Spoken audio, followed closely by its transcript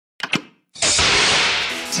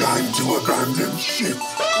Time to abandon ship.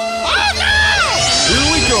 Oh no! Here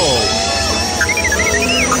we go!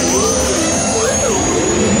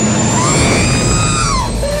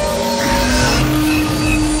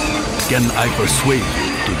 Can I persuade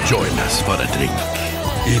you to join us for a drink?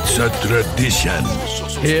 It's a tradition.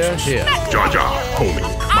 Here, here. Jar Jar, homie,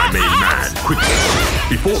 my main man, quickly.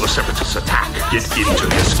 Before the Separatists attack, get into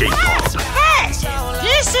the escape pod. Hey!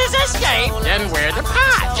 This is escape, and we're the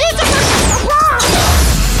pod.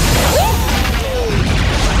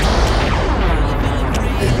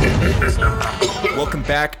 Welcome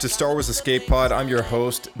back to Star Wars Escape Pod. I'm your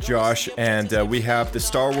host, Josh, and we have the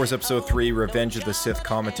Star Wars Episode 3 Revenge of the Sith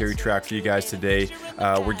commentary track for you guys today.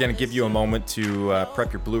 We're going to give you a moment to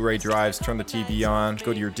prep your Blu-ray drives, turn the TV on,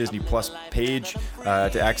 go to your Disney Plus page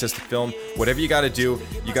to access the film. Whatever you got to do,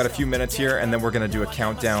 you got a few minutes here, and then we're going to do a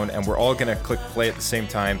countdown, and we're all going to click play at the same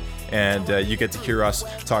time, and you get to hear us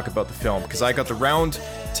talk about the film. Because I got the round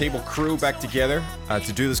table crew back together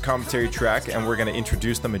to do this commentary track, and we're going to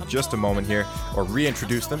introduce them in just a moment here, or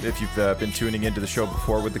reintroduce them if you've been tuning into the show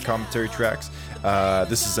before with the commentary tracks.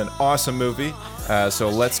 This is an awesome movie, so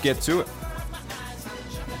let's get to it.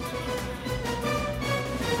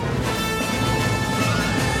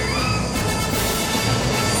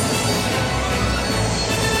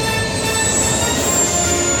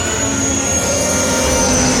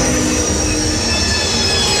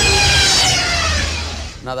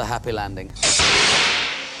 Another happy landing.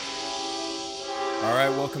 All right,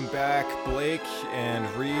 welcome back, Blake and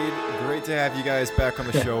Reed. Great to have you guys back on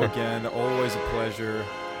the show again. Always a pleasure.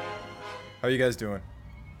 How are you guys doing?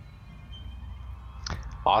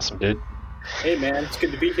 Awesome, dude. Hey, man, it's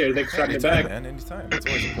good to be here. Thanks for having me Anytime, back. man. Anytime. It's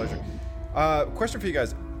always a pleasure. Question for you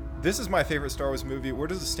guys. This is my favorite Star Wars movie. Where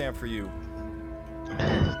does it stand for you?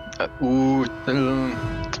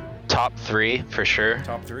 Top 3 for sure.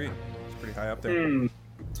 Top 3. It's pretty high up there.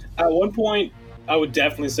 At one point, I would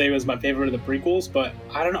definitely say it was my favorite of the prequels, but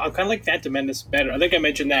I don't know. I kind of like Phantom Menace better. I think I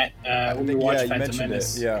mentioned that when we watched Phantom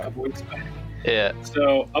Menace a couple weeks back. Yeah.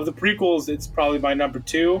 So, of the prequels, it's probably my number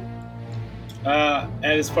 2. And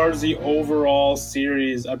as far as the overall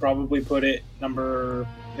series, I'd probably put it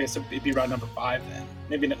I guess it'd be around number 5 then.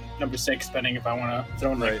 Maybe number 6, depending if I want to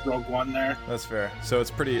throw in like Rogue One there. That's fair. So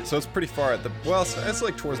it's pretty far at the, well, it's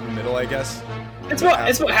like towards the middle, I guess. It's about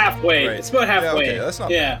halfway. Right. It's about halfway. Yeah,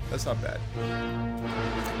 okay, that's not bad.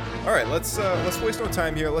 All right, let's waste no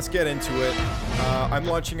time here. Let's get into it. I'm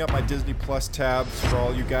launching up my Disney Plus tabs for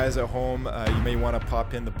all you guys at home. You may want to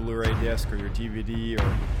pop in the Blu-ray disc or your DVD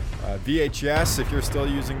or VHS if you're still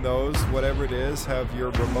using those. Whatever it is, have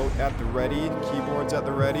your remote at the ready, keyboards at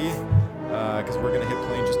the ready, because we're gonna hit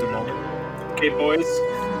play in just a moment. Okay, boys.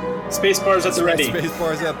 Space bars at the ready. Space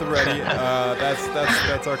bars at the ready.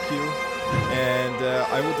 That's our cue. And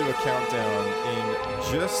I will do a countdown in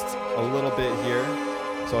just a little bit here.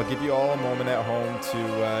 So I'll give you all a moment at home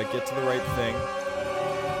to get to the right thing.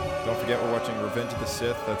 Don't forget we're watching Revenge of the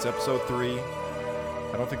Sith. That's episode 3.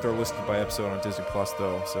 I don't think they're listed by episode on Disney Plus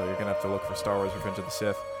though, so you're gonna have to look for Star Wars Revenge of the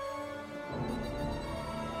Sith.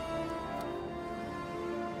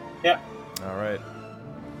 Yep. All right.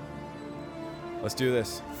 Let's do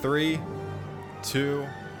this. 3, 2,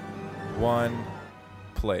 1,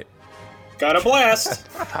 play. Got a blast.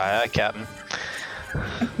 Hi, Captain.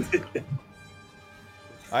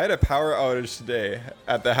 I had a power outage today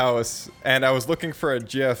at the house, and I was looking for a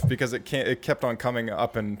GIF because it kept on coming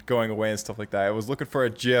up and going away and stuff like that. I was looking for a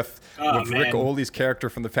GIF with Rick Oldie's character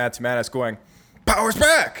from the Phantom Menace going, "Power's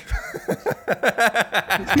back!"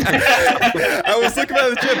 I was looking at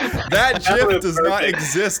the GIF. That GIF does not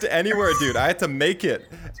exist anywhere, dude. I had to make it.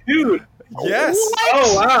 Dude. Yes.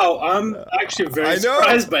 Oh, wow. I'm actually very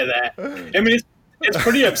surprised by that. I mean, it's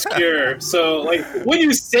pretty obscure. So, like, when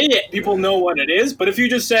you say it, people know what it is. But if you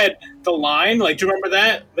just said the line, like, do you remember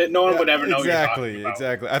that? That no one would ever know what you're talking about.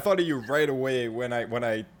 Exactly. I thought of you right away when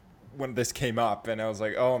this came up, and I was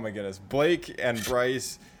like, oh my goodness, Blake and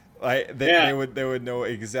Bryce, they would know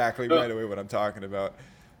exactly right away what I'm talking about.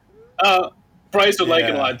 Bryce would like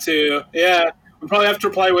it a lot too. Yeah. We probably have to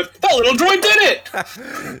reply with, "That little droid did it!"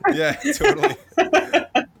 Yeah, totally.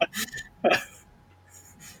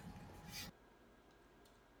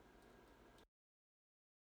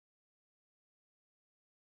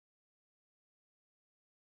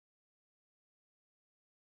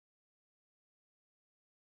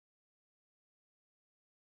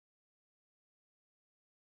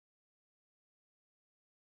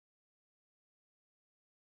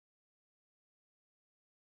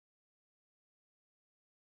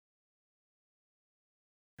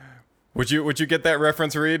 Would you get that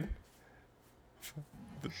reference, Reed?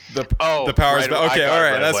 The Oh, powers. right, I Okay, got all it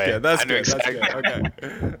right, right that's away. good. That's I knew good. That's exactly. good.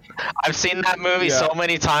 Okay. I've seen that movie Yeah. so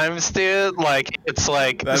many times, dude. Like it's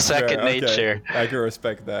like That's second fair. Okay. nature. I can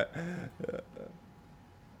respect that.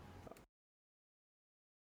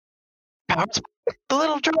 The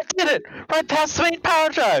little drive did it right past the main power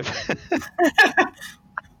drive.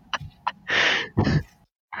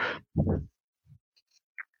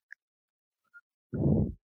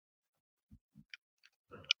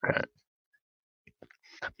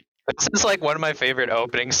 This is like one of my favorite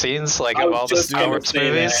opening scenes, like I of was all the just Star gonna Wars say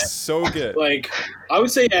movies. that. So good. Like, I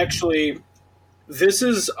would say actually, this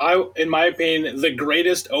is, in my opinion, the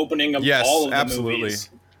greatest opening of Yes, all of the absolutely. movies.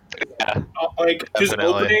 Yeah, Like, just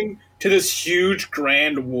Definitely. opening to this huge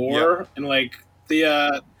grand war and like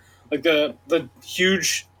the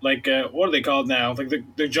huge what are they called now? Like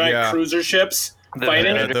the giant Yeah. cruiser ships The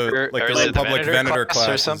fighting. Venator, like or the is it Republic Venator or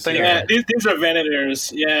classes, something. yeah. Yeah, these are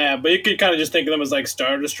Venators. Yeah, but you could kind of just think of them as like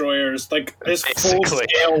Star Destroyers, like this full Basically.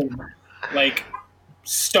 scale, like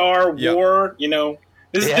Star Yep. War. You know,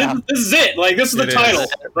 this is it. Like this is the It is. title,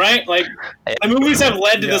 right? Like the movies have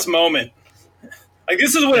led to Yep. this moment. Like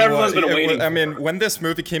this is what everyone's been waiting. I mean, when this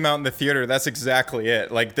movie came out in the theater, that's exactly it.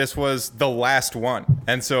 Like this was the last one,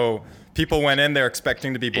 and so people went in there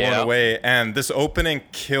expecting to be blown Yeah. away, and this opening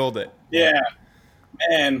killed it. Yeah,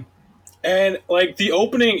 man. And like the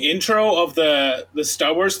opening intro of the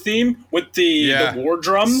Star Wars theme with the war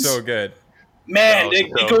drums, So good. man, That it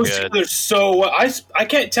was so goes good. together so well. I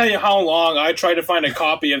can't tell you how long I tried to find a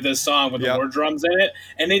copy of this song with Yep. the war drums in it,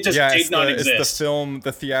 and it just Yeah, did it's not the exist. film,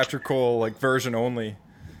 the theatrical like version only.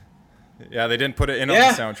 Yeah, they didn't put it in on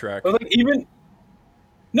Yeah. the soundtrack. But like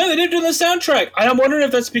no, they didn't do the soundtrack. And I'm wondering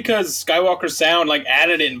if that's because Skywalker Sound like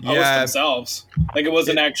added it in post Yeah. themselves. Like it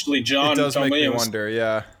wasn't actually John It does Tom make Williams. me wonder.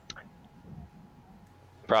 Yeah.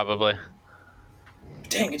 Probably.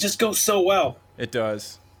 Dang, it just goes so well. It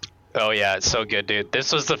does. Oh yeah, it's so good, dude.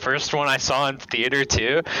 This was the first one I saw in theater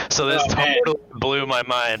too, so this Oh, man. totally blew my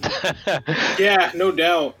mind. Yeah, no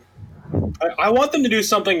doubt. I want them to do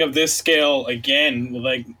something of this scale again, with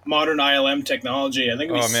like modern ILM technology. I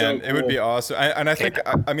think it'd be Oh so man, cool. it would be awesome. And I think,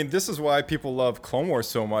 I mean, this is why people love Clone Wars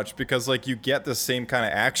so much, because like you get the same kind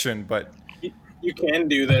of action, but You can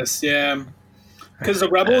do this, yeah. Because the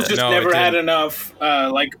Rebels just No, it never had didn't. enough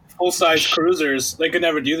like full-size cruisers. They could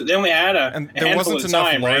never do that. They only had a and a there handful wasn't at a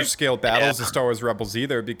enough time, right? large-scale battles in Star Wars Rebels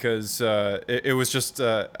either, because it was just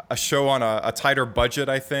a show on a tighter budget,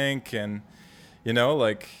 I think, and you know,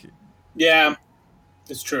 like Yeah,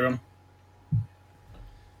 it's true.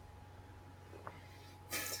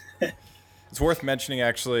 it's worth mentioning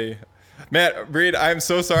actually. Man, Reed, I'm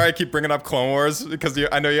so sorry I keep bringing up Clone Wars because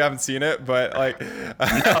I know you haven't seen it, but like,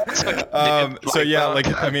 so yeah, like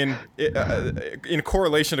I mean, in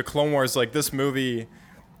correlation to Clone Wars, like this movie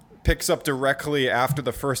picks up directly after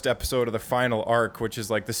the first episode of the final arc, which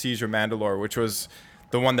is like the Siege of Mandalore, which was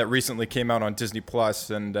the one that recently came out on Disney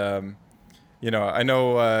Plus, and you know, I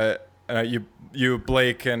know you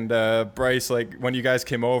Blake and Bryce, like when you guys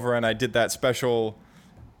came over and I did that special.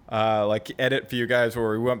 Like edit for you guys where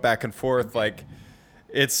we went back and forth, like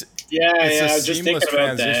it's Yeah, a I was just seamless thinking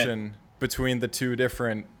about that. transition between the two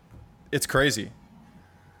different. It's crazy.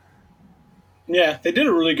 Yeah, they did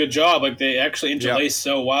a really good job. Like they actually interlaced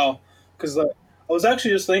so well. Because I was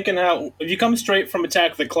actually just thinking how if you come straight from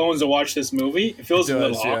Attack of the Clones to watch this movie, it feels It a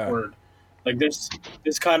does, little yeah. awkward. Like there's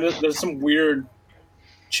some weird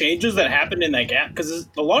changes that happened in that gap because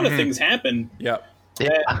a lot Mm-hmm. of things happen. Yep.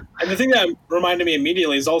 And the thing that reminded me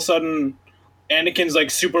immediately is all of a sudden Anakin's like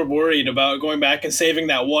super worried about going back and saving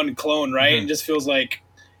that one clone, right? Mm-hmm. It just feels like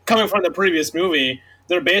coming from the previous movie,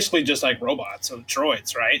 they're basically just like robots or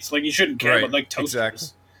droids, right? So like you shouldn't care Right, about like toasters. exactly.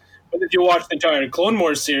 But if you watch the entire Clone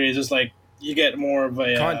Wars series, it's like you get more of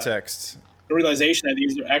a Context. realization that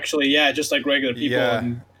these are actually just like regular people. Yeah.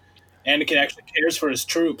 And Anakin actually cares for his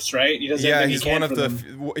troops, right? He does Yeah, everything he's he can one of for the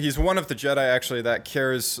them. he's one of the Jedi actually that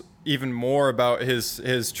cares even more about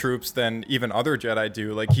his troops than even other Jedi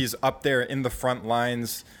do. Like he's up there in the front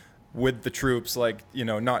lines with the troops, like you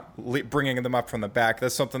know, not bringing them up from the back.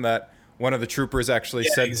 That's something that one of the troopers actually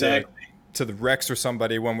said exactly. to the Rex or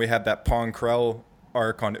somebody when we had that Pong Krell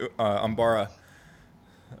arc on Umbara.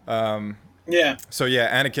 Yeah. So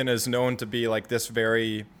yeah, Anakin is known to be like this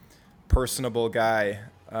very personable guy,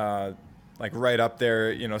 like right up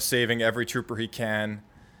there, you know, saving every trooper he can.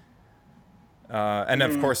 And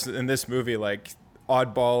of course, in this movie, like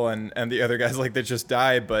Oddball and the other guys, like they just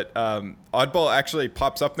die. But Oddball actually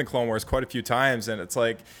pops up in the Clone Wars quite a few times, and it's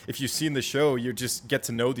like if you've seen the show, you just get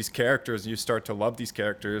to know these characters and you start to love these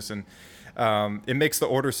characters, and it makes the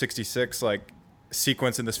Order 66 like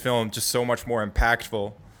sequence in this film just so much more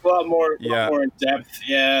impactful. a lot more in depth.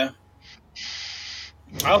 Yeah.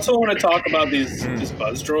 I also want to talk about these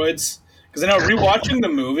buzz droids because now rewatching the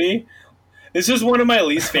movie, this is one of my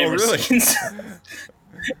least favorite scenes.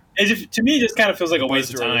 To me, it just kind of feels like a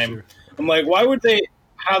waste of time. Issue. I'm like, why would they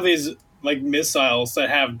have these like missiles that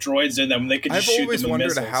have droids in them? They could just shoot them with missiles. I've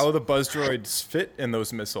always wondered how the buzz droids fit in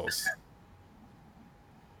those missiles.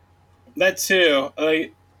 That too.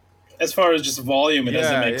 Like, as far as just volume, it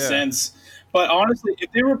doesn't make sense. But honestly,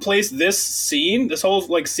 if they replace this scene, this whole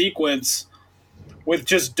like sequence, with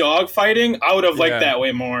just dog fighting, I would have liked that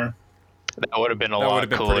way more. That would have been a lot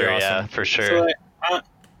cooler, awesome. Yeah, for sure. So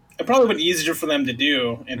it probably been easier for them to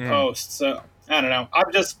do in post. So I don't know.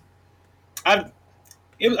 I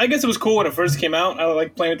guess it was cool when it first came out. I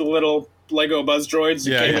like playing with the little Lego buzz droids.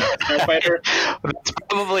 Starfighter. That's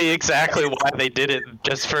probably exactly why they did it,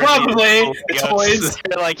 just for the toys.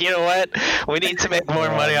 They're like, you know what? We need to make more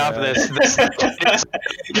money off of this.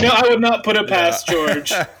 You know, I would not put it past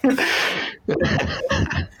George.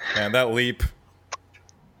 Man, that leap.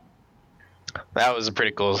 That was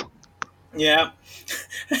pretty cool. Yeah.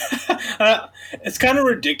 It's kind of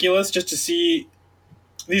ridiculous just to see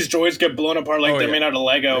these droids get blown apart like they're made out of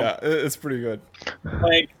Lego. Yeah, it's pretty good.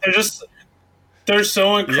 Like, they're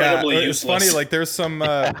so incredibly useless. It's funny, like, there's some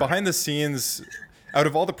behind the scenes, out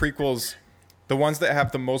of all the prequels, the ones that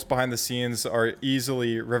have the most behind the scenes are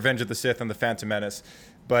easily Revenge of the Sith and The Phantom Menace.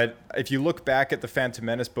 But if you look back at the Phantom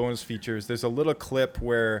Menace bonus features, there's a little clip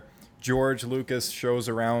where George Lucas shows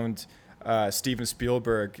around Steven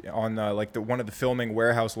Spielberg on one of the filming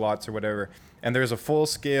warehouse lots or whatever, and there's a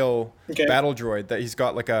full-scale battle droid that he's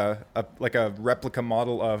got like a replica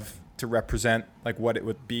model of to represent like what it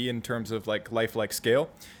would be in terms of like lifelike scale.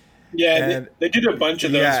 Yeah, and they did a bunch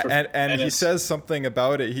of those. Yeah, and he says something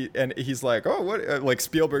about it. He's like, "Oh, what?" Like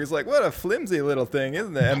Spielberg is like, "What a flimsy little thing,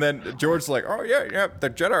 isn't it?" And then George's like, "Oh yeah, the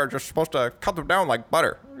Jedi are just supposed to cut them down like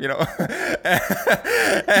butter, you know." So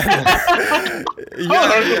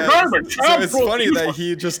it's funny that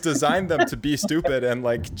he just designed them to be stupid and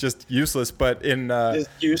like just useless, but in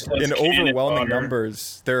overwhelming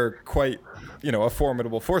numbers, they're quite, a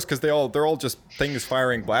formidable force because they're all just things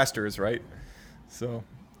firing blasters, right? So.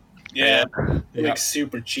 Yeah, like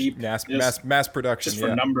super cheap. Mass production. Just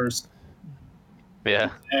for numbers.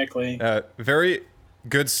 Yeah. Exactly. Very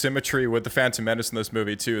good symmetry with the Phantom Menace in this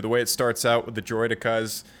movie, too. The way it starts out with the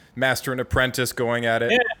droidicas, master and apprentice going at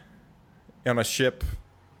it on a ship.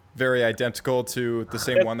 Very identical to the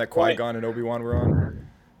same one that Qui-Gon and Obi-Wan were on.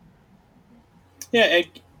 Yeah,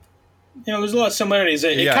 there's a lot of similarities.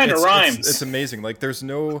 It kind of rhymes. It's amazing. Like,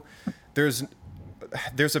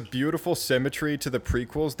 there's a beautiful symmetry to the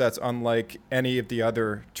prequels that's unlike any of the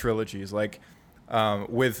other trilogies. Like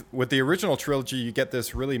with the original trilogy, you get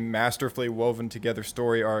this really masterfully woven together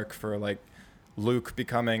story arc for like Luke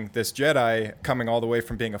becoming this Jedi, coming all the way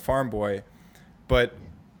from being a farm boy. But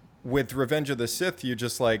with Revenge of the Sith, you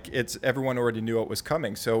just like, everyone already knew what was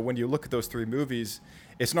coming. So when you look at those three movies,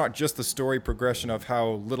 it's not just the story progression of how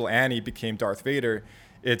little Annie became Darth Vader.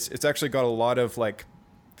 It's actually got a lot of like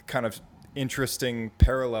kind of interesting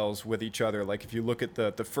parallels with each other. Like if you look at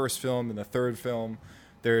the first film and the third film,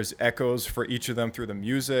 there's echoes for each of them through the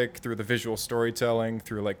music, through the visual storytelling,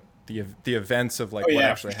 through like the events of like what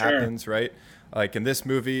actually happens, right? Like in this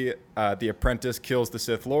movie, the apprentice kills the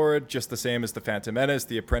Sith Lord, just the same as the Phantom Menace.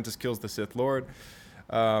 The apprentice kills the Sith Lord.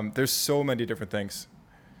 There's so many different things.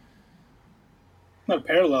 No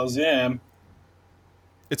parallels, yeah.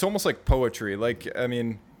 It's almost like poetry. Like, I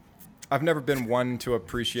mean, I've never been one to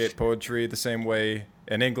appreciate poetry the same way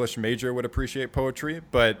an English major would appreciate poetry,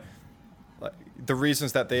 but the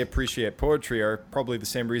reasons that they appreciate poetry are probably the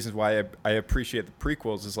same reasons why I appreciate the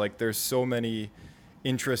prequels. Is like there's so many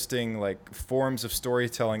interesting like forms of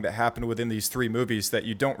storytelling that happen within these three movies that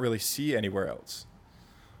you don't really see anywhere else.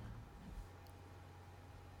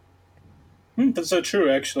 That's so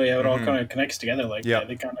true, actually. How it all kind of connects together like that.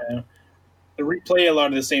 They kind of replay a lot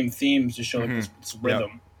of the same themes to show like this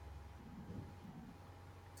rhythm.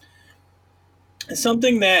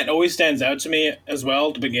 Something that always stands out to me as well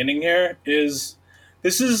at the beginning here is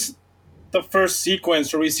this is the first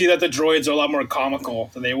sequence where we see that the droids are a lot more comical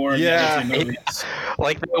than they were in the other two movies.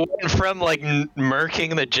 Like they went from like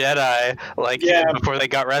murking the Jedi before they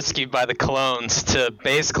got rescued by the clones to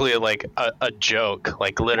basically like a joke,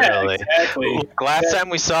 like literally. Yeah, exactly. Like, last time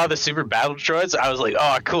we saw the super battle droids, I was like,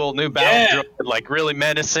 oh cool, new battle droid, like really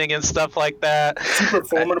menacing and stuff like that. Super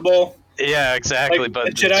formidable. Yeah, exactly. Like, but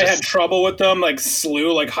the Jedi had trouble with them, like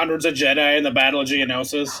slew like hundreds of Jedi in the Battle of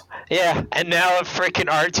Geonosis. Yeah, and now a freaking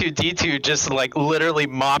R2-D2 just like literally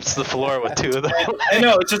mops the floor with 2 of them. I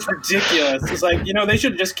know, it's just ridiculous. It's like, they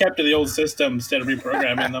should have just kept to the old system instead of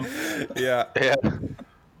reprogramming them. Yeah. Yeah.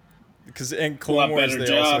 Because in Clone Wars,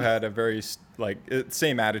 they also job. had a very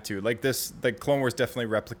same attitude. Like Clone Wars definitely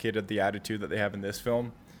replicated the attitude that they have in this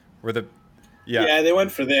film, where Yeah, they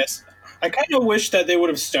went for this. I kind of wish that they would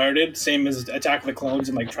have started same as Attack of the Clones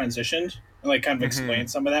and like transitioned and like kind of explained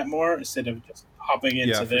some of that more instead of just hopping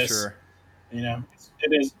into this. For sure. It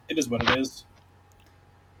is what it is.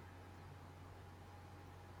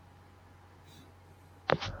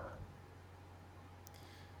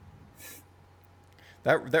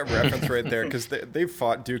 That reference right there, because they've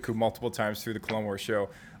fought Dooku multiple times through the Clone Wars show.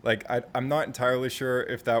 Like, I'm not entirely sure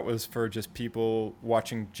if that was for just people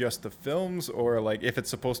watching just the films, or like if it's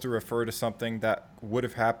supposed to refer to something that would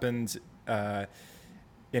have happened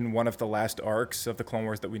in one of the last arcs of the Clone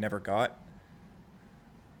Wars that we never got.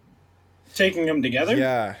 Taking them together?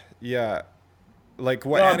 Yeah. Like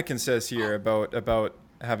what Anakin says here about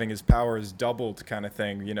having his powers doubled kind of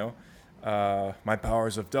thing, my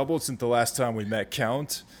powers have doubled since the last time we met,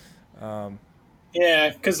 Count. Yeah,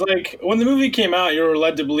 because like when the movie came out, you were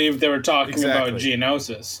led to believe they were talking about Exactly.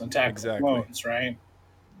 Geonosis, Attack of the Clones, right?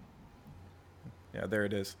 Yeah, there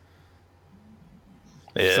it is.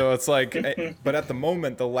 Yeah. So it's like, but at the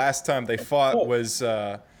moment, the last time they fought was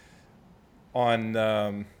on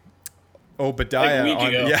Obadiah. Like a week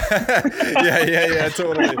ago. Yeah,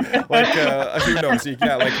 totally. Like, who knows?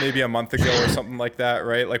 Yeah, like maybe a month ago or something like that,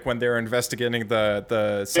 right? Like when they were investigating the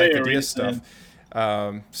Psychodia stuff.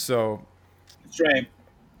 So. That's right.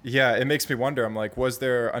 Yeah, it makes me wonder. I'm like, was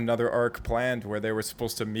there another arc planned where they were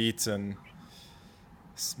supposed to meet and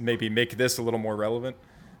maybe make this a little more relevant?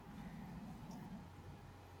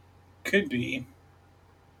 Could be.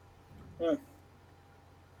 Huh.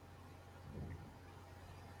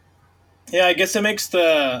 Yeah, I guess it makes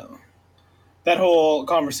that whole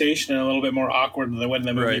conversation a little bit more awkward than when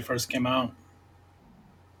the movie first came out.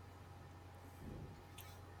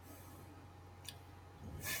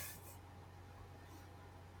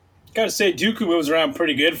 Gotta say, Dooku moves around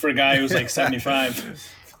pretty good for a guy who's like 75.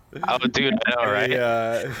 Oh, dude, I know, right?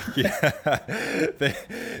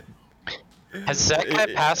 Has that guy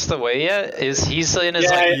passed away yet? Is he in his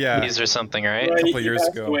 80s or something, right? A couple years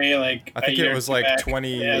ago. Away, like, I think it was like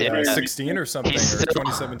 2016 or something, or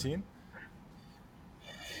 2017.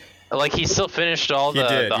 Like he still finished all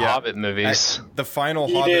the Hobbit movies. The final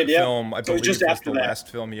Hobbit film, I believe, just was after the that. last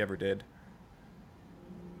film he ever did.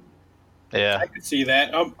 Yeah, I could see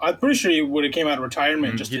that. I'm pretty sure he would have came out of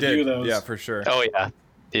retirement just to do those. Yeah, for sure. Oh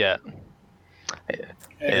yeah.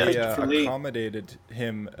 They accommodated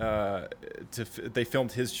him. They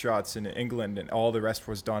filmed his shots in England, and all the rest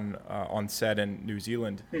was done on set in New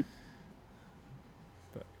Zealand. Because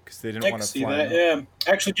they didn't want to fly. Yeah,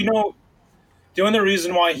 actually, do you know? The only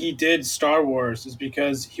reason why he did Star Wars is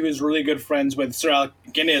because he was really good friends with Sir Alec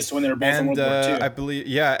Guinness when they were both in World War II. I believe,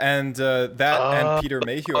 and and Peter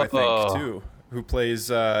Mayhew, I think, too, who plays.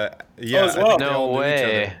 as well. No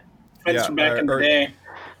way. Friends from back in the day.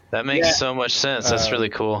 That makes so much sense. That's really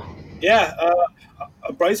cool. Yeah,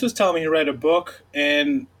 Bryce was telling me he read a book,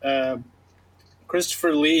 and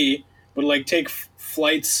Christopher Lee would like take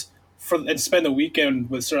flights and spend the weekend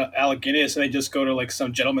with Sir Alec Guinness, and they just go to like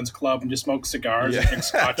some gentleman's club and just smoke cigars and drink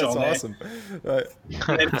scotch all day. That's awesome.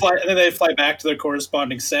 And then they fly back to their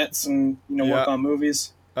corresponding sets and work on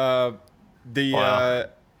movies. I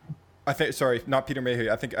think not Peter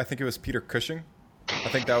Mayhew. I think it was Peter Cushing. I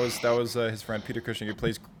think that was his friend Peter Cushing, who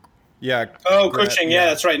plays. Yeah. Oh, Cushing. Yeah,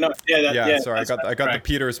 that's right. No, Sorry, I got the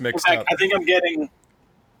Peters mixed up. I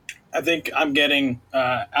think I'm getting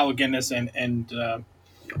Alec Guinness and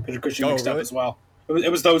Peter Cushing mixed up as well. It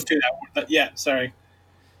was those two sorry.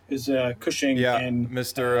 It was Cushing and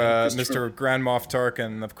Mr. Grand Moff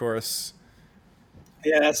Tarkin, of course.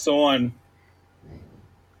 Yeah, that's the one.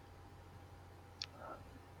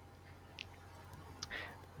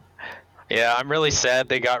 Yeah, I'm really sad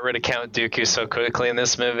they got rid of Count Dooku so quickly in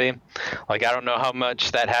this movie. Like, I don't know how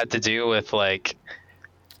much that had to do with like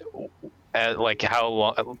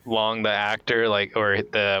how long the actor or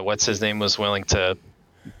the what's his name was willing to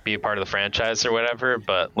be a part of the franchise or whatever.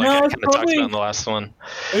 But like I kind of talked about in the last one,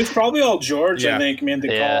 it was probably all George. I think made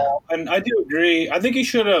the call, and I do agree. I think he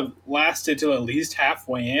should have lasted till at least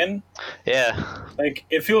halfway in. Yeah, like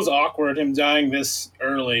it feels awkward him dying this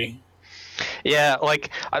early. Yeah, like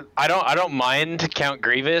I don't mind Count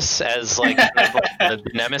Grievous as like the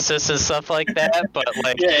nemesis and stuff like that, but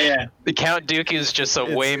like the Count Dooku is just a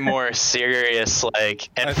way more serious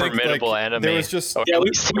and formidable enemy. There was just we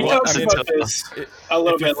talked about this a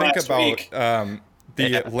little bit last week.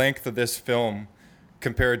 the length of this film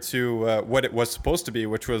compared to what it was supposed to be,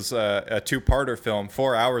 which was a two-parter film,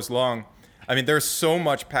 4 hours long. I mean, there's so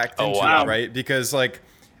much packed into it, right? Because like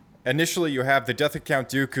initially you have the death of Count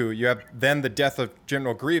Dooku, you have then the death of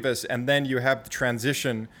General Grievous, and then you have the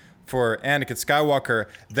transition for Anakin Skywalker,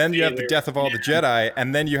 then you have the death of all the Jedi,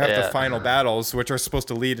 and then you have the final battles, which are supposed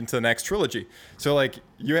to lead into the next trilogy. So like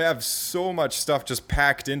you have so much stuff just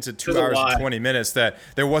packed into 2 hours and 20 minutes that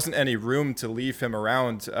there wasn't any room to leave him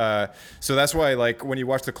around. So that's why like when you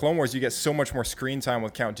watch the Clone Wars, you get so much more screen time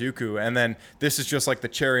with Count Dooku, and then this is just like the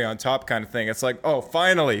cherry on top kind of thing. It's like, oh,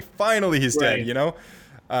 finally he's dead, you know?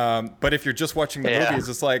 But if you're just watching the movies,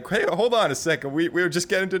 it's like, hey, hold on a second. We were just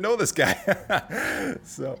getting to know this guy.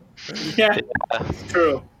 So yeah,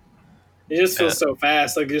 true. It just feels so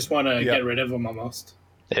fast. Like you just want to get rid of him almost.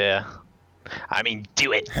 Yeah. I mean,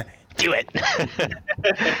 do it. Do it.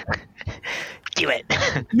 Do it.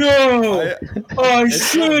 No. I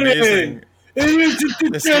shouldn't.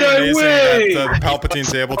 It's amazing that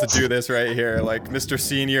Palpatine's able to do this right here. Like Mr.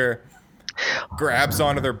 Senior grabs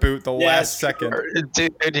onto their boot the last second.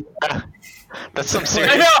 Dude, yeah. That's some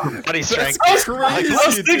serious body strength. I was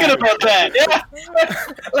thinking about that. Yeah.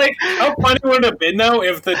 Like, how funny would it have been, though,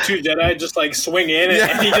 if the two Jedi just, like, swing in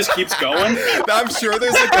and he just keeps going? I'm sure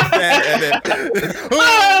there's, like, a fan edit.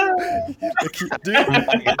 Dude,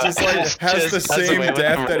 it just, like, has the same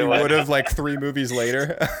death that he would have, like, 3 movies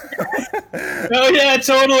later. Oh, yeah,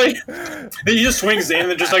 totally. He just swings in and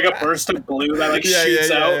then just, like, a burst of blue that, like,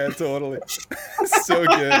 shoots out. Yeah, totally. So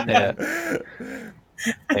good, man.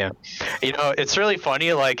 Yeah, you know, it's really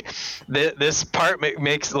funny. Like this part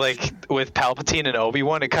makes like with Palpatine and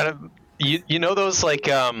Obi-Wan, it kind of you know those like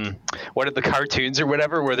what are the cartoons or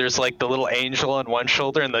whatever where there's like the little angel on one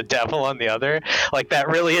shoulder and the devil on the other. Like that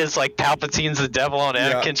really is like Palpatine's the devil on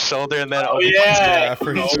Anakin's shoulder, and then Obi-Wan's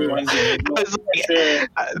for sure.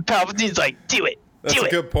 Palpatine's like, do it. That's a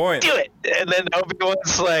good point. Do it. And then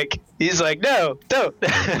Obi-Wan's like, he's like, no, don't.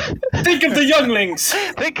 Think of the younglings.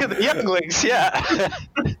 Think of the younglings, yeah.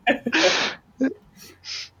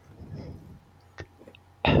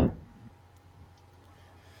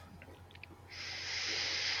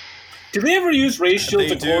 Did they ever use Ray Shield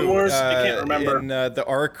to Clone Wars? I can't remember. In the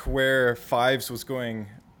arc where Fives was going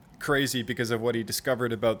crazy because of what he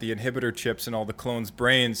discovered about the inhibitor chips in all the clones'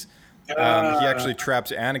 brains, he actually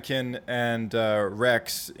traps Anakin and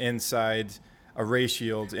Rex inside a Ray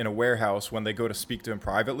Shield in a warehouse when they go to speak to him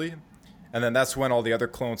privately. And then that's when all the other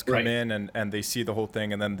clones come in and they see the whole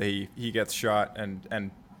thing, and then he gets shot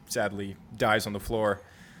and sadly dies on the floor.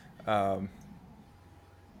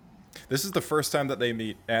 This is the first time that they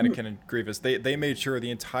meet Anakin and Grievous. They made sure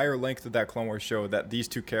the entire length of that Clone Wars show that these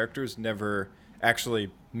two characters never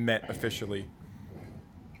actually met officially.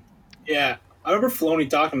 Yeah. I remember Filoni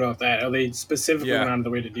talking about that, how they specifically went out of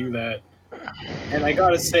the way to do that. And I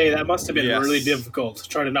gotta say, that must have been really difficult to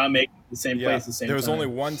try to not make the same place at the same time. There was only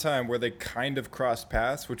one time where they kind of crossed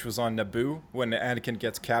paths, which was on Naboo, when Anakin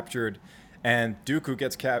gets captured and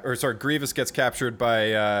Grievous gets captured by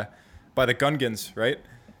the Gungans, right?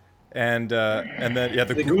 And then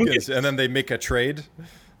the Gungans, and then they make a trade.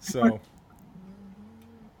 So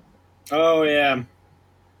oh yeah.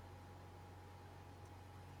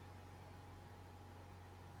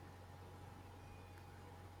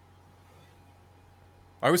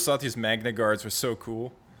 I always thought these Magna Guards were so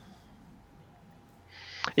cool.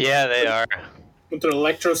 Yeah, they are. With their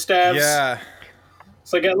electro stabs. Yeah.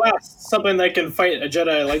 It's like at last something that can fight a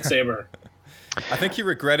Jedi lightsaber. I think he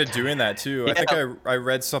regretted doing that too. Yeah. I think I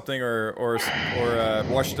read something or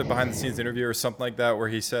watched a behind the scenes interview or something like that where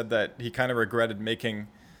he said that he kind of regretted making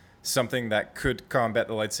something that could combat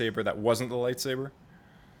the lightsaber that wasn't the lightsaber.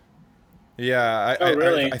 Yeah,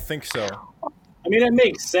 really? I think so. I mean, it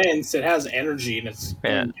makes sense. It has energy, and it's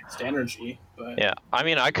energy. But yeah, I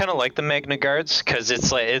mean, I kind of like the Magna Guards because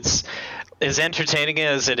it's like it's as entertaining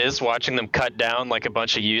as it is watching them cut down like a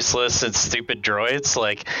bunch of useless and stupid droids.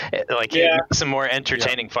 It makes a more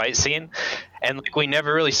entertaining fight scene, and like we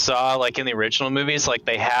never really saw like in the original movies, like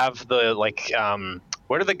they have the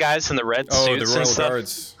what are the guys in the red suits? Oh, the Royal and stuff?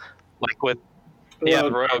 Guards. Like with. Yeah,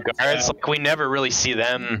 the Royal Guards. Like we never really see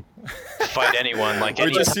them fight anyone. Like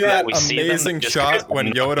we just see that amazing shot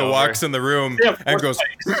when Yoda walks in the room and goes,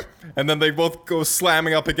 and then they both go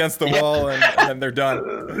slamming up against the wall, and then they're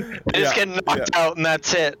done. They just get knocked out, and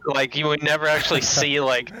that's it. Like you would never actually see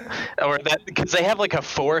or that because they have like a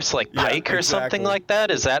force like pike or something like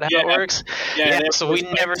that. Is that how it works? Yeah. So we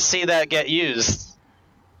never see that get used.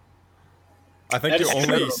 I think you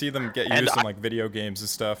only see them get used in like video games and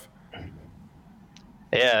stuff.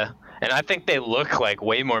 Yeah, And I think they look like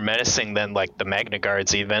way more menacing than like the Magna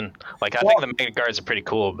Guards even. Like I think the Magna Guards are pretty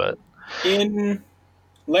cool, but in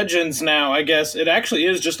Legends now, I guess it actually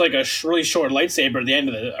is just like a really short lightsaber at the end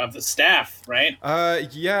of the staff, right?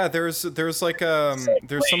 Yeah, there's like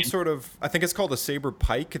there's some sort of, I think it's called a saber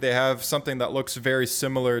pike. They have something that looks very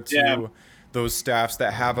similar to those staffs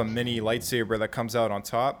that have a mini lightsaber that comes out on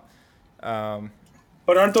top.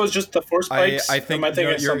 But aren't those just the Force pikes? I think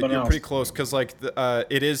you're pretty close, because like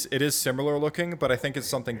it is similar looking, but I think it's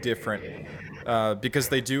something different because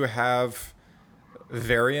they do have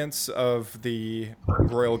variants of the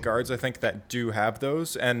Royal Guards, I think, that do have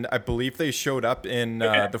those, and I believe they showed up in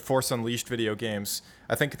the Force Unleashed video games.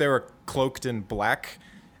 I think they were cloaked in black,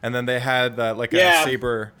 and then they had like a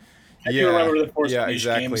saber. I do remember the Force Unleashed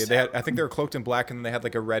exactly. games. They had, I think they were cloaked in black, and then they had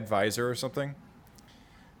like a red visor or something.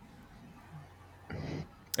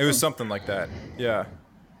 It was something like that. Yeah.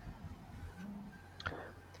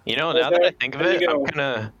 You know, now that I think of it, I'm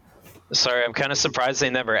kind of surprised they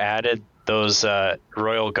never added those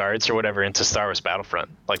Royal Guards or whatever into Star Wars Battlefront.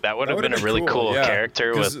 Like that would have been a really cool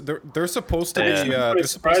character. With they're supposed to be they're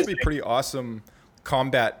supposed to be pretty awesome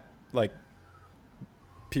combat like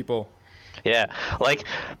people. Yeah, like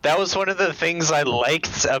that was one of the things I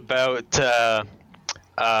liked about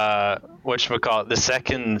whatchamacallit, the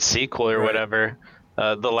second sequel or whatever,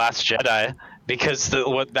 The Last Jedi, because that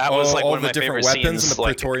was like one of my favorite scenes. Weapons and the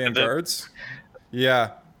Praetorian Guards.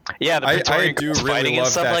 Yeah. Yeah, the Praetorian I do Guards really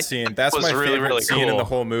love that like scene. That's my favorite scene in the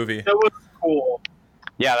whole movie. That was cool.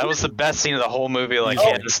 Yeah, that was the best scene of the whole movie, like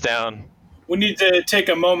hands down. We need to take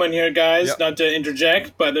a moment here, guys, not to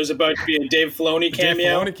interject, but there's about to be a Dave Filoni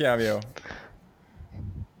cameo. Dave Filoni cameo.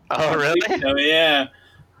 Oh, really? Oh, yeah.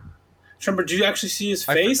 Remember, did you actually see his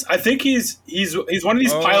face? I think he's one of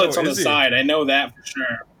these pilots on the side. I know that for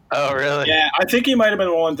sure. Oh, really? Yeah, I think he might have been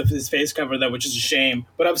the one with his face cover, though, which is a shame.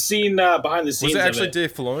 But I've seen behind the scenes. Was it actually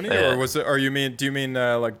Dave Filoni, or was it? Or do you mean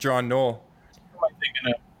like John Knoll? What am I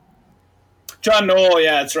thinking of? John Knoll.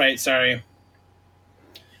 Yeah, that's right. Sorry.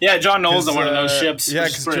 Yeah, John Knoll's on one of those ships. Yeah,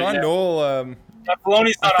 because John Knoll.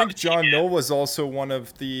 Filoni's not I think John Knoll was also one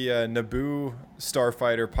of the Naboo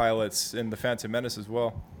starfighter pilots in the Phantom Menace as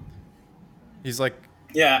well. He's like.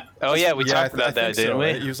 Yeah. Oh, yeah, we talked about that, didn't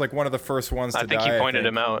we? He was like one of the first ones to die. I think he pointed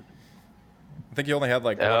him out. I think he only had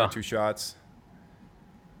like 1 or 2 shots.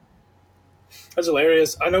 That's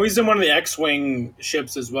hilarious. I know he's in one of the X-Wing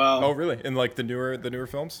ships as well. Oh, really? In like the newer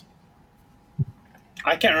films?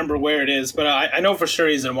 I can't remember where it is, but I know for sure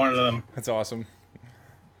he's in one of them. That's awesome.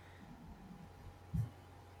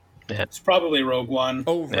 Yeah. It's probably Rogue One.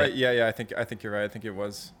 Oh, right. Yeah. I think you're right. I think it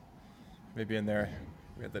was maybe in there.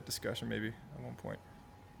 We had that discussion maybe at one point.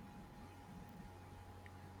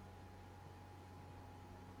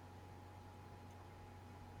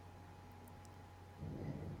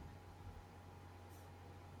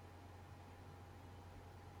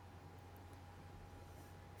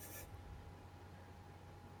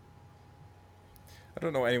 I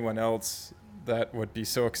don't know anyone else that would be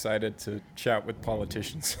so excited to chat with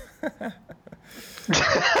politicians.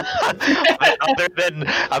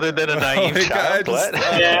 other than a naive child.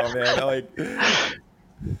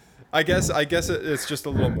 I guess it's just a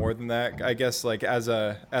little more than that. I guess like as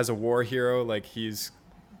a war hero, like he's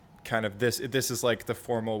kind of this is like the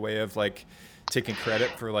formal way of like taking credit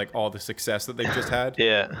for like all the success that they've just had.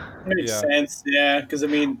 Yeah, makes sense. Yeah, because I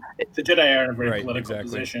mean the Jedi are in a very political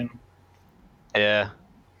position. Yeah.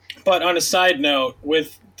 But on a side note,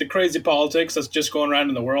 with the crazy politics that's just going around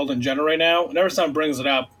in the world in general right now, whenever someone brings it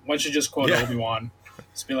up, why don't you just quote Obi-Wan?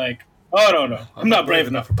 Just be like, oh, no, I'm not brave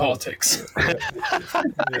enough for politics.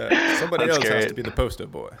 Somebody else has to be the poster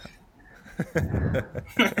boy.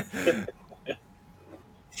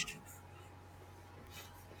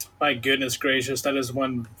 My goodness gracious, that is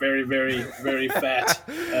one very, very, very fat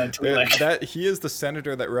Twi'lek. He is the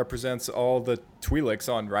senator that represents all the Twi'leks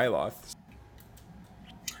on Ryloth.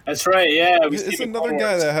 That's right, yeah. It's another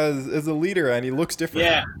guy that is a leader, and he looks different.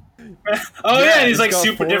 Yeah. And he's like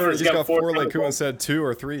super different. He's got 4, like Kuan said, 2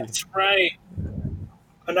 or 3. That's right.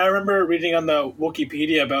 And I remember reading on the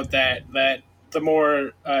Wikipedia about that the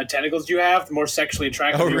more tentacles you have, the more sexually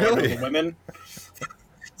attractive you are to the women.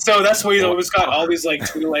 So that's why he's always got all these like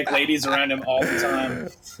Twi'lek ladies around him all the time.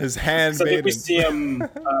 His hand. So I think we see him.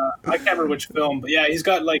 I can't remember which film, but yeah, he's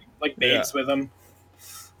got like babes with him.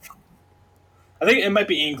 I think it might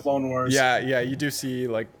be in Clone Wars. Yeah, you do see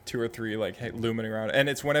like 2 or 3 like looming around, and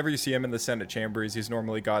it's whenever you see him in the Senate chambers, he's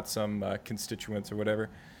normally got some constituents or whatever.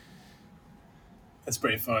 That's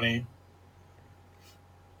pretty funny.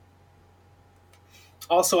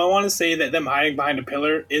 Also, I want to say that them hiding behind a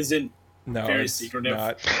pillar isn't very secretive.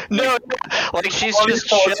 Not. No, Like she's just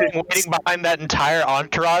chilling, waiting behind that entire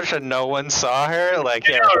entourage, and no one saw her. Like,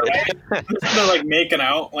 yeah, right? They're like making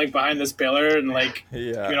out like behind this pillar, and like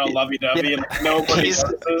lovey-dovey, and like, nobody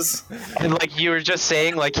notices. And like you were just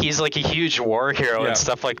saying, like he's like a huge war hero and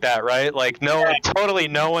stuff like that, right? Like no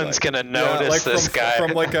one's gonna notice this guy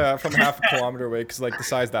from half a kilometer away, because like the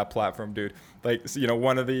size of that platform, dude. Like, you know,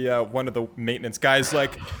 one of the maintenance guys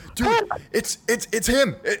like, dude, it's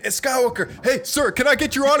him, it's Skywalker. Hey, sir, can I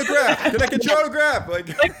get your autograph? Can I get your autograph? Like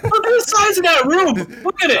look at the size of that room.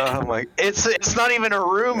 Look at it. Oh my! It's not even a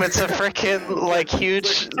room. It's a freaking like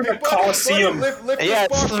huge coliseum.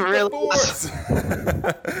 It's really.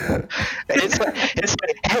 it's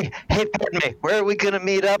like, hey, Padme, where are we gonna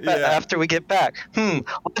meet up after we get back?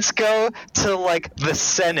 Let's go to like the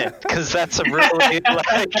Senate, because that's a really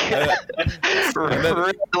like. I'll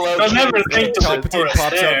never think Palpatine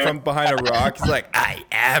pops up from behind a rock. He's like, I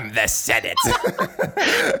am the Senate.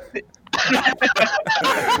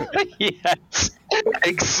 Yes,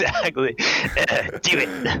 exactly. Do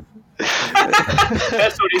it.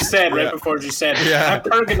 That's what he said right before you said, I'm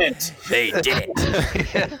permanent. They did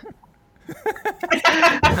it.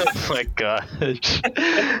 Oh my gosh.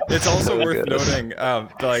 It's also worth noting,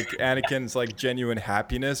 like Anakin's like genuine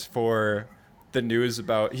happiness for the news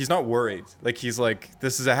about, he's not worried. Like he's like,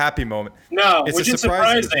 this is a happy moment. No, it's which is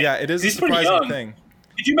surprising. Yeah, it is a surprising thing.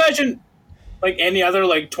 Could you imagine like any other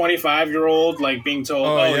like 25-year-old like being told,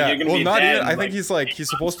 you're gonna be dead? Even, I think he's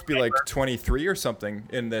supposed to be like 23 or something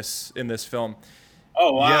in this film.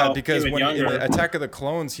 Oh wow! Yeah, because in the Attack of the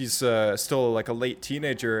Clones, he's still like a late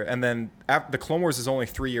teenager, and then the Clone Wars is only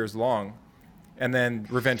 3 years long, and then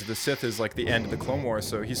Revenge of the Sith is like the end of the Clone Wars,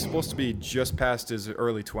 so he's supposed to be just past his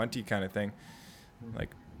early 20 kind of thing,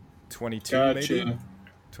 like 22 maybe,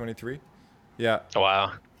 23. Yeah.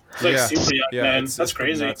 Wow. It's like super young, man. That's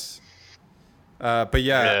crazy. But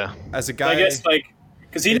as a guy, I guess like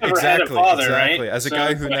because he never had a father, right? As a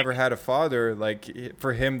guy who never had a father, like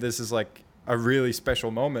for him, this is like a really special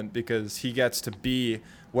moment because he gets to be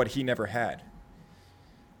what he never had.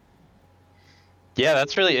 Yeah,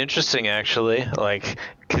 that's really interesting, actually. Like,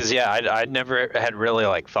 because I never had really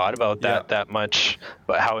like thought about that much,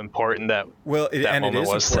 but how important that moment it is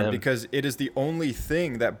was important to him. because it is the only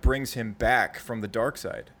thing that brings him back from the dark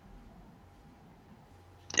side.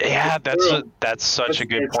 Yeah, that's such a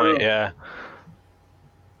good point. True. Yeah.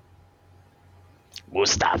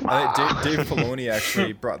 Mustafa. Dave Filoni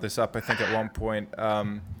actually brought this up, I think, at one point.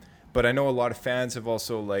 But I know a lot of fans have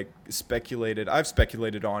also like speculated. I've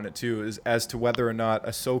speculated on it too, as to whether or not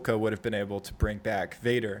Ahsoka would have been able to bring back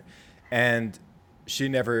Vader, and she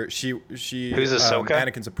never. She Who's Ahsoka?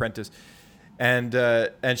 Anakin's apprentice, and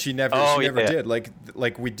she never did.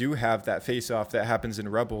 Like we do have that face off that happens in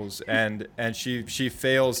Rebels, and she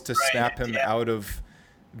fails to snap him out of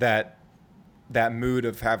that mood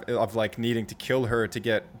of like needing to kill her to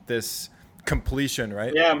get this completion,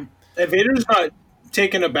 right? Yeah, and Vader's not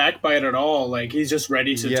taken aback by it at all. Like he's just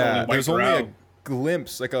ready to totally wipe there's her only out. a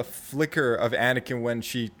glimpse, like a flicker of Anakin when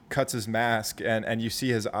she cuts his mask, and you see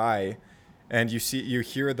his eye, and you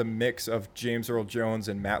hear the mix of James Earl Jones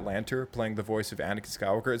and Matt Lanter playing the voice of Anakin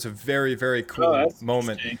Skywalker. It's a very, very cool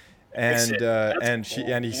moment. And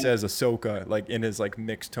he says Ahsoka like in his like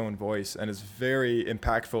mixed tone voice, and it's very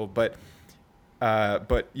impactful. But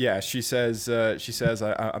yeah, she says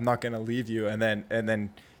I'm not gonna leave you, and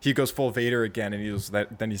then he goes full Vader again,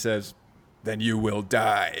 and he says, then you will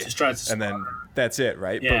die, and then that's it,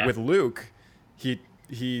 right? Yeah. But with Luke, he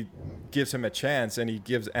gives him a chance, and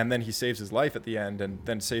then he saves his life at the end, and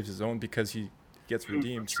then saves his own because he gets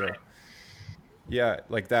redeemed. So yeah,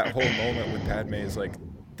 like that whole moment with Padme is like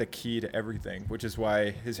the key to everything, which is why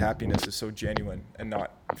his happiness is so genuine and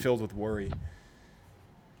not filled with worry.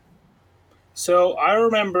 So I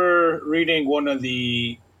remember reading one of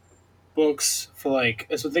the books for like,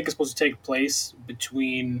 I think it's supposed to take place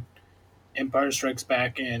between Empire Strikes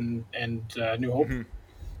Back and New Hope. Mm-hmm.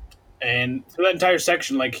 And through that entire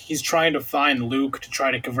section, like he's trying to find Luke to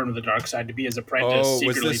try to convert him to the dark side to be his apprentice. Oh,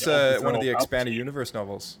 was this one of the expanded universe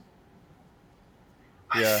novels?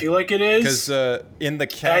 Yeah. I feel like it is. Because in the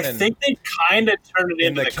canon, I think they kind of turned it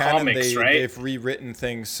into the comics, right? They've rewritten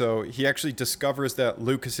things. So he actually discovers that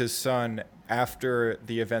Luke is his son after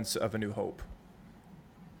the events of A New Hope.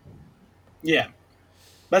 Yeah.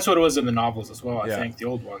 That's what it was in the novels as well, I think, the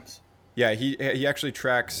old ones. Yeah, he actually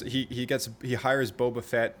tracks. He hires Boba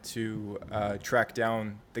Fett to track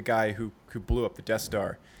down the guy who blew up the Death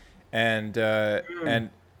Star, and right,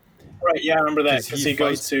 yeah, I remember that because he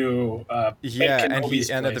goes to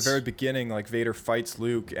and at the very beginning, like Vader fights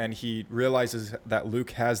Luke, and he realizes that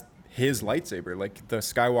Luke has his lightsaber, like the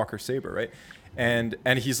Skywalker saber, right? And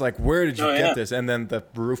he's like, where did you get this? And then the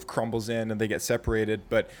roof crumbles in and they get separated,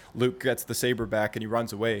 but Luke gets the saber back and he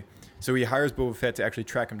runs away. So he hires Boba Fett to actually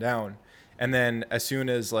track him down. And then as soon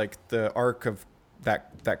as like the arc of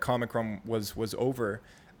that comic run was over,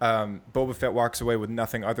 Boba Fett walks away with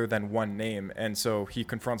nothing other than one name. And so he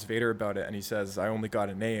confronts Vader about it and he says, I only got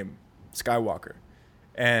a name, Skywalker.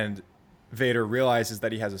 And Vader realizes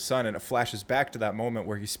that he has a son, and it flashes back to that moment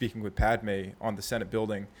where he's speaking with Padme on the Senate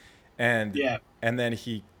building. And then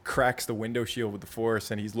he cracks the window shield with the Force,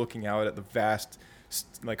 and he's looking out at the vast,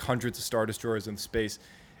 like hundreds of Star Destroyers in space.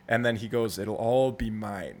 And then he goes, it'll all be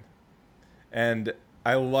mine. And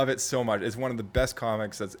I love it so much. It's one of the best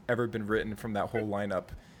comics that's ever been written from that whole lineup,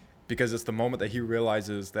 because it's the moment that he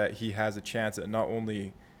realizes that he has a chance at not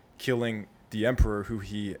only killing the Emperor, who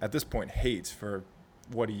he at this point hates for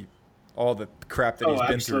all the crap that he's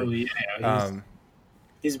been through. Yeah.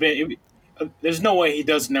 He's been. There's no way he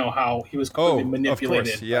doesn't know how he was completely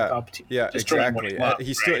manipulated. Of course, yeah, exactly.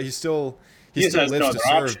 He still lives to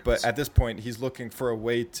serve, but at this point, he's looking for a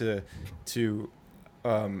way to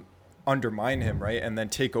undermine him, right, and then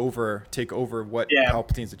take over what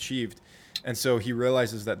Palpatine's achieved. And so he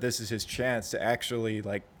realizes that this is his chance to actually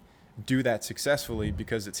like do that successfully,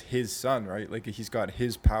 because it's his son, right? Like he's got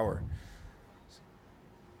his power.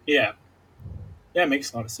 Yeah, it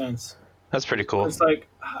makes a lot of sense. That's pretty cool. It's like,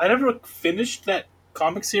 I never finished that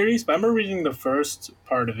comic series, but I remember reading the first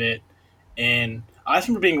part of it, and I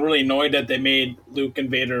remember being really annoyed that they made Luke and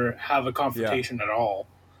Vader have a confrontation at all.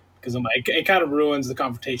 Because I'm like, it kind of ruins the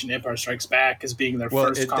confrontation Empire Strikes Back as being their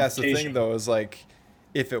first confrontation. That's the thing, though, is like,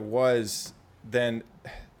 if it was, then...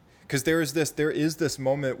 Because there is this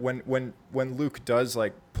moment when Luke does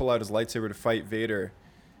like pull out his lightsaber to fight Vader,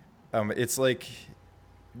 it's like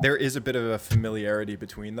there is a bit of a familiarity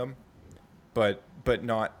between them, but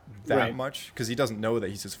not that much, because he doesn't know that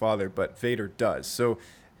he's his father, but Vader does. So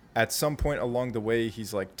at some point along the way,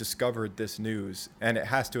 he's like discovered this news, and it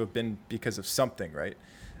has to have been because of something, right?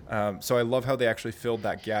 So I love how they actually filled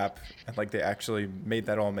that gap, and like they actually made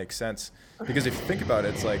that all make sense. Because if you think about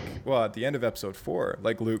it, it's like, well, at the end of episode 4,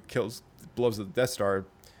 like Luke blows the Death Star,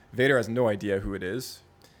 Vader has no idea who it is,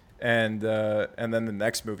 and then the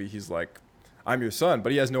next movie he's like, I'm your son,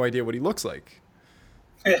 but he has no idea what he looks like.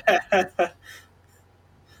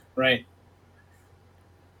 Right.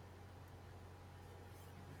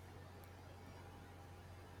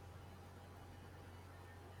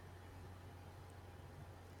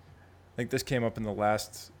 I think this came up in the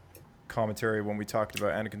last commentary when we talked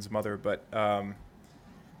about Anakin's mother, but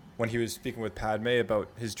when he was speaking with Padme about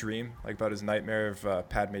his dream, like about his nightmare of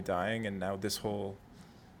Padme dying, and now this whole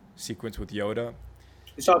sequence with Yoda.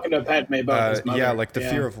 He's talking to Padme about his mother. Yeah, like the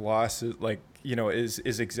fear of loss is like,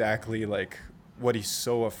 is exactly like what he's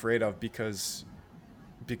so afraid of, because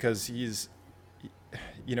he's,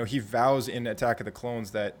 he vows in Attack of the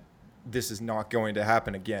Clones that this is not going to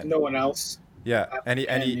happen again. No one else. Yeah, and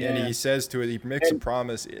he says to it, he makes a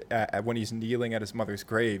promise when he's kneeling at his mother's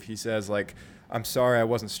grave. He says, like, I'm sorry I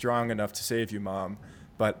wasn't strong enough to save you, Mom,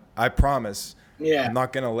 but I promise I'm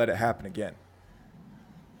not going to let it happen again.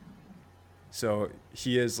 So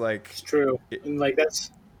he is like... It's true. And like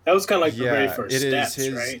that was kind of like the very first steps,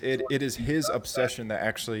 right? It is his obsession that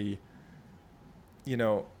actually,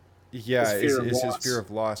 is his fear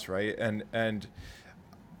of loss, right? And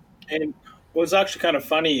what's actually kind of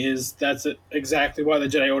funny is that's exactly why the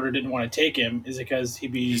Jedi Order didn't want to take him, is because he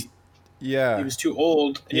was too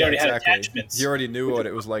old and he already had attachments. He already knew what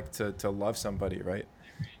it was like to love somebody, right?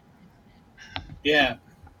 Yeah.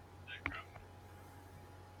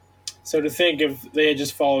 So to think if they had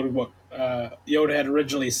just followed what Yoda had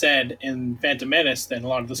originally said in Phantom Menace, then a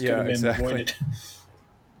lot of this could have been avoided.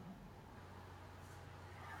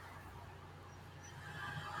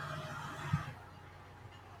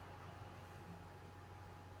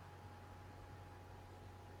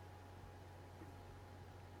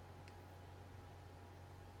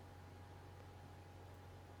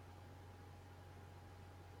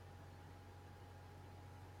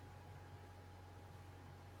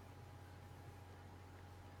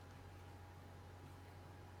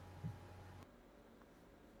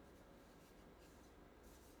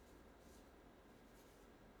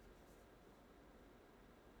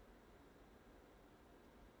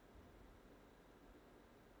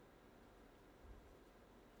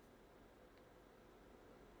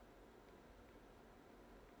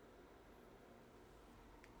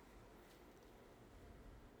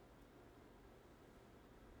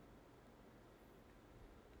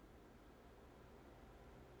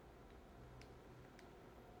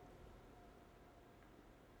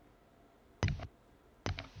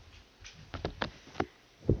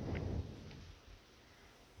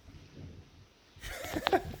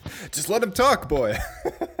 Just let him talk, boy.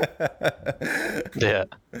 Yeah.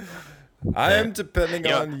 I am depending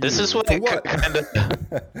on you. This is what kind of.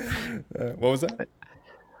 What was that?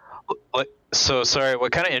 So sorry.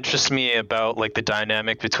 What kind of interests me about like the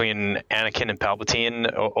dynamic between Anakin and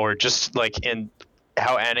Palpatine, or just like in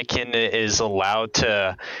how Anakin is allowed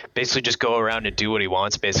to basically just go around and do what he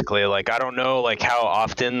wants. Basically, like I don't know like how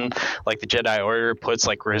often like the Jedi Order puts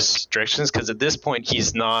like restrictions, because at this point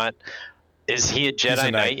he's not. Is he a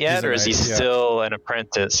Jedi Knight yet, or is he still an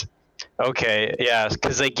apprentice? Okay, yeah,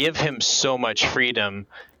 because they give him so much freedom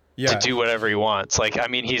to do whatever he wants. Like, I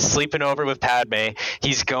mean, he's sleeping over with Padme.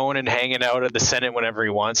 He's going and hanging out at the Senate whenever he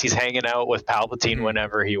wants. He's hanging out with Palpatine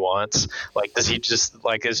whenever he wants. Like, does he just,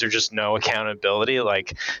 like, is there just no accountability?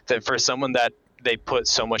 Like, that for someone that they put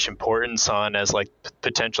so much importance on as, like,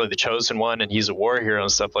 potentially the chosen one, and he's a war hero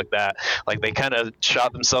and stuff like that, like, they kind of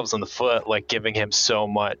shot themselves in the foot, like, giving him so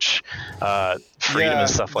much freedom and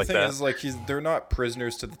stuff like that. The thing is, like, they're not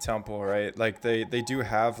prisoners to the temple, right? Like, they do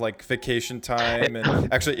have, like, vacation time.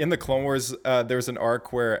 And actually, in the Clone Wars, there's an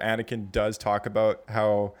arc where Anakin does talk about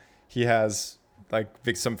how he has, like,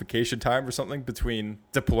 some vacation time or something between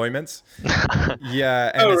deployments. Yeah,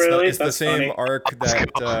 and it's the same funny. Arc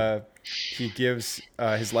that he gives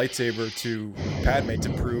his lightsaber to Padme to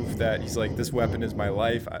prove that he's like, this weapon is my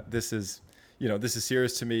life. This is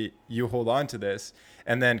serious to me. You hold on to this.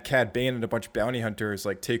 And then Cad Bane and a bunch of bounty hunters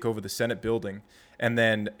like take over the Senate building, and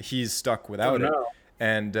then he's stuck without it.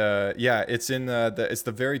 And it's in it's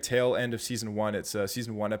the very tail end of season 1. It's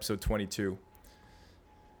season 1, episode 22.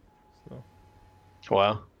 So.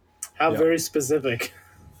 Wow. How very specific.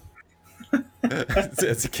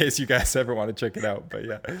 It's in case you guys ever want to check it out, but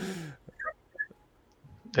yeah.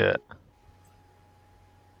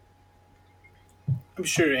 I'm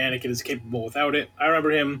sure Anakin is capable without it. I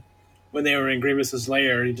remember him when they were in Grievous's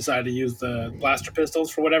lair. He decided to use the blaster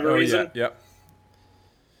pistols for whatever reason. Yeah.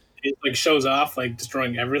 He like shows off, like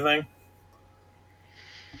destroying everything.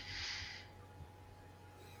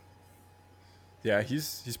 Yeah,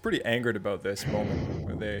 he's pretty angered about this moment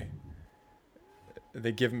where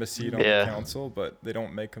they give him a seat on the council, but they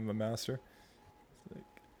don't make him a master.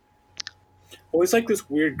 Well, it's like this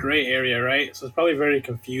weird gray area, right? So it's probably very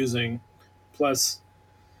confusing. Plus,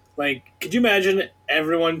 like, could you imagine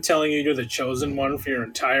everyone telling you you're the chosen one for your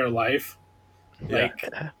entire life? Like,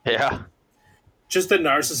 just the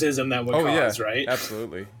narcissism that would cause, right?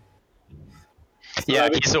 Absolutely. Yeah,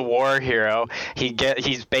 he's a war hero.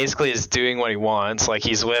 He's basically is doing what he wants. Like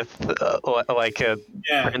he's with like a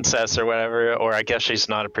princess or whatever, or I guess she's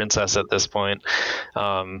not a princess at this point.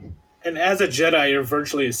 And as a Jedi, you're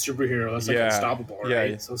virtually a superhero. That's like unstoppable,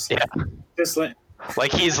 right? Yeah. So just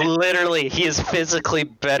like he is physically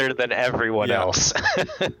better than everyone else.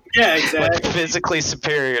 Yeah, exactly. Like physically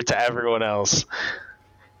superior to everyone else.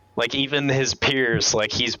 Like even his peers,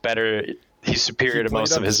 like he's better. He's superior to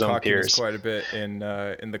most of his own peers. Quite a bit in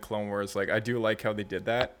the Clone Wars. Like I do like how they did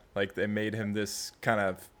that. Like they made him this kind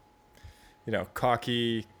of,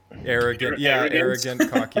 cocky, arrogant, arrogant,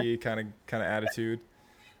 cocky kind of attitude.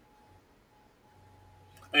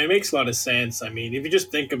 It makes a lot of sense. I mean, if you just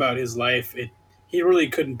think about his life, he really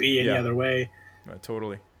couldn't be any other way.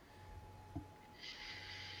 Totally.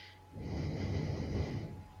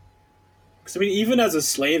 I mean, even as a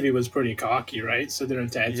slave, he was pretty cocky, right? So they're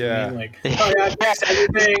attached to me, like, oh yeah, fix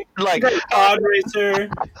everything. Like a pod racer,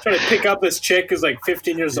 trying to pick up this chick who's like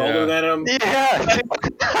 15 years older than him. Yeah,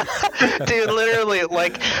 dude, literally,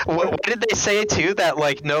 like, what did they say too? That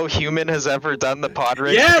like no human has ever done the pod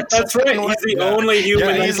racer. Yeah, that's right. He's the only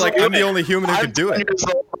human. Yeah, he's like, I'm the only human who can do it.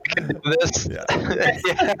 This.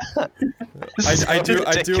 I do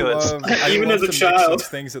love, even as a child, those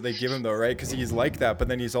things that they give him though, right? Because he's like that, but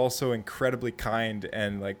then he's also incredibly kind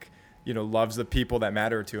and like loves the people that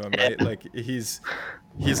matter to him, right? Like he's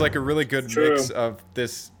like a really good mix of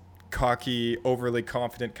this cocky, overly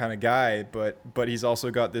confident kind of guy, but he's also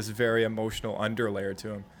got this very emotional underlayer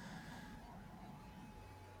to him.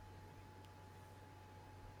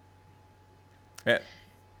 Yeah.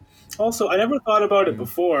 Also, I never thought about it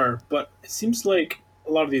before, but it seems like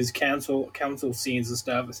a lot of these council scenes and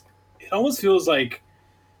stuff, it almost feels like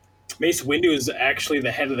Mace Windu is actually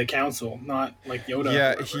the head of the council, not like Yoda.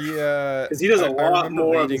 Yeah, because he does a lot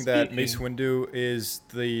more. Reading that Mace Windu is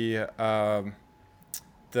the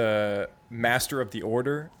master of the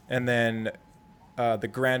Order, and then the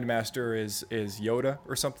Grand Master is Yoda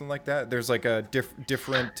or something like that. There's like a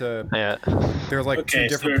different. There's like two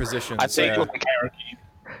different positions. I think hierarchy.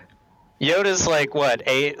 Yoda's like what,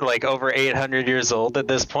 over 800 years old at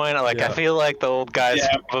this point. Like I feel like the old guys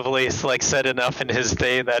probably like said enough in his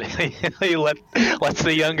day that he lets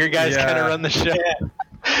the younger guys kind of run the show.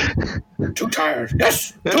 Too tired.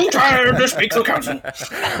 Yes, too tired to speak to the council.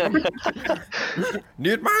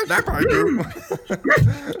 Need my nap, I do.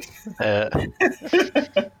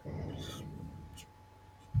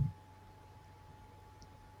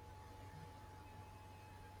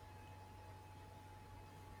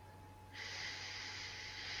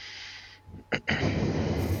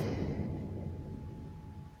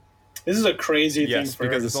 This is a crazy thing for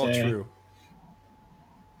her to say. Yes, because it's all true.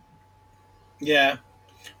 Yeah,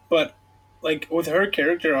 but like with her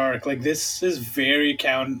character arc, like this is very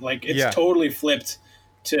it's totally flipped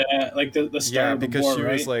to like the start of the war, because she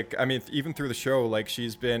right? was like, I mean, even through the show, like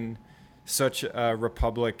she's been such a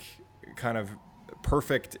Republic kind of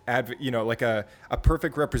perfect like a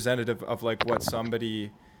perfect representative of like what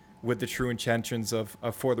somebody with the true intentions of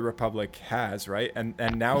for the Republic has, right? And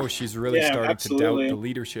now she's really starting to doubt the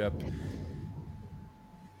leadership.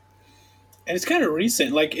 And it's kind of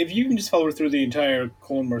recent. Like, if you can just follow her through the entire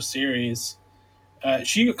Clone Wars series,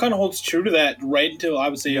 she kind of holds true to that right until, I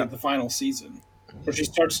would say, the final season. Where she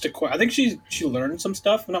starts to I think she learned some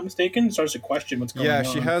stuff, if I'm not mistaken, starts to question what's going on.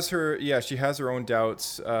 She has her own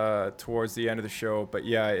doubts towards the end of the show. But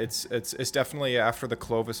yeah, it's definitely after the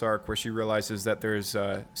Clovis arc where she realizes that there's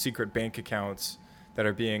secret bank accounts that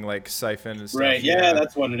are being like siphoned and stuff. Right, yeah,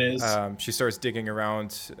 that's what it is. She starts digging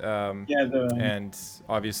around. And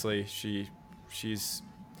obviously she's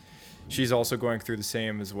also going through the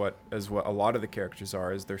same as what a lot of the characters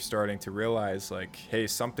are, is they're starting to realize like, hey,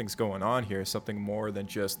 something's going on here, something more than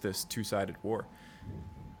just this two-sided war.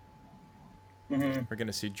 Mm-hmm. We're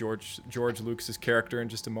gonna see George Lucas's character in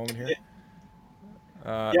just a moment here.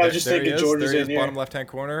 I was just thinking George is in here. Bottom left-hand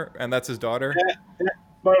corner, and that's his daughter. Yeah.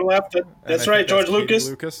 Bottom left. That's right, George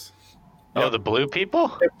Lucas. Oh, the blue people?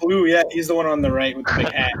 The blue, yeah, he's the one on the right with the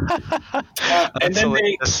big hat.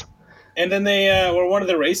 And then they were one of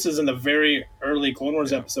the races in the very early Clone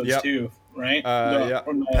Wars episodes too, right? The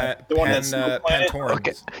one that's Pantoran.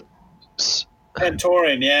 Okay.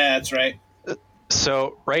 Pantoran, yeah, that's right.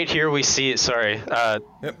 So right here we see, go for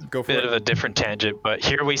bit it. of a different tangent, but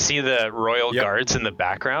here we see the royal guards in the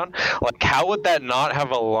background. Like, how would that not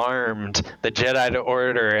have alarmed the Jedi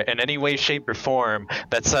Order in any way, shape, or form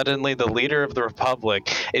that suddenly the leader of the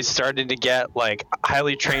Republic is starting to get like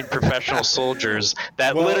highly trained professional soldiers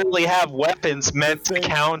that literally have weapons meant to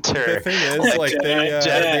counter? The thing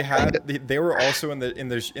is, they were also in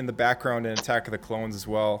the background in Attack of the Clones as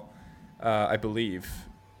well, I believe.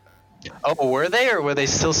 Oh, were they, or were they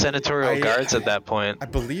still senatorial guards at that point? I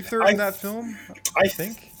believe they're in that film. I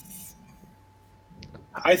think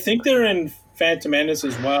they're in Phantom Menace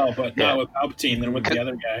as well, but not with Palpatine. They're with the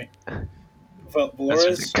other guy.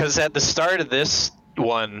 Because at the start of this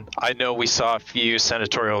one, I know we saw a few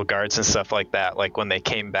senatorial guards and stuff like that, like when they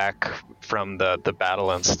came back from the battle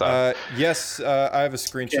and stuff. Yes, I have a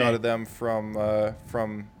screenshot of them from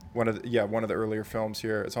one of the earlier films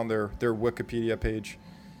here. It's on their Wikipedia page.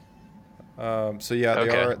 They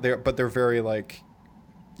are, but they're very like,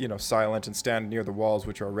 silent and stand near the walls,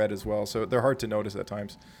 which are red as well. So they're hard to notice at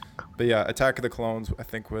times. But yeah, Attack of the Clones, I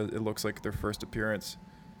think it looks like their first appearance.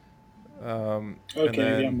 Maybe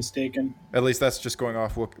I'm mistaken. At least that's just going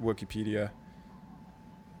off Wikipedia.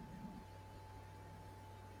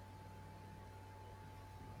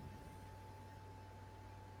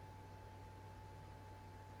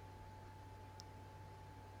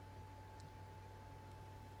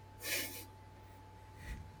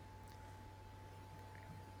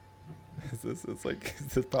 Is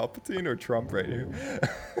this Palpatine or Trump right here?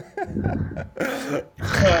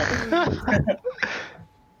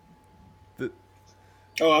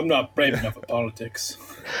 I'm not brave enough at politics.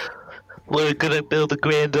 We're gonna build a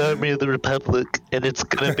grand army of the Republic, and it's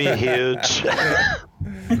gonna be huge.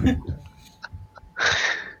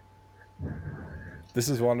 This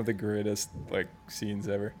is one of the greatest scenes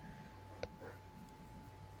ever.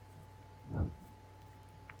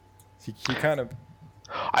 He kind of.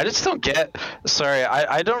 I just don't get. Sorry,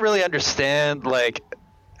 I don't really understand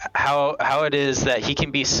how it is that he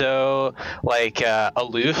can be so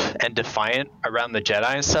aloof and defiant around the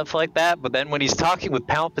Jedi and stuff like that, but then when he's talking with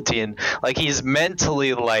Palpatine, he's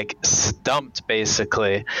mentally stumped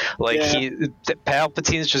basically.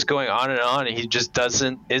 Palpatine's just going on, and he just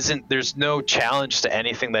there's no challenge to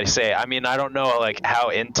anything that he say. I mean, I don't know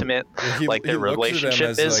how intimate their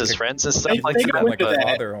relationship is as friends and stuff like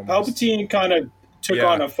that. Palpatine kind of took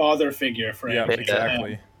on a father figure for him. Yeah,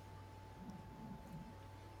 exactly.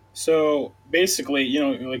 So basically,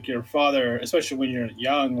 like your father, especially when you're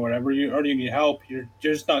young or whatever, you need help. You're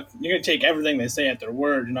just not. You're gonna take everything they say at their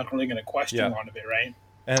word. You're not really gonna question a lot of it, right?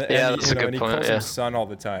 And that's a good and he point, calls him son all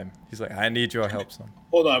the time. He's like, "I need your help, son."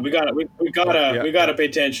 Hold on, we gotta pay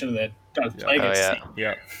attention to that.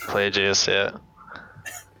 Yeah. Pelagius, yeah.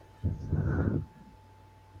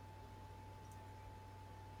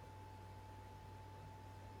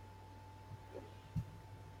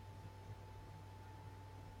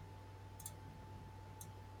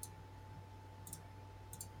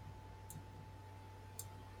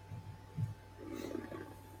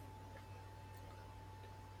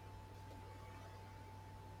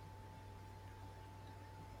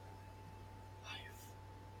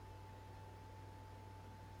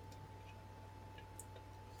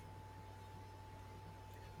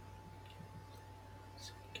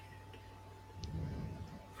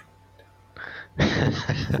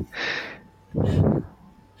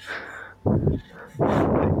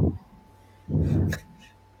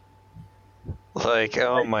 Like,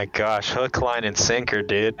 oh my gosh, hook, line, and sinker,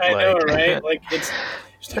 dude. I know, right? Like it's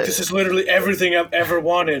like, this is literally everything I've ever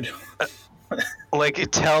wanted. Like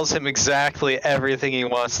it tells him exactly everything he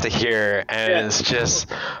wants to hear, and it's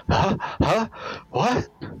just, what?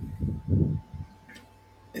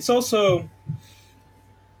 It's also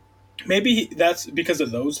maybe that's because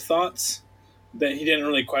of those thoughts that he didn't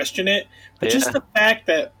really question it. But just the fact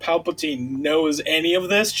that Palpatine knows any of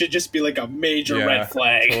this should just be like a major red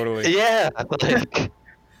flag. Totally. Yeah, like.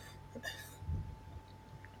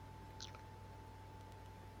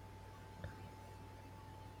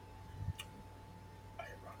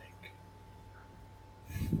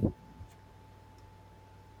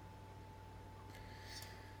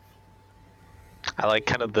 I like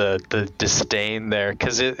kind of the disdain there,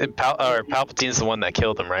 because Palpatine's the one that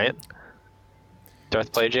killed him, right?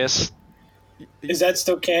 Darth Plagueis? Is that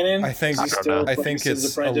still canon? I think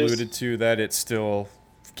it's alluded to that it's still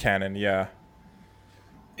canon, yeah.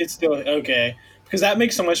 It's still, okay. Because that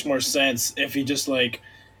makes so much more sense if he just, like,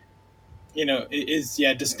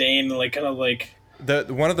 disdain, like, kind of like...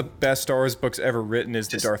 One of the best Star Wars books ever written is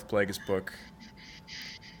the Darth Plagueis book.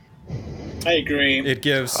 I agree. It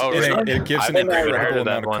gives it gives an incredible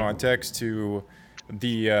amount of context to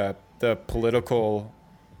the political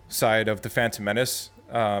side of the Phantom Menace,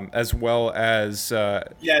 as well as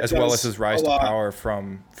his rise to power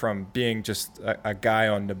from being just a guy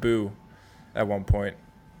on Naboo at one point.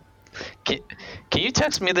 Can you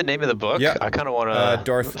text me the name of the book? Yeah, I kind of want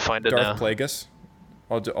to find it now. Darth Plagueis.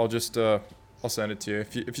 I'll just I'll send it to you.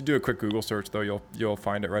 If you do a quick Google search though, you'll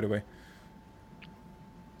find it right away.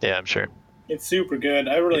 Yeah, I'm sure. It's super good.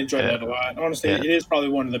 I really enjoyed that a lot. Honestly, it is probably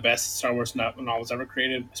one of the best Star Wars novels ever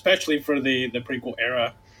created, especially for the prequel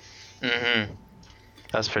era. Mm-hmm.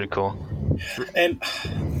 That's pretty cool. And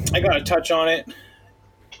I got to touch on it.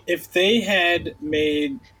 If they had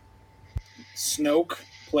made Snoke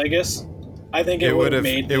Plagueis, I think it would have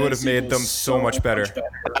made them so much better.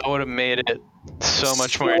 That would have made it so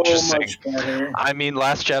much more interesting. Much better. I mean,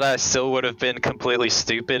 Last Jedi still would have been completely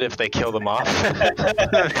stupid if they killed him off.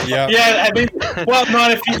 Yeah. Yeah, I mean, well,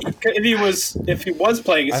 not if he was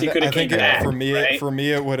Plagueis, he could have came back. For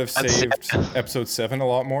me, it would have saved Episode 7 a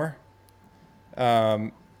lot more.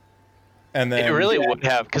 And then, it really would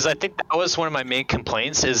have, because I think that was one of my main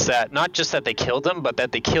complaints, is that not just that they killed him, but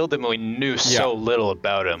that they killed him and we knew so little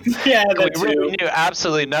about him. Yeah, we really knew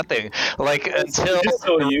absolutely nothing. Like, until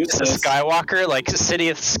Skywalker, like,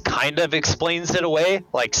 Sidious kind of explains it away,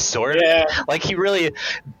 like, sort of. Yeah. Like, he really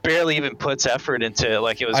barely even puts effort into it.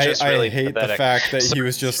 Like, it was just really pathetic. I hate the fact that he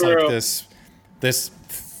was just like this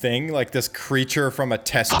thing, like this creature from a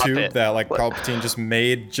test tube that like Palpatine just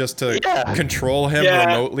made just to control him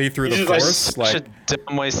remotely through the Force. Like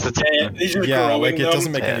dumb waste of time. Like it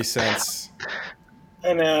doesn't make any sense.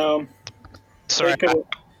 I know. Sorry.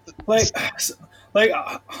 Like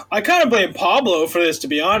I kind of blame Pablo for this, to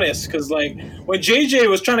be honest, because like when JJ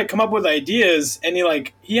was trying to come up with ideas and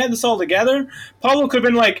he had this all together, Pablo could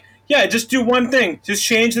have been like, yeah, just do one thing, just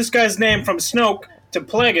change this guy's name from Snoke to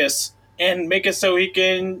Plagueis and make it so he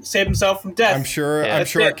can save himself from death. I'm sure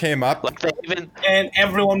it came up. And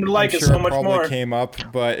everyone would like it so much more. It came up,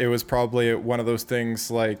 but it was probably one of those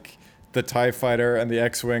things like the TIE Fighter and the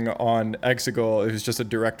X-Wing on Exegol. It was just a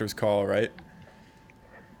director's call, right?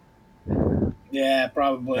 Yeah,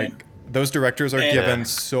 probably. Like, those directors are given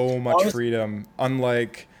so much freedom,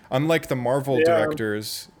 unlike the Marvel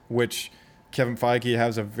directors, which Kevin Feige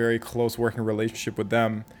has a very close working relationship with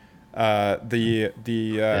them. The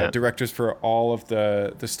directors for all of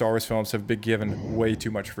the Star Wars films have been given way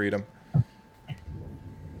too much freedom.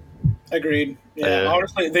 Agreed. Yeah,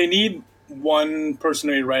 honestly, they need one person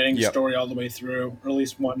to be writing the story all the way through, or at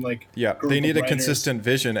least one like. Yeah, they need a consistent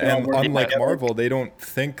vision, and unlike Marvel, they don't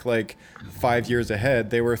think like 5 years ahead.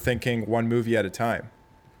 They were thinking one movie at a time.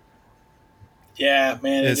 Yeah,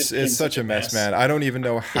 man, it's such a mess, man. I don't even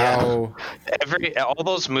know how. All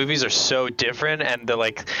those movies are so different, and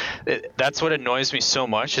that's what annoys me so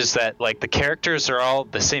much is that like the characters are all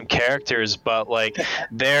the same characters, but like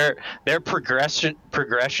their progression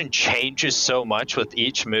changes so much with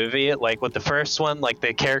each movie. Like with the first one, like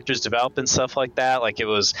the characters develop and stuff like that. Like it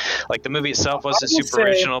was like the movie itself wasn't super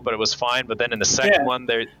original, but it was fine. But then in the second one,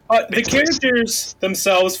 the characters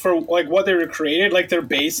themselves for like what they were created, like their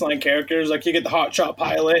baseline characters, like you get the hotshot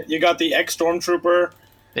pilot, you got the ex-stormtrooper,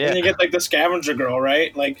 and you get like the scavenger girl,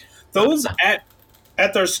 right? Like those at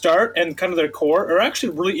their start and kind of their core are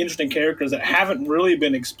actually really interesting characters that haven't really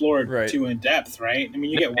been explored too in depth, right? I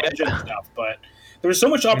mean, you get Wedge and stuff, but there's so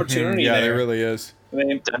much opportunity there. Yeah, there really is.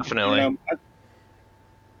 Definitely.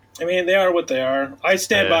 I mean, they are what they are. I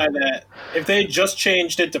stand by that. If they just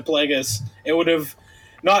changed it to Plagueis, it would have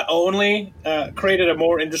not only created a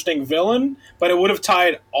more interesting villain, but it would have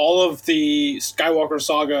tied all of the Skywalker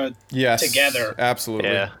saga together.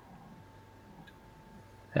 Absolutely.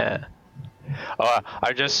 Yeah.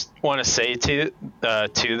 I just want to say too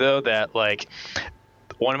though that like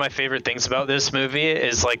one of my favorite things about this movie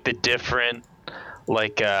is like the different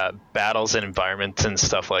like battles and environments and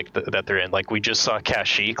stuff like that they're in. Like we just saw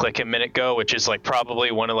Kashyyyk like a minute ago, which is like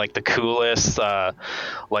probably one of like the coolest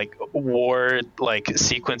like war like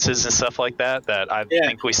sequences and stuff like that I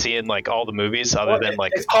think we see in like all the movies other than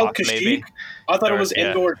like it's called Kashyyyk. Maybe I thought it was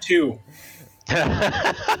Endor 2.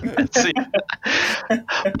 But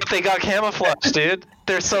they got camouflage, dude.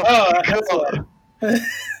 They're so cool. Yeah,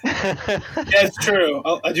 it's true.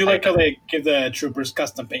 I do like how they give the troopers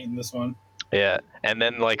custom paint in this one. Yeah, and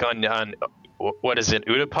then like on what is it,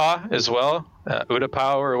 Utapau as well?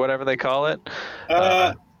 Utapau or whatever they call it.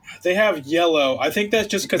 They have yellow. I think that's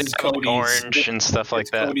just because it's Cody's orange and stuff like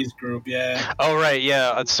that. Cody's group, yeah. Oh right,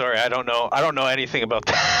 yeah. Sorry, I don't know anything about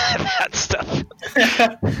that stuff.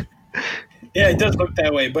 Yeah, it does look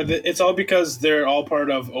that way, but it's all because they're all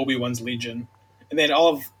part of Obi-Wan's Legion, and then all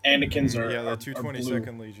of Anakin's are the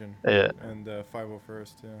 222nd Legion. Yeah, and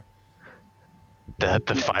 501st. Yeah.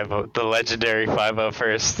 The legendary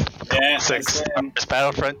 501st. Yeah, 6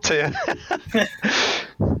 Battlefront 2.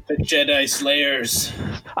 The Jedi Slayers.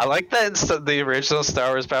 I like that instead of the original Star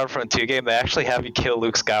Wars Battlefront 2 game, they actually have you kill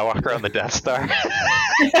Luke Skywalker on the Death Star.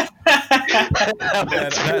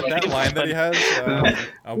 that line that he has,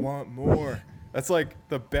 I want more. That's like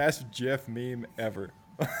the best GIF meme ever.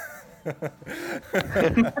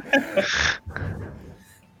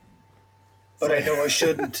 But I know I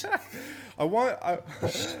shouldn't. I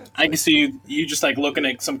can see you just like looking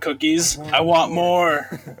at some cookies. I want more.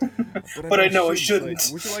 But I know I shouldn't.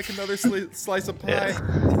 Like, would you like another slice of pie?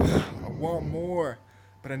 I want more.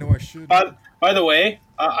 But I know I shouldn't. By the way,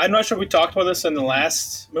 I'm not sure if we talked about this in the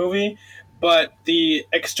last movie, but the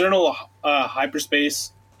external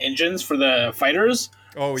hyperspace engines for the fighters.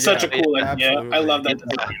 Oh, yeah. Such a cool idea. I love that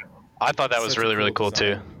design. I thought that was really, really cool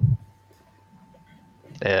too.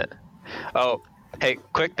 Yeah. Oh, hey,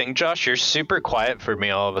 quick thing, Josh. You're super quiet for me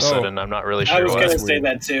all of a sudden. I'm not really sure. I was going to say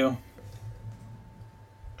that too.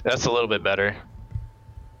 That's a little bit better.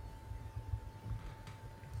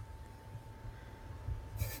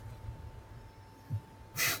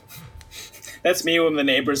 That's me when the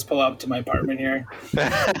neighbors pull up to my apartment here.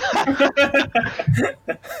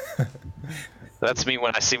 That's me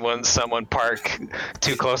when I see someone park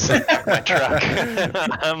too close to my truck.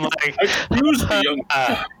 I'm like, excuse me, young.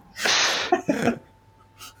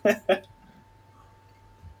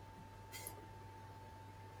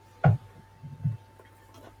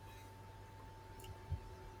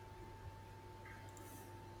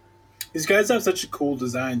 These guys have such a cool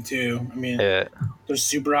design too. I mean, they're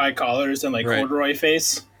super high collars and like corduroy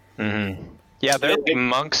face. Mm-hmm. Yeah, they're like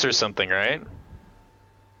monks or something, right?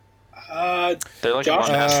 They're like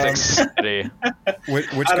monastic city.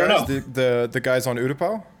 Which guys? The guys on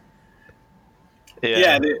Utapau?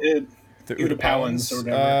 Yeah, the Utapauans or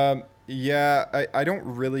whatever. Yeah, I don't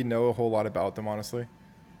really know a whole lot about them, honestly.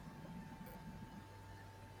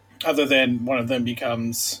 Other than one of them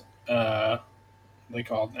becomes, what they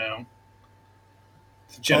called now?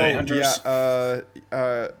 The Jedi Hunters.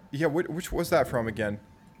 Yeah, which was that from again?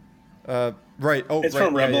 Right. Oh, it's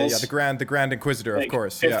from Rebels. Yeah, the Grand Inquisitor, like, of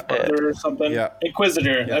course. Yeah. Or something. Yeah.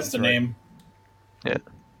 Inquisitor. That's the name. Yeah.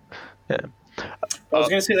 Yeah. I was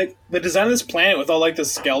gonna say, like, the design of this planet with all like the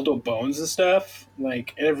skeletal bones and stuff,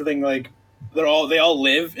 like, and everything, like, they all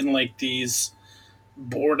live in like these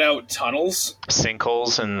bored out tunnels,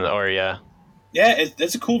 sinkholes, Yeah,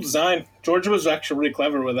 it's a cool design. George was actually really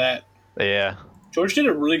clever with that. Yeah. George did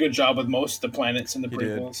a really good job with most of the planets in the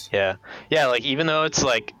prequels. Yeah. Yeah, like even though it's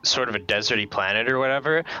like sort of a deserty planet or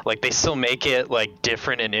whatever, like they still make it like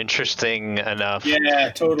different and interesting enough.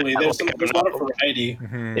 Yeah, totally. There's a lot of variety.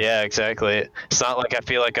 Mm-hmm. Yeah, exactly. It's not like I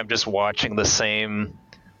feel like I'm just watching the same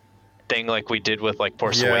thing like we did with like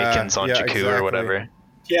Force Awakens on Jakku exactly. or whatever.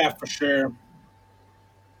 Yeah, for sure.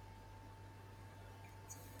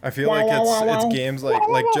 I feel like it's games like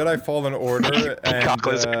Jedi Fallen Order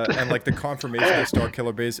and like the confirmation of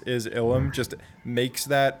Starkiller Base is Ilum just makes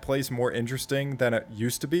that place more interesting than it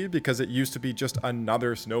used to be, because it used to be just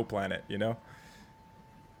another snow planet, you know?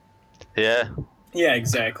 Yeah. Yeah,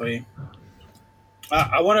 exactly.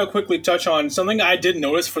 I want to quickly touch on something I did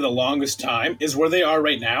notice for the longest time is where they are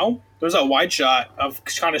right now. There's a wide shot of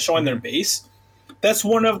kind of showing their base. That's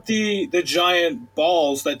one of the giant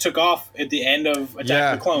balls that took off at the end of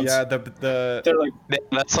Attack of the Clones. Yeah, they're like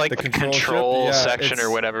that's like the control section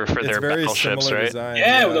or whatever for their battleships, right? Design,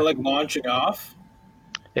 yeah, they're like launching off.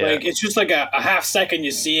 Yeah. Like it's just like a half second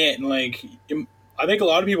you see it, and like I think a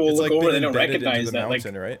lot of people will look over and they don't recognize that.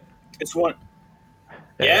 Mountain, like, right? It's one.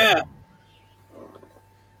 Yeah.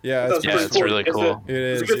 Yeah, it's really cool.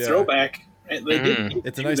 It's a good throwback.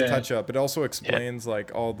 It's a nice touch up. It also explains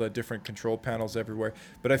like all the different control panels everywhere.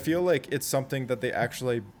 But I feel like it's something that they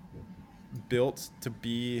actually built to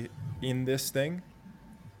be in this thing.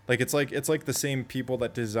 Like it's like the same people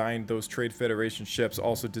that designed those Trade Federation ships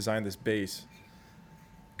also designed this base.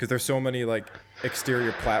 Because there's so many like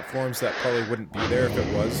exterior platforms that probably wouldn't be there if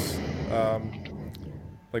it was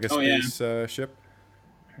like a space ship.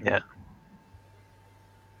 Yeah.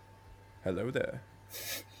 Hello there.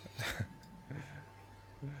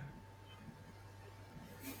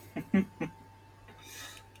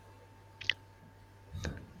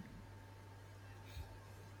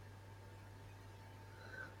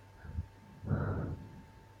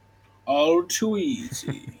 All too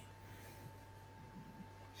easy.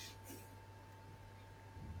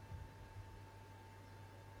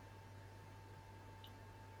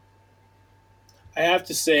 I have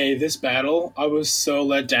to say, this battle, I was so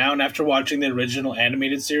let down after watching the original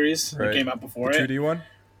animated series that came out before the 2D one?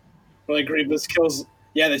 Where like Grievous kills...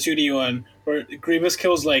 Yeah, the 2D one. Where Grievous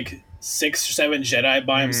kills like 6 or 7 Jedi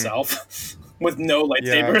by himself with no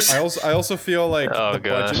lightsabers. Yeah, I also feel like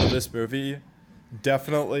budget of this movie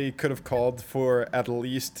definitely could have called for at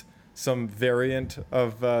least some variant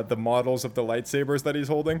of the models of the lightsabers that he's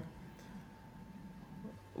holding.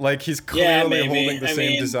 Like he's clearly holding the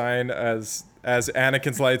same design as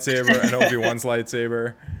Anakin's lightsaber and Obi-Wan's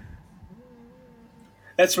lightsaber.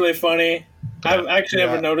 That's really funny. I've actually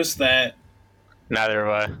never noticed that. Neither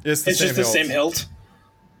have I. It's just the same hilt.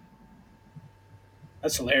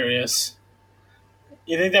 That's hilarious.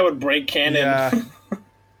 You think that would break canon? Yeah.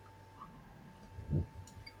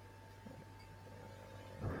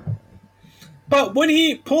 But when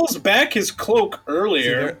he pulls back his cloak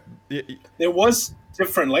earlier, there was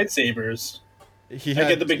different lightsabers.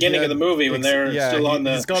 At the beginning of the movie when they're still on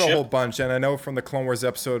the he's got ship. A whole bunch, and I know from the Clone Wars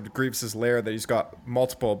episode Grievous' Lair that he's got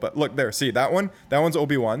multiple. But look there, see that one? That one's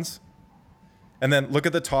Obi-Wan's. And then look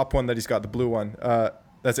at the top one that he's got, the blue one.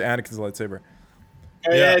 That's Anakin's lightsaber.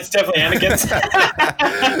 Oh, yeah, it's definitely Anakin's.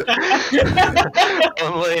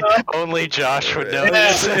 only Josh would know.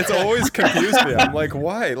 It's always confused me. I'm like,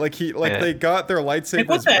 why? Like they got their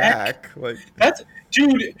lightsabers back. Like that's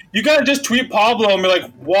dude. You gotta just tweet Pablo and be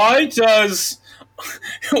like, why does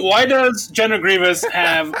General Grievous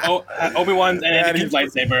have Obi-Wan's and Anakin's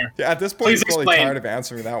lightsaber? Yeah, at this point, he's probably tired of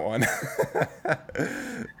answering that one.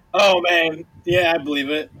 Oh man, yeah, I believe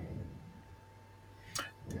it.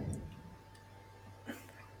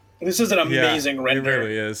 This is an amazing render. It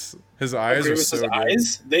really is. His eyes are so good.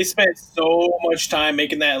 Eyes, they spent so much time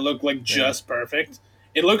making that look like just perfect.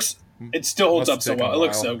 It still holds up so well. It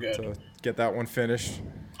looks so good. To get that one finished.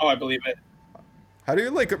 Oh, I believe it. How do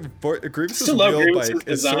you like Grievous' real bike?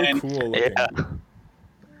 It's so cool looking. Yeah.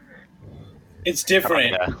 It's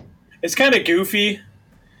different. Oh, yeah. It's kind of goofy.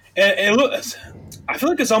 It looks. I feel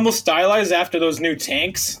like it's almost stylized after those new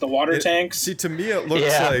tanks, the water tanks. See, to me, it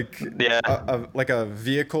looks like a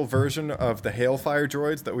vehicle version of the Hailfire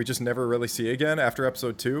droids that we just never really see again after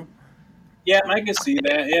Episode 2. Yeah, I can see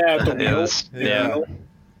that. Yeah, the wheels. Yeah.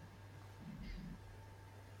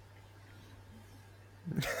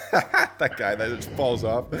 That guy that just falls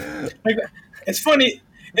off. Like, it's funny.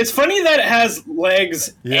 It's funny that it has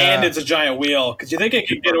legs and it's a giant wheel, because you think it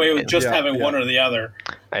could get away with just having one or the other.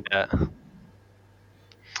 Yeah.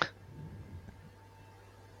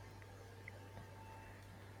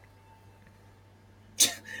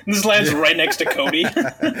 This lands right next to Cody.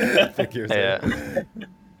 Figures. Yeah.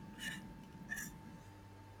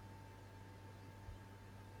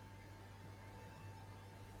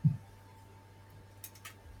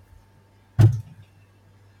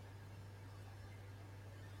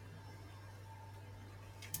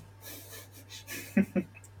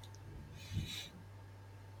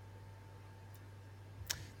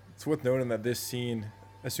 It's worth noting that this scene,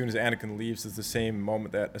 as soon as Anakin leaves, is the same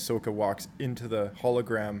moment that Ahsoka walks into the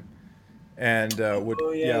hologram and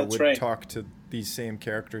would right. talk to these same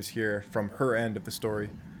characters here from her end of the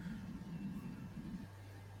story.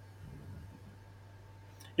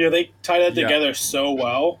 Yeah, they tie that together so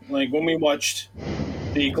well. Like when we watched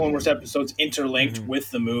the Clone Wars episodes interlinked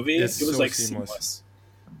with the movie, it was so like seamless.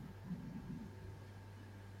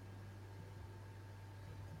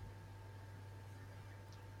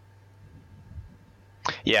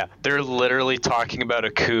 Yeah, they're literally talking about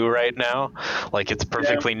a coup right now. Like, it's a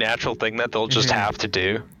perfectly natural thing that they'll just have to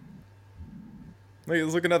do. Like,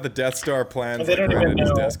 he's looking at the Death Star plans They don't right even at his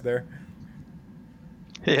know. desk there.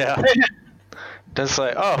 Yeah. Just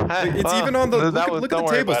like, oh, hey, It's even on the look at the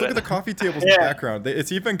tables. Look at the coffee tables in the background.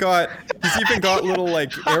 He's even got little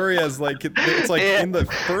like areas like it's like in the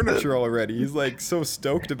furniture already. He's like so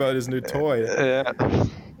stoked about his new toy. Yeah.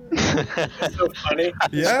 It's so funny.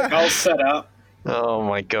 Yeah. All set up. Oh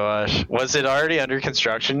my gosh. Was it already under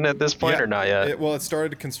construction at this point or not yet? It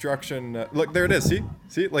started construction. Look, there it is.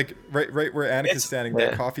 See, like right where Anakin's standing.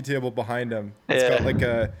 That coffee table behind him. It's got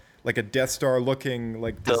like a Death Star looking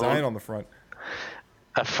like design on the front.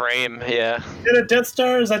 A frame, yeah. Is it a Death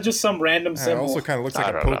Star? Or is that just some random It symbol? also kind of looks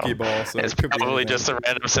like a Pokeball. So it's it could be probably anything. just a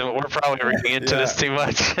random symbol. We're probably reading into this too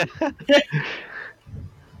much.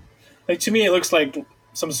 Like to me, it looks like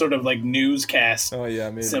some sort of like newscast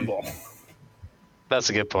maybe. symbol. That's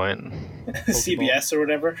a good point. CBS or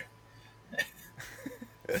whatever.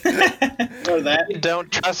 Or that. They don't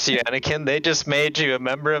trust you, Anakin. They just made you a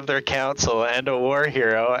member of their council and a war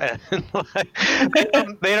hero, and like,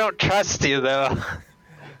 they don't trust you though.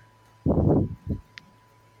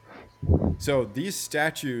 So these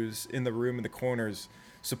statues in the room in the corners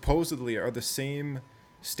supposedly are the same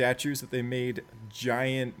statues that they made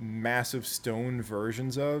giant, massive stone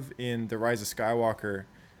versions of in The Rise of Skywalker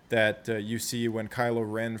that you see when Kylo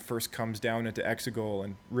Ren first comes down into Exegol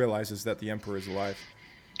and realizes that the Emperor is alive.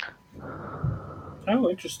 Oh,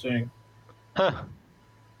 interesting. Huh.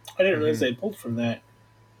 I didn't realize they pulled from that.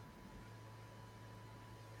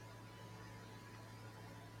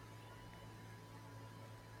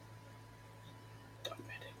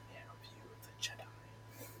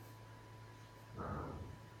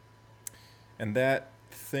 And that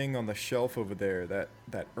thing on the shelf over there, that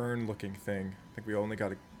urn-looking thing, I think we only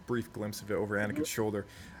got a brief glimpse of it over Anakin's shoulder.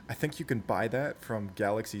 I think you can buy that from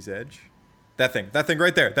Galaxy's Edge. That thing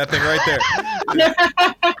right there. That's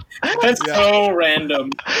so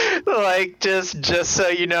random. Like, just so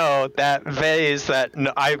you know, that vase that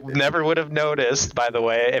I never would have noticed, by the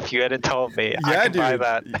way, if you hadn't told me. I could buy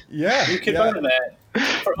that. Yeah, you can buy that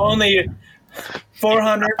for only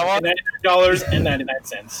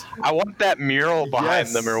 $499.99. I want that mural behind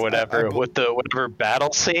them or whatever with the whatever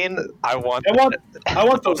battle scene. I want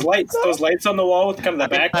those lights. Those lights on the wall with kind of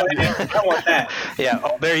the backlight. I want that. Yeah.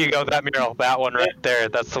 Oh, there you go. That mural. That one right there.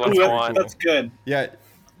 That's the one I want. That's good. Yeah.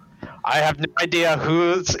 I have no idea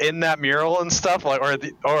who's in that mural and stuff. Like,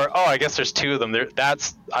 I guess there's two of them.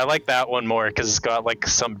 I like that one more because it's got like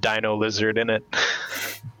some dino lizard in it.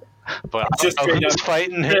 But I don't know who's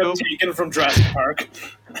fighting who. Taken from Jurassic Park.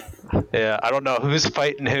 Yeah, I don't know who's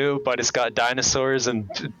fighting who, but it's got dinosaurs and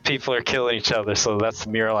people are killing each other, so that's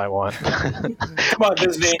the mural I want. Come on,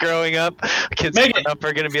 Disney. Growing up, kids growing up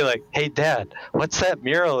are going to be like, hey, Dad, what's that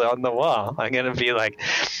mural on the wall? I'm going to be like,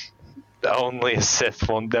 only a Sith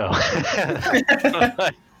will know.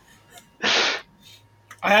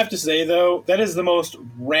 I have to say, though, that is the most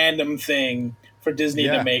random thing for Disney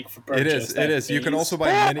to make for purchase. It is. You can also buy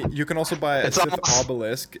a Sith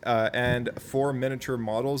obelisk and 4 miniature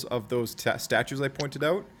models of those statues I pointed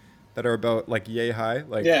out that are about like yay high,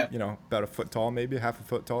 like about a foot tall, maybe half a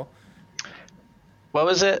foot tall. What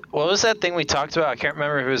was it? What was that thing we talked about? I can't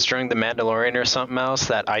remember if it was during The Mandalorian or something else.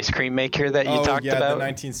 That ice cream maker that you talked about. The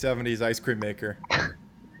 1970s ice cream maker.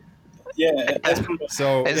 Yeah.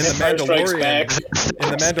 So in the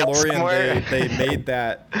Mandalorian, they made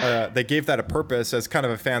that. They gave that a purpose as kind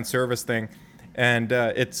of a fan service thing, and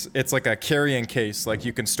it's like a carrying case, like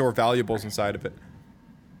you can store valuables inside of it.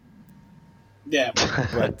 Yeah.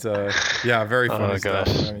 But very funny stuff.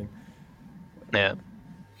 I mean, yeah.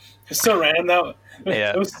 It's so random though.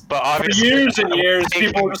 Yeah, but for years and years,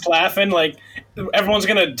 people were just laughing like everyone's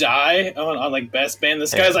gonna die on like Best Band.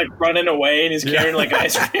 This guy's like running away and he's carrying like an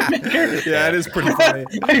ice cream maker. Yeah, it is pretty funny.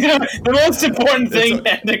 The most important thing he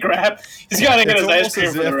had to grab, he's got to get his ice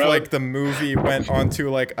cream for the road. Like the movie went onto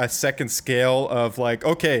like a second scale of like,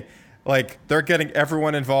 okay, like they're getting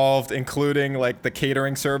everyone involved, including like the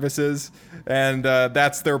catering services, and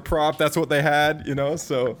that's their prop. That's what they had, you know.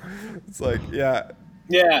 So it's like, yeah.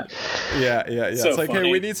 So It's like, funny.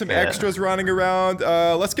 hey, we need some extras running around.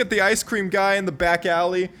 Let's get the ice cream guy in the back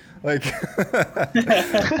alley. Like,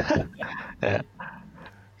 yeah.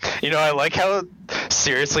 You know, I like how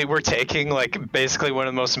seriously we're taking like basically one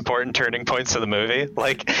of the most important turning points of the movie.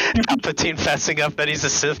 Like Palpatine fessing up that he's a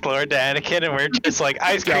Sith Lord to Anakin, and we're just like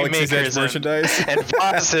ice cream Galaxy's makers Edge merchandise and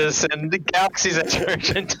foxes and the Galaxy's Edge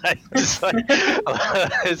merchandise. Like,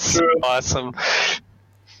 it's so awesome.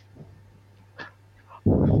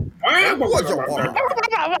 I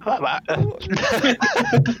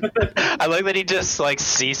like that he just like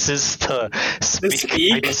ceases to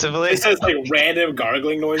speak aggressively. It says like random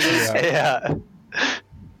gargling noises. Yeah.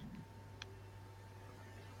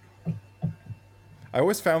 I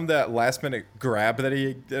always found that last minute grab that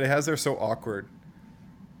he has there so awkward.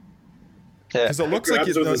 Because it looks like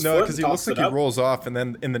he rolls off, and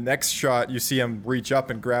then in the next shot you see him reach up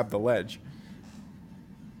and grab the ledge.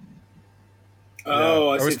 Oh,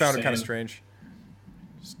 I always found it kind of strange.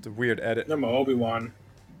 Just a weird edit. I'm Obi-Wan.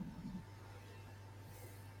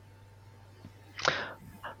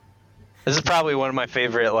 This is probably one of my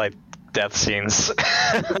favorite like death scenes. Of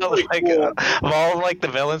all like the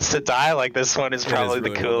villains to die, like this one is probably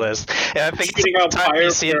the coolest. And I think this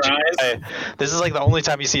is like the only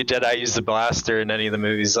time you see a Jedi use the blaster in any of the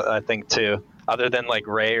movies. I think too, other than like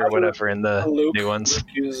Rey or whatever in the new ones. Luke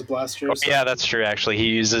uses blasters. Yeah, that's true. Actually, he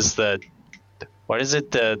uses the. What is it?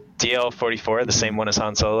 The DL-44, the same one as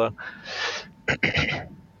Han Solo? I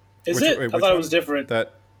thought it was different.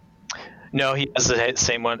 No, he has the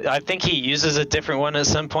same one. I think he uses a different one at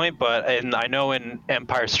some point, but I know in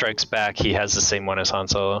Empire Strikes Back he has the same one as Han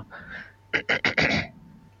Solo.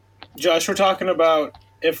 Josh, we're talking about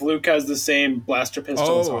if Luke has the same blaster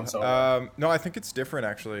pistol as Han Solo. No, I think it's different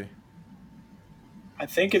actually. I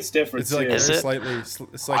think it's different. It's like is it? I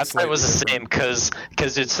thought it was the same because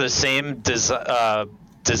it's the same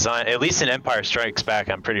design. At least in Empire Strikes Back,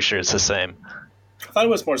 I'm pretty sure it's the same. I thought it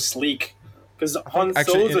was more sleek because Han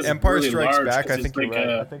Solo's in Empire really Strikes large, Back, I think like you're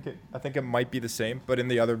right. I think it might be the same, but in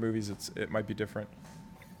the other movies, it might be different.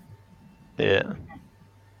 Yeah.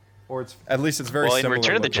 Or it's at least it's very similar. Well, in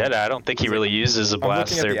Return of the Jedi, I don't think he really uses a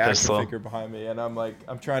blaster I'm looking at the pistol. action figure behind me, and I'm trying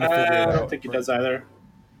to figure it out. I don't think he does either.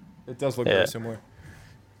 It does look very similar.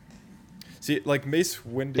 See, like Mace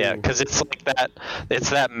Windu. Yeah, because it's like that. It's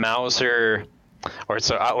that Mauser, or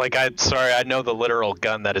so. I know the literal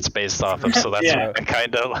gun that it's based off of, so that's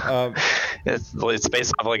kind of. It's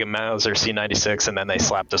based off like a Mauser C96, and then they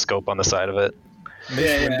slapped a scope on the side of it.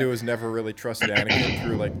 Mace Windu has never really trusted Anakin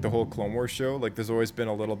through like the whole Clone Wars show. Like, there's always been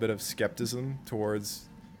a little bit of skepticism towards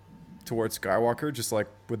Skywalker, just like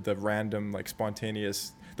with the random, like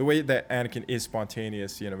spontaneous. The way that Anakin is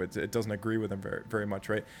spontaneous, you know, it doesn't agree with him very, very much,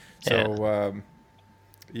 right? So,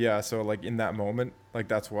 so like in that moment, like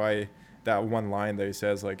that's why that one line that he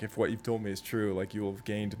says, like, if what you've told me is true, like you will have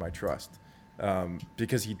gained my trust,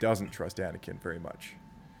 because he doesn't trust Anakin very much.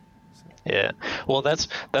 Yeah, well, that's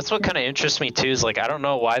what kind of interests me too. Is like I don't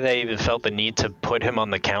know why they even felt the need to put him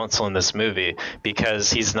on the council in this movie,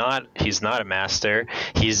 because he's not a master.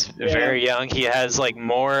 He's very young. He has like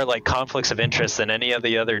more like conflicts of interest than any of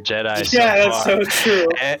the other Jedi. That's so true.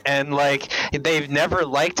 And like they've never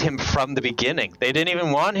liked him from the beginning. They didn't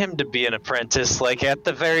even want him to be an apprentice. Like at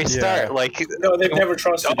the very start, like no, they've never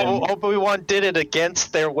trusted him. Obi-Wan did it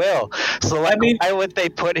against their will. So like, why would they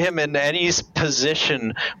put him in any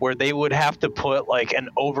position where they would have to put like an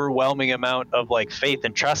overwhelming amount of like faith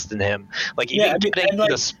and trust in him? Like getting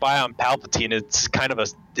to spy on Palpatine, it's kind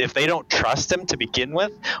of if they don't trust him to begin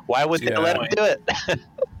with, why would they let him do it?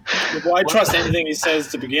 Why trust anything he says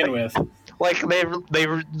to begin with? Like they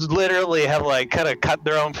literally have like kind of cut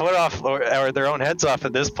their own foot off or their own heads off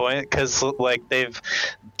at this point, because like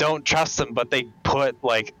don't trust him, but they put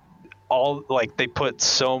they put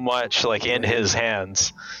so much like in his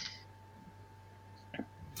hands.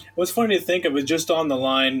 What's funny to think of is just on the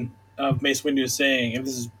line of Mace Windu saying,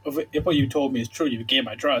 if what you told me is true, you've gained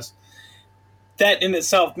my trust. That in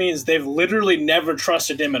itself means they've literally never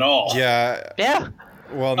trusted him at all. Yeah.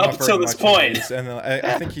 Well, up until this point. And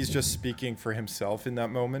I think he's just speaking for himself in that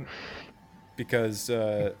moment, because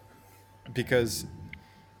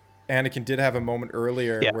Anakin did have a moment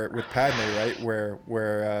earlier with Padme, right?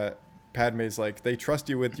 Where Padme's like, they trust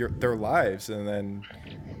you with their lives, and then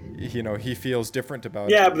he feels different about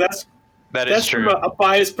it. Yeah, but that's true. From a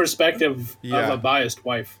biased perspective of a biased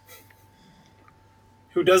wife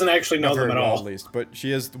who doesn't actually know them at all. At least, but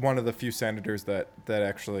she is one of the few senators that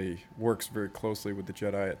actually works very closely with the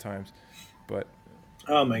Jedi at times. But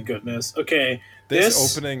oh my goodness! Okay,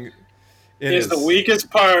 this opening is the weakest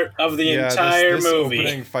part of the entire this movie.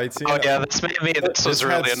 Opening fight scene. Oh yeah, this was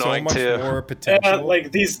really annoying so much too. More potential.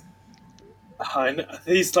 Like these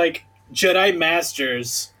like Jedi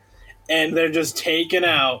masters, and they're just taken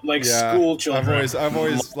out like school children. I've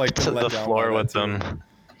always like to the floor with them.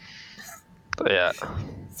 Yeah,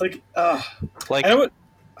 it's like like. I know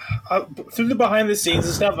through the behind the scenes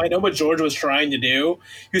and stuff, I know what George was trying to do.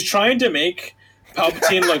 He was trying to make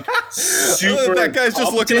Palpatine look super. That guy's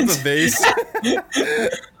just looking at the vase.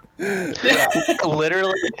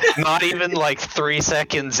 Literally, not even like 3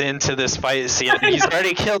 seconds into this fight scene, he's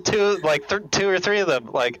already killed two or three of them.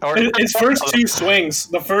 Like, or his first 2 swings.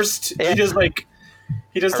 The first he does like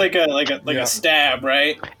a stab,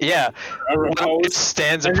 right? Yeah,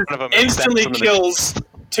 stands in front of him, instantly kills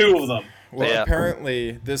 2 of them. Well,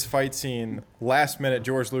 apparently, this fight scene, last minute,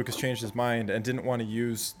 George Lucas changed his mind and didn't want to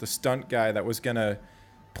use the stunt guy that was going to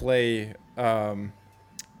play Ian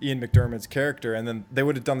McDiarmid's character. And then they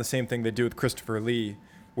would have done the same thing they do with Christopher Lee,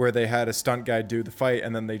 where they had a stunt guy do the fight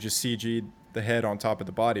and then they just CG'd the head on top of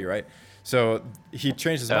the body, right? So he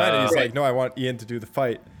changed his mind and he's like, no, I want Ian to do the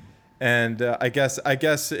fight. And I guess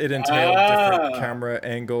it entailed different camera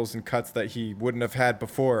angles and cuts that he wouldn't have had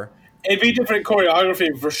before. It'd be different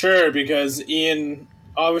choreography for sure, because Ian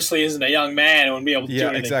obviously isn't a young man and wouldn't be able to do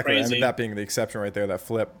anything crazy. I mean, that being the exception right there, that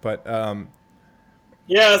flip. But I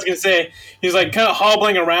was gonna say he's like kind of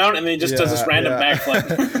hobbling around and then he just does this random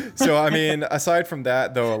backflip. So I mean, aside from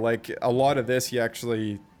that though, like a lot of this he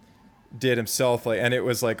actually did himself, like, and it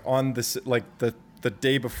was like on this like the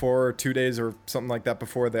day before, 2 days or something like that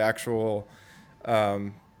before the actual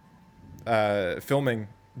filming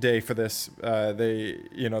day for this. They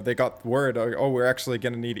got word, we're actually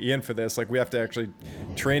going to need Ian for this, like we have to actually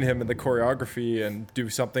train him in the choreography and do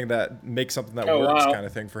something that works kind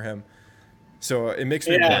of thing for him. So it makes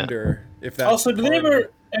me wonder if that also, did they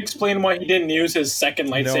ever explain why he didn't use his second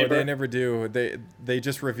lightsaber? No, they never do. They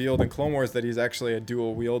just revealed in Clone Wars that he's actually a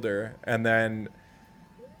dual wielder, and then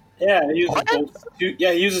he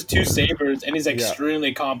uses 2 sabers and he's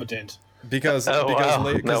extremely competent. Because his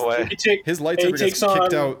lightsaber gets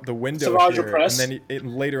kicked out the window here, and then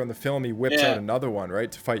later in the film he whips out another one,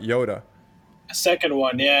 right, to fight Yoda. A second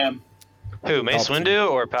one, yeah. Who, Mace Windu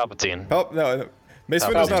or Palpatine? No, Mace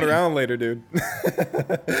Windu's not around later, dude.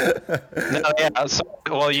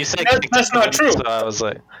 You said that's not true. So I was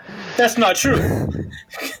like, that's not true.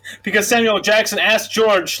 Because Samuel Jackson asked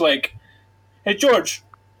George, like, "Hey George,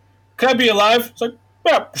 can I be alive?" It's like,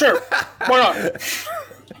 "Yeah, sure, why not?"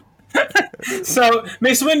 So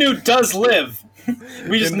Mace Windu does live.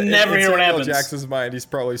 We just never hear what happens. In Jackson's mind, he's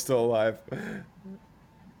probably still alive.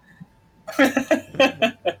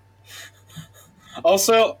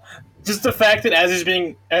 Also, just the fact that as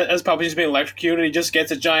Palpatine's being electrocuted, he just gets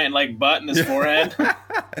a giant like butt in his forehead.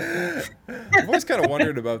 I've always kind of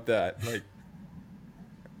wondered about that. Like,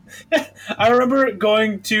 I remember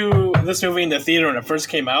going to this movie in the theater when it first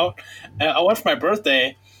came out. I went for my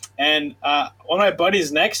birthday. And one of my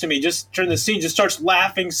buddies next to me, just during the scene, just starts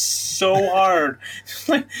laughing so hard.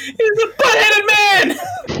 Like, he's a butt-headed man!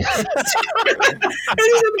 He's a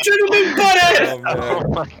big butthead! Oh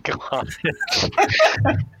my god.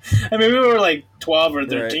 I mean, we were like 12 or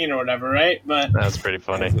 13 or whatever, right? But that's pretty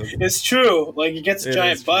funny. It's true. Like, he gets a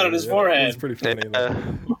giant butt on his forehead. It's pretty funny.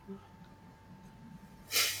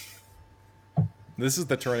 This is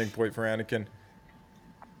the turning point for Anakin.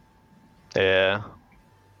 Yeah.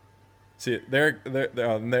 See, there.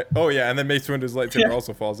 Oh yeah, and then Mace Windu's lightsaber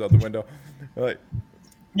also falls out the window. Like,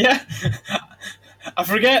 yeah, I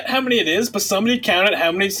forget how many it is, but somebody counted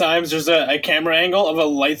how many times there's a camera angle of a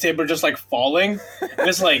lightsaber just like falling. And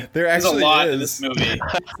it's like there's a lot in this movie.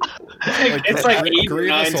 It's like 8 or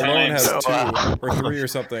 9 times. Has 2 or 3 or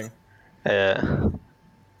something. Yeah.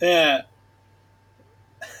 Yeah.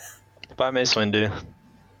 Bye, Mace Windu.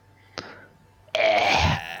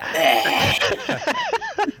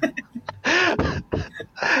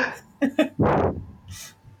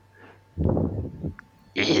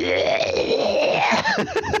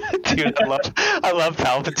 Dude, I love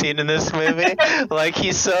Palpatine in this movie. Like,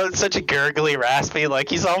 he's such a gurgly, raspy. Like,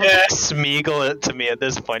 he's almost like Smeagol to me at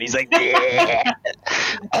this point. He's like,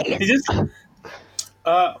 he just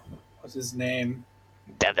what's his name?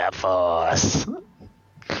 The Force.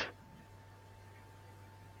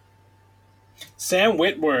 Sam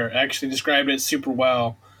Witwer actually described it super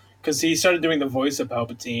well because he started doing the voice of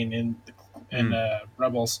Palpatine in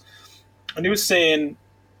Rebels, and he was saying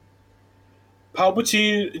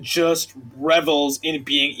Palpatine just revels in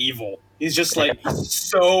being evil. He's just like he's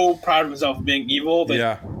so proud of himself of being evil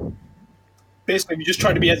that basically you just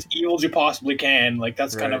try to be as evil as you possibly can. Like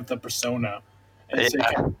that's kind of the persona. And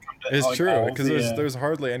so it's true because there's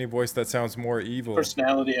hardly any voice that sounds more evil.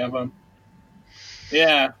 Personality of him.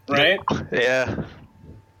 Yeah. Right. Yeah.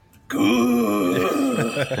 Good.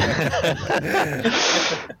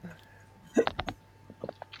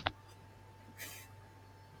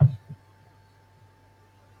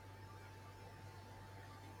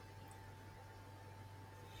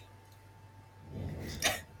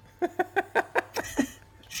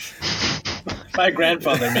 My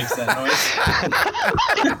grandfather makes that noise.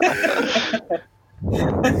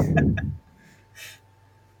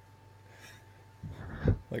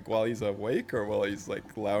 Like while he's awake or while he's like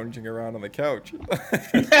lounging around on the couch?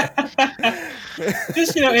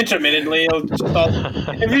 Just, intermittently.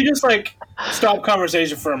 If you just like stop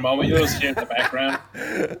conversation for a moment, you'll just hear in the background.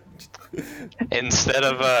 Instead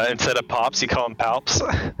of Pops, you call him Palps.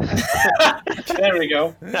 There we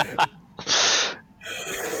go.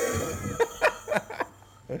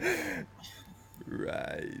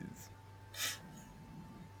 Rise.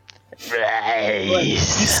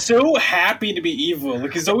 He's so happy to be evil.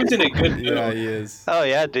 Like he's always in a good mood. Yeah, he is. Oh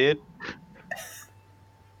yeah, dude.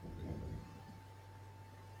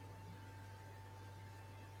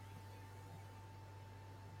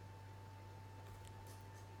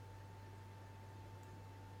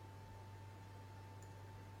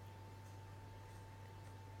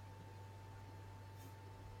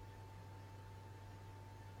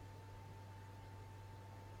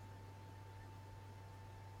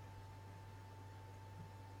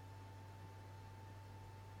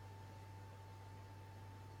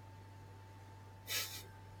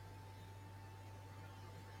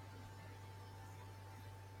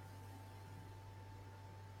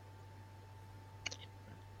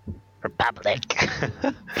 Republic.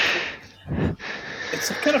 It's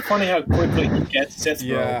kind of funny how quickly he gets Sith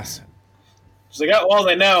robes. He's like, oh, well,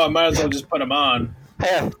 they know. I might as well just put them on.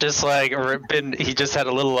 Yeah, just like he just had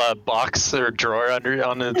a little box or drawer on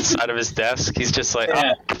the side of his desk. He's just like,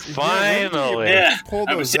 finally. Yeah, I've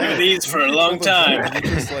been saving these for a long time. You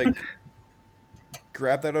just like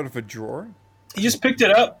grab that out of a drawer? He just picked it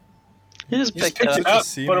up. He just picked it up,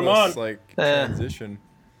 put them on. Like transition.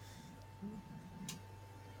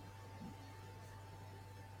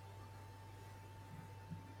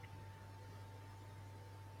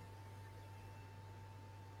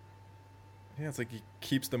 Yeah, it's like he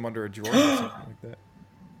keeps them under a drawer or something like that.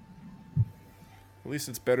 At least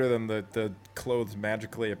it's better than the clothes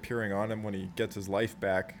magically appearing on him when he gets his life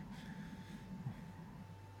back.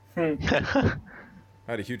 I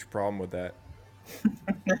had a huge problem with that.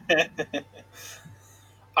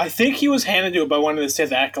 I think he was handed to it by one of the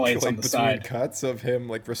Sith acolytes on the side. Cuts of him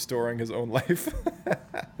like restoring his own life.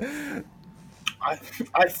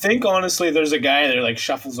 I think honestly there's a guy that like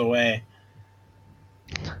shuffles away.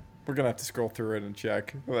 We're gonna have to scroll through it and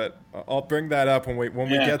check, but I'll bring that up when we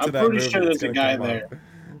get to that movie. I'm pretty sure there's a guy there.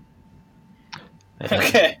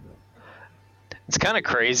 Okay. It's kind of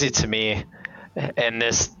crazy to me, and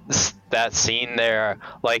that scene there,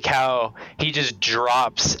 like how he just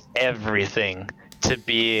drops everything to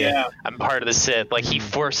be a part of the Sith. Like he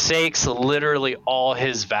forsakes literally all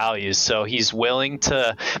his values. So he's willing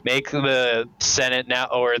to make the Senate now,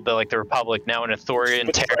 or the Republic now, an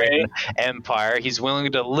authoritarian empire. He's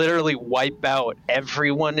willing to literally wipe out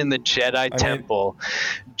everyone in the Jedi Temple.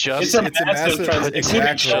 It's a massive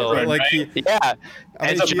exactly. Like he,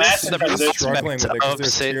 and he's struggling with it because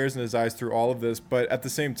there's tears in his eyes through all of this. But at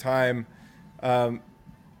the same time,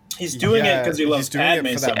 he's doing it because he loves Padme.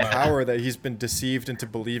 He's doing it for that power that he's been deceived into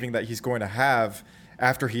believing that he's going to have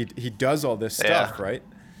after he does all this stuff, right?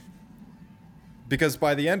 Because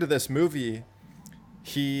by the end of this movie,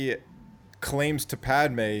 he claims to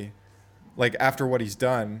Padme, like after what he's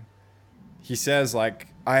done, he says like,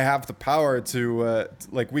 I have the power to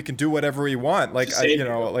like we can do whatever we want, like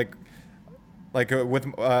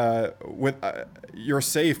with you're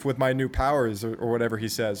safe with my new powers or whatever he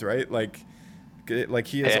says, right? Like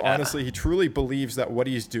he is honestly, he truly believes that what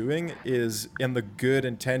he's doing is in the good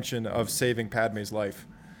intention of saving Padme's life.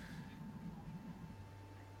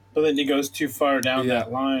 But then he goes too far down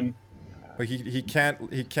that line. But he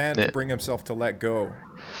can't bring himself to let go.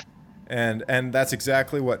 And that's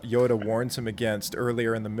exactly what Yoda warns him against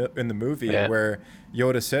earlier in the movie, where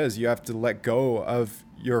Yoda says you have to let go of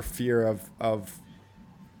your fear of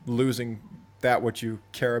losing that what you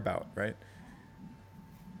care about, right?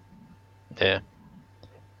 Yeah.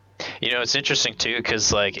 You know, it's interesting too,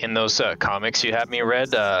 because like in those comics you had me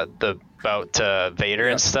read, about Vader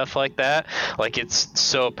and stuff like that. Like it's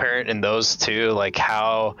so apparent in those too, like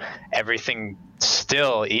how everything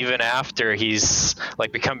still, even after he's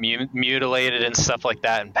like become mutilated and stuff like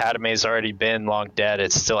that, and Padme's already been long dead,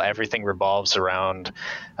 it's still everything revolves around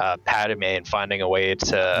Padme and finding a way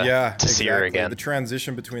to see her again. The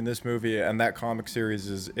transition between this movie and that comic series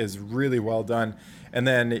is really well done. And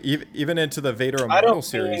then even into the Vader Immortal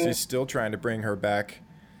series, he's still trying to bring her back.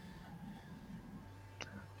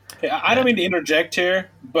 I don't mean to interject here,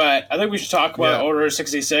 but I think we should talk about Order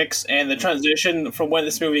 66 and the transition from when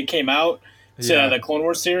this movie came out to the Clone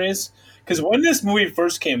Wars series. Because when this movie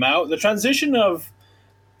first came out, the transition of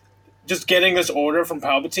just getting this order from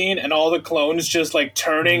Palpatine and all the clones just like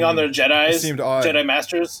turning on their Jedi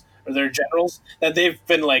Masters or their generals that they've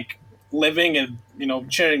been like living and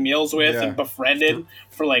sharing meals with and befriended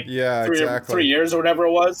for like 3 years or whatever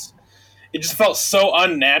it was. It just felt so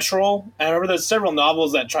unnatural. I remember there's several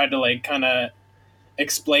novels that tried to like kind of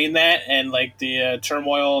explain that and like the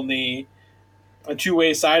turmoil and the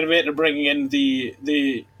two-way side of it, and bringing in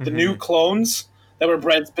the new clones that were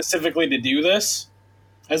bred specifically to do this,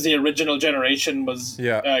 as the original generation was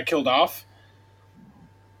killed off.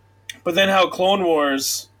 But then how Clone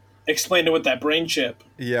Wars explained it with that brain chip.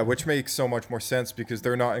 Yeah, which makes so much more sense because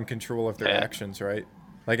they're not in control of their actions, right?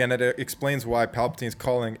 Like, and it explains why Palpatine's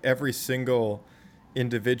calling every single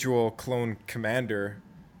individual clone commander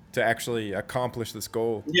to actually accomplish this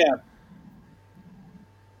goal. Yeah.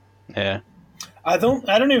 Yeah. I don't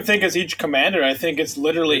even think it's each commander. I think it's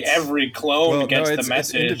literally every clone gets the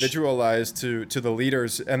message. It's individualized to the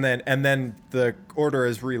leaders, and then the order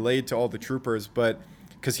is relayed to all the troopers. But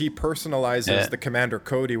because he personalizes the Commander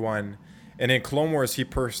Cody one, and in Clone Wars he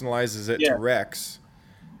personalizes it to Rex,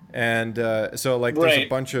 and so like there's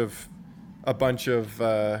a bunch of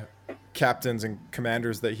captains and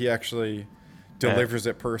commanders that he actually delivers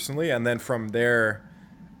it personally, and then from there.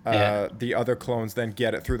 The other clones then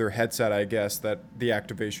get it through their headset, I guess, that the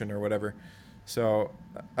activation or whatever. So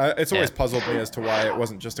it's always puzzled me as to why it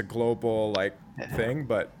wasn't just a global like thing,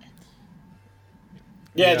 but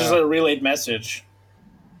just a relayed message,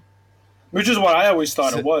 which is what I always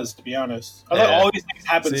thought it was, to be honest. I thought all these things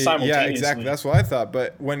happened simultaneously. Yeah, exactly. That's what I thought.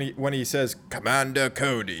 But when he says Commander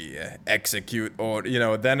Cody, execute, or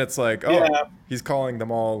then it's like he's calling them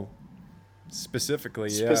all specifically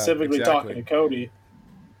talking to Cody.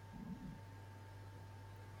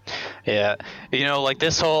 Yeah, like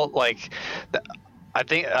this whole like, I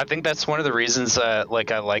think that's one of the reasons that like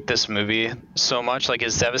I like this movie so much. Like,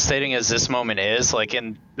 as devastating as this moment is, like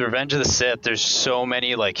in Revenge of the Sith, there's so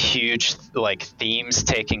many like huge like themes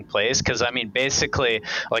taking place. Because I mean, basically,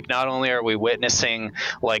 like not only are we witnessing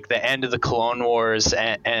like the end of the Clone Wars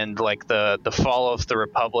and like the fall of the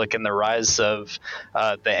Republic and the rise of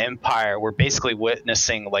the Empire, we're basically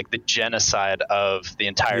witnessing like the genocide of the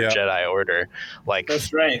entire Jedi Order. Like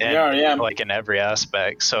that's right. Like in every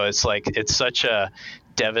aspect. So it's like it's such a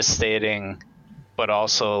devastating, but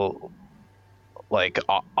also like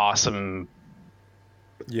awesome.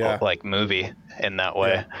 Like movie in that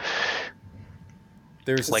way.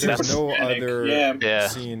 There's like no other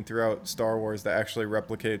scene throughout Star Wars that actually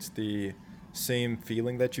replicates the same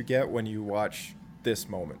feeling that you get when you watch this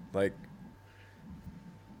moment. Like,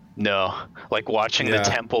 no, like watching the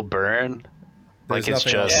temple burn. Like it's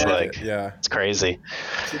just like it's crazy.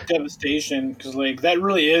 It's a devastation because like that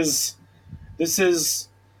really is. This is,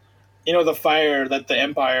 the fire that the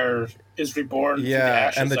Empire is reborn.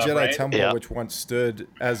 Yeah, and the Jedi Temple, which once stood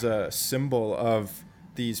as a symbol of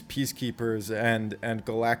these peacekeepers and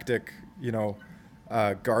galactic,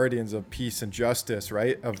 guardians of peace and justice,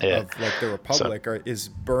 right? Of like the Republic, is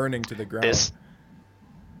burning to the ground. This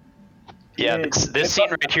scene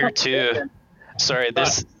right here too. Sorry,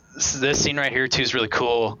 this scene right here too is really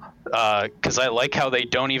cool. Because I like how they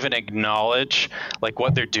don't even acknowledge like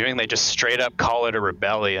what they're doing; they just straight up call it a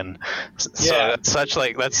rebellion. So that's such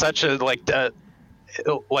a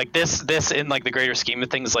like this in like the greater scheme of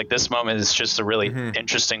things. Like this moment is just a really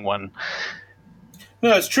interesting one.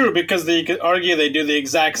 No, it's true because you could argue they do the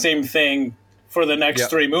exact same thing for the next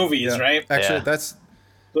 3 movies, right? Actually, that's.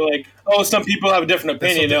 So like, some people have a different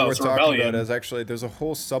opinion. No, it's rebellion. About is actually there's a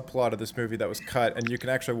whole subplot of this movie that was cut, and you can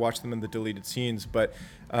actually watch them in the deleted scenes. But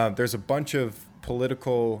there's a bunch of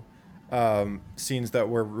political scenes that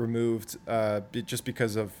were removed just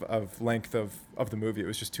because of length of the movie. It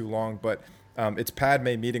was just too long. But it's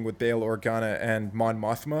Padme meeting with Bail Organa and Mon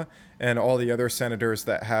Mothma and all the other senators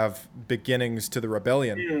that have beginnings to the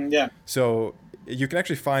rebellion. Yeah. So you can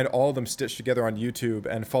actually find all of them stitched together on YouTube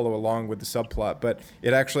and follow along with the subplot. But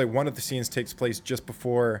it actually, one of the scenes takes place just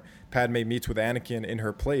before Padme meets with Anakin in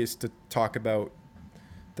her place to talk about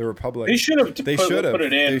the Republic. They should have put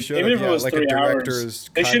it in. They should Even have, if it was like 3 a hours. director's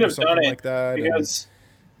They cut should or have something done it like that. because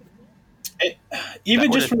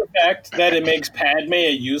even just from the fact that it makes Padme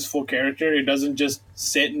a useful character, it doesn't just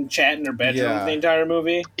sit and chat in her bedroom the entire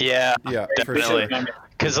movie. Yeah, definitely.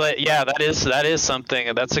 Because that is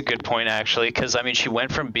something. That's a good point actually. Because I mean, she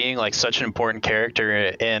went from being like such an important character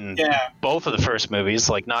in both of the first movies,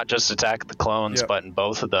 like not just Attack of the Clones, but in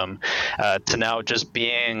both of them, to now just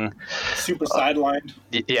being super sidelined.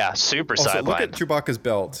 Yeah, super also, sidelined. Look at Chewbacca's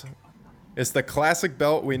belt. It's the classic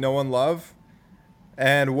belt we know and love.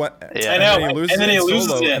 And what? Yeah. And then he loses, and then he loses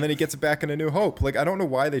Solo, it, and then he gets it back in A New Hope. Like, I don't know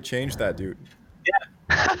why they changed that, dude. Yeah.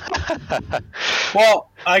 Well,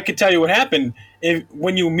 I could tell you what happened.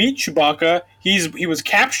 When you meet Chewbacca, he was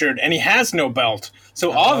captured and he has no belt.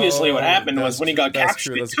 So obviously, what happened was when he got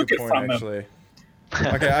captured, they took it from him.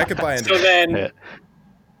 Okay, I could buy into. So then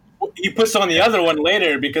he puts on the other one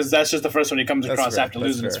later because that's just the first one he comes across after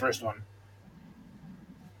losing his first one.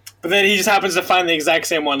 But then he just happens to find the exact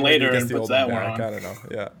same one later and puts that one on. I don't know.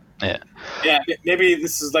 Yeah. Yeah, maybe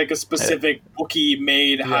this is like a specific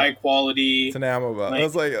Wookiee-made, high-quality. It's an ammo belt. I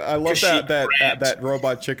was like, I love that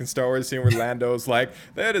Robot Chicken Star Wars scene where Lando's like,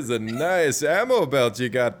 "That is a nice ammo belt you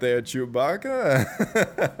got there, Chewbacca."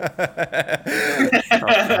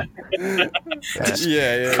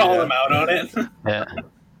 Call him out on it. Yeah.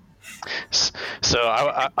 So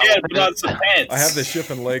I have this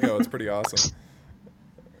ship in Lego. It's pretty awesome.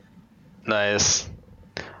 Nice.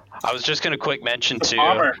 I was just going to quick mention too.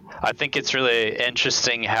 I think it's really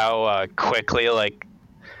interesting how quickly like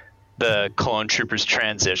the clone troopers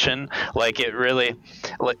transition. Like it really,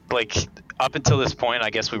 like up until this point,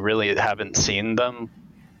 I guess we really haven't seen them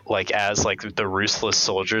like as like the ruthless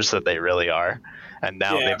soldiers that they really are. And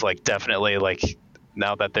now they've like definitely like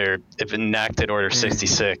now that they've enacted Order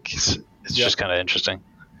 66, it's just kind of interesting.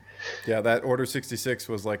 Yeah, that Order 66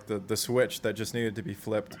 was like the switch that just needed to be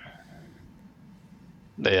flipped.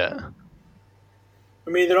 Yeah. I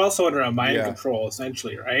mean, they're also under a mind control,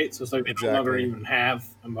 essentially, right? So it's like they no longer even have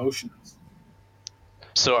emotions.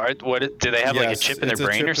 So, do they have like a chip in their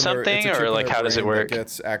brain or something, or like how does it work? It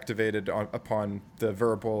gets activated upon the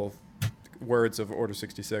verbal words of Order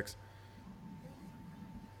 66.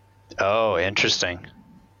 Oh, interesting.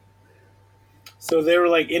 So they were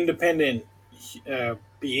like independent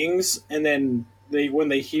beings, and then when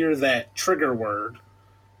they hear that trigger word,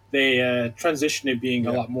 they transition to being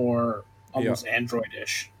a lot more almost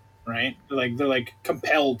androidish, right? They're like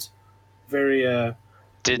compelled, very.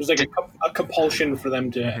 There's like a compulsion for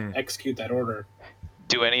them to execute that order.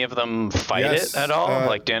 Do any of them fight it at all?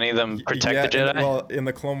 Like, do any of them protect the Jedi? Well, in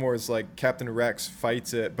the Clone Wars, like Captain Rex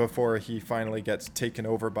fights it before he finally gets taken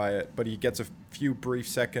over by it, but he gets a few brief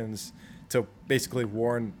seconds to basically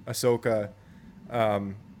warn Ahsoka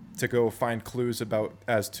to go find clues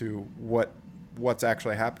as to what's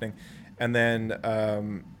actually happening, and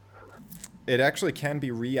then it actually can be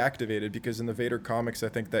reactivated because in the Vader comics, I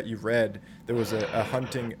think that you read, there was a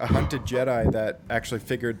hunted Jedi that actually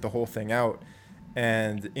figured the whole thing out,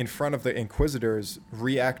 and in front of the Inquisitors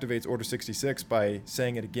reactivates Order 66 by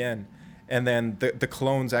saying it again, and then the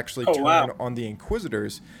clones actually turn on the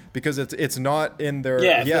Inquisitors because it's not in their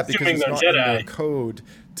because it's not in their code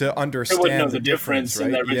to understand they wouldn't know the difference right?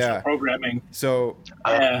 in their original programming. So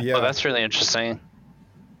well, that's really interesting.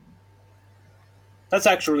 That's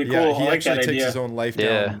actually really cool. He I like actually that takes idea. his own life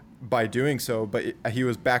down by doing so, but he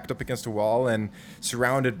was backed up against a wall and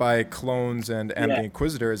surrounded by clones and the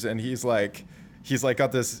Inquisitors, and he's like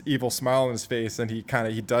got this evil smile on his face, and he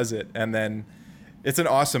does it, and then it's an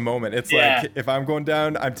awesome moment. It's like, if I'm going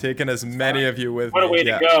down, I'm taking as many of you with me. What a way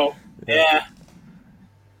to go. Yeah.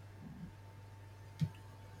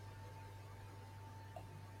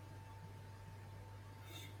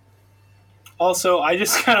 Also, I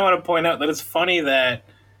just kind of want to point out that it's funny that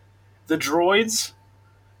the droids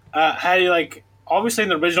had, like, obviously in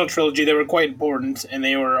the original trilogy, they were quite important, and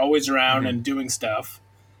they were always around and doing stuff.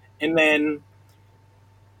 And then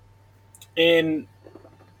in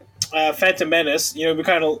Phantom Menace, you know, we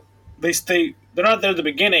kind of, they're not there at the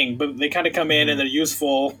beginning, but they kind of come in and they're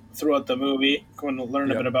useful throughout the movie. Going to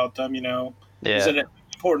learn a bit about them, you know. Yeah. It's an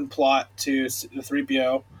important plot to the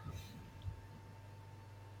 3PO.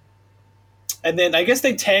 And then I guess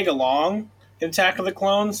they tag along in Attack of the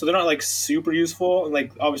Clones, so they're not like super useful.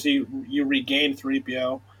 Like obviously you regain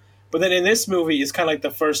 3PO, but then in this movie it's kind of like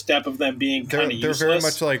the first step of them being kind of useless. They're very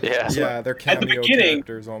much like they're cameo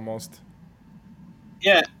characters almost.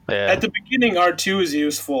 Yeah. At the beginning, R2 is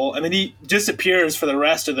useful, and then he disappears for the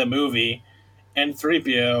rest of the movie. And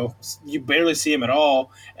 3PO, you barely see him at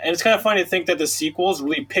all. And it's kind of funny to think that the sequels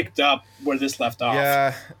really picked up where this left off.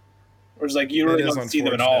 Yeah. Where it's like you really don't see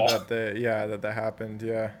them at all. That happened,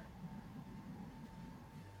 yeah.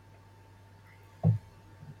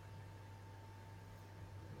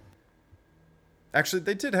 Actually,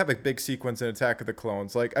 they did have a big sequence in Attack of the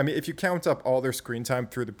Clones. Like, I mean, if you count up all their screen time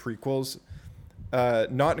through the prequels,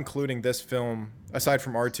 not including this film, aside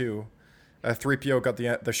from R2, 3PO got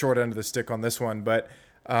the short end of the stick on this one, but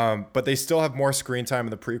they still have more screen time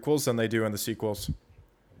in the prequels than they do in the sequels.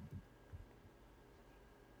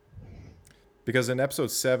 Because in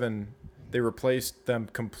Episode 7, they replaced them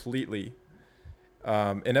completely.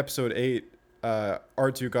 In Episode 8,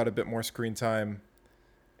 R2 got a bit more screen time.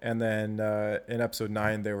 And then in Episode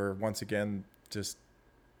 9, they were once again just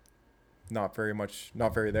not very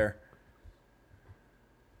there.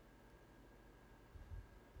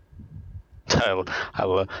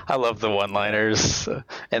 I love the one-liners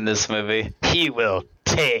in this movie. He will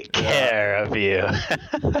take care of you.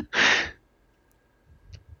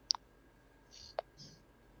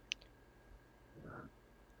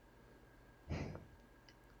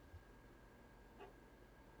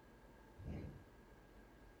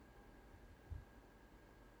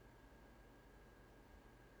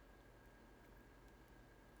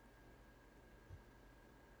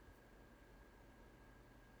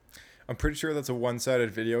 I'm pretty sure that's a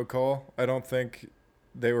one-sided video call. I don't think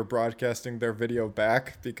they were broadcasting their video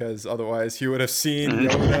back, because otherwise he would have seen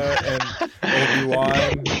Yoda and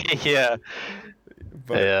Obi-Wan. Yeah.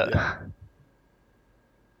 But yeah.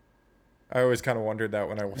 I always kind of wondered that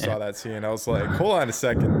when I saw that scene. I was like, hold on a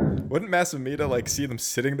second. Wouldn't Masamita like see them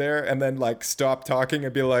sitting there and then like stop talking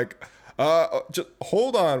and be like, just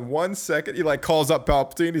hold on 1 second. He like calls up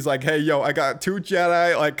Palpatine. He's like, hey, yo, I got 2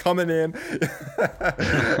 Jedi like coming in.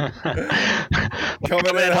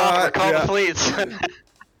 coming in hot. Call the fleets.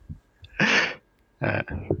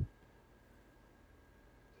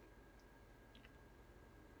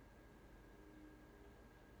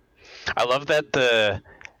 I love that the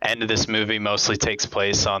end of this movie mostly takes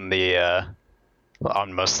place on the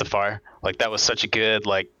on Mustafar. Like, that was such a good,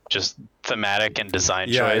 like, just thematic and design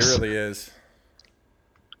choice. Yeah, it really is.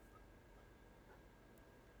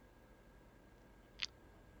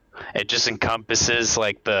 It just encompasses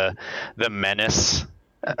like the menace,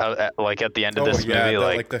 like at the end of this movie,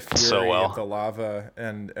 like the fury so well. Of the lava,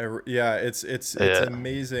 and it's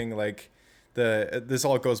amazing. Like this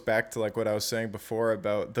all goes back to like what I was saying before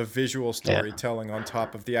about the visual storytelling on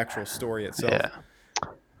top of the actual story itself. Yeah.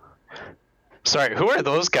 Sorry, who are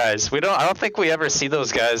those guys? I don't think we ever see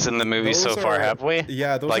those guys in the movie so far, have we?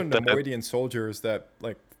 Yeah, those are Neimoidian soldiers that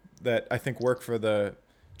I think work for the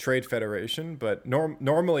Trade Federation, but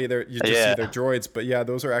normally you just see their droids, but yeah,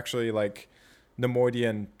 those are actually like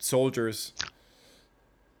Neimoidian soldiers.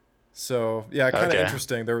 So yeah, kind of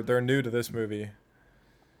interesting. They're new to this movie.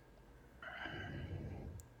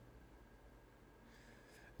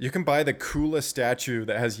 You can buy the coolest statue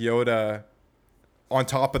that has Yoda on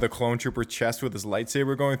top of the clone trooper chest with his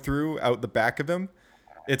lightsaber going through out the back of him.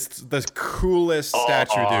 It's the coolest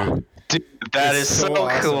statue, dude. That is so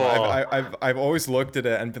awesome. Cool. I've always looked at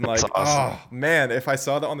it and been like, awesome. Oh man, if I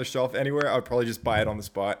saw that on the shelf anywhere, I would probably just buy it on the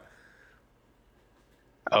spot.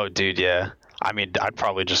 Oh, dude, yeah. I mean, I'd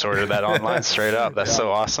probably just order that online straight up. That's so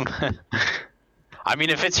awesome. I mean,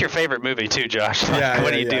 if it's your favorite movie too, Josh.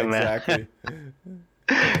 What do you do, man? Exactly.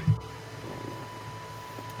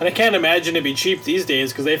 And I can't imagine it'd be cheap these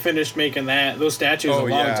days, because they finished making those statues a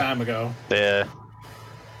long time ago. Yeah.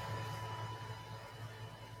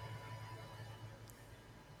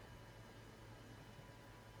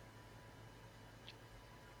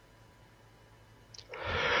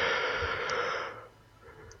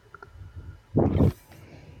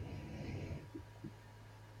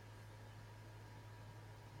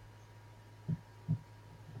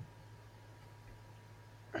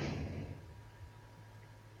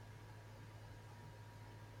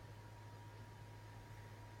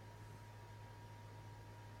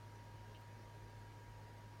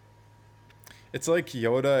 It's like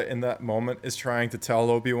Yoda in that moment is trying to tell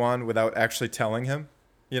Obi-Wan without actually telling him,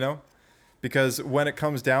 you know? Because when it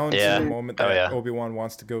comes down to the moment that Obi-Wan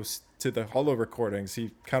wants to go to the holo recordings,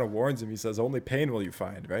 he kind of warns him. He says, only pain will you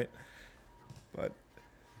find, right? But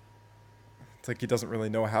it's like he doesn't really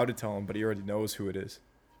know how to tell him, but he already knows who it is.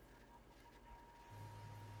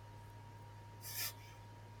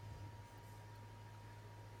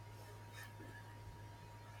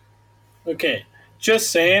 Okay.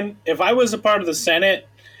 Just saying, if I was a part of the Senate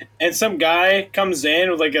and some guy comes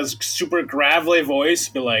in with like a super gravelly voice,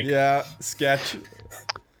 be like, yeah, sketch.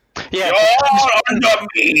 Yeah, you're under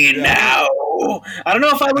me now. I don't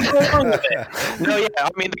know if I would go along with it. No, yeah. I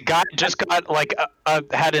mean, the guy just got like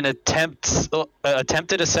had an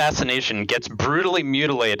attempted assassination, gets brutally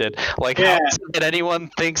mutilated. Like, how is it that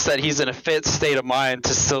anyone thinks that he's in a fit state of mind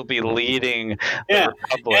to still be leading the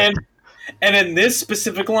Republic? And in this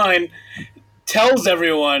specific line, tells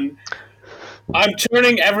everyone, I'm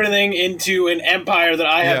turning everything into an empire that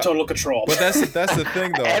I have total control. But that's the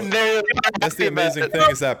thing, though. And that's the amazing thing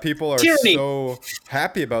is that people are so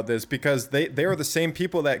happy about this because they are the same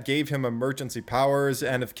people that gave him emergency powers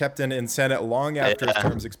and have kept him in Senate long after his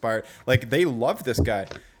terms expired. Like, they love this guy.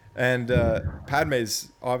 And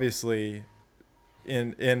Padme's obviously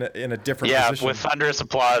in a different position. Yeah, with thunderous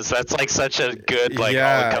applause. That's like such a good, like,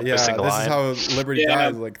 all-encompassing line. This is how Liberty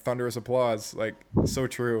dies, like thunderous applause. Like, so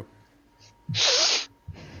true.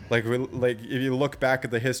 Like if you look back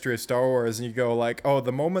at the history of Star Wars and you go like, oh,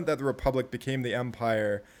 the moment that the Republic became the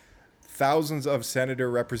Empire, thousands of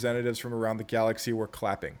senator representatives from around the galaxy were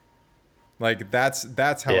clapping. Like that's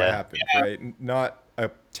how it happened, right? Not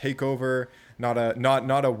a takeover, not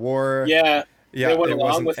a war. Yeah, it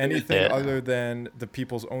wasn't anything other than the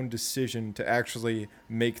people's own decision to actually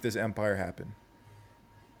make this empire happen.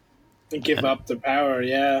 And give up the power,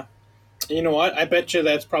 yeah. You know what? I bet you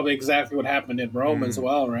that's probably exactly what happened in Rome as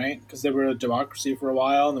well, right? Because they were a democracy for a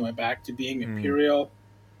while and they went back to being imperial.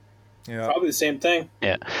 Yeah. Probably the same thing.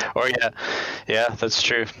 Yeah. Or yeah, that's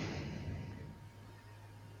true.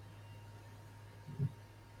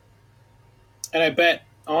 And I bet,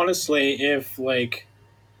 honestly, if, like,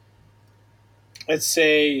 let's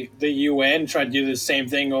say the UN tried to do the same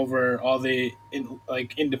thing over all the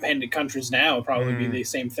independent countries now, it'd probably be the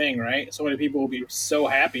same thing, right? So many people will be so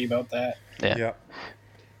happy about that. Yeah.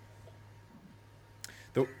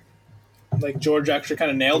 Like George actually kind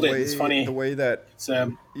of nailed it. It's funny the way that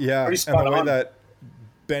pretty spot and the way on. that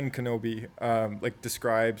Ben Kenobi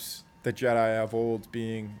describes the Jedi of old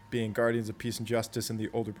being guardians of peace and justice in the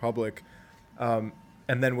Old Republic, and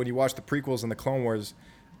then when you watch the prequels and the Clone Wars,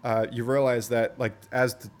 you realize that, like,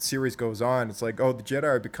 as the series goes on, it's like, oh, the Jedi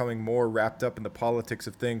are becoming more wrapped up in the politics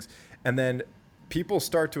of things, and then people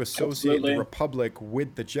start to associate the Republic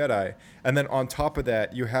with the Jedi, and then on top of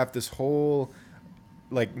that, you have this whole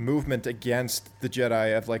like movement against the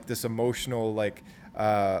Jedi of like this emotional like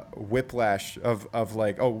whiplash of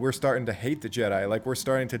like, oh, we're starting to hate the Jedi, like we're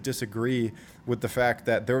starting to disagree with the fact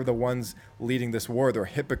that they're the ones leading this war, they're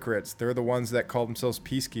hypocrites, they're the ones that call themselves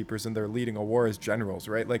peacekeepers and they're leading a war as generals,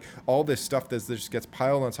 right? Like all this stuff that just gets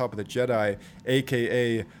piled on top of the Jedi,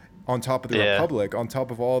 aka on top of the Republic, on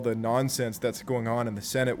top of all the nonsense that's going on in the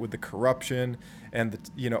Senate with the corruption and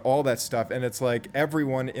all that stuff. And it's like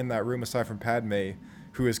everyone in that room aside from Padme,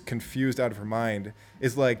 who is confused out of her mind,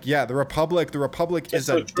 is like, yeah, the Republic is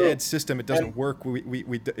a dead system. It doesn't work.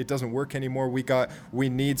 It doesn't work anymore. We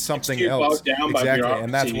need something else. Exactly.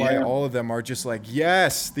 And that's why all of them are just like,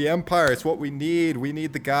 yes, the Empire, it's what we need. We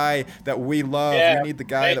need the guy that we love. We need the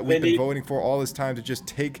guy that we've been voting for all this time to just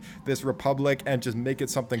take this Republic and just make it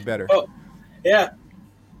something better. Oh, yeah.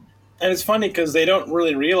 And it's funny because they don't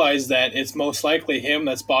really realize that it's most likely him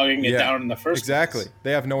that's bogging it down in the first place.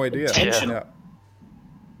 They have no idea. Intentional.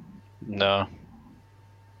 No.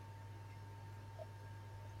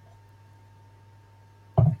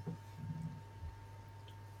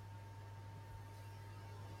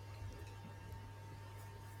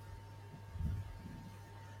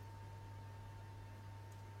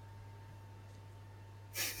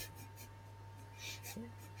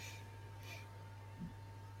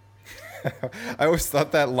 I always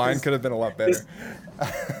thought that line could have been a lot better.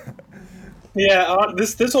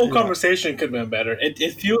 This whole conversation could have been better.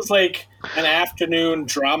 It feels like an afternoon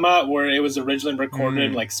drama where it was originally recorded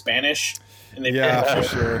in like Spanish. And they for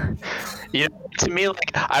sure. To me,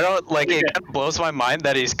 like, I don't like it. Kind of blows my mind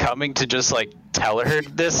that he's coming to just like tell her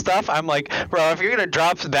this stuff. I'm like, bro, if you're gonna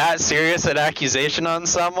drop that serious an accusation on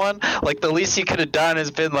someone, like the least you could have done has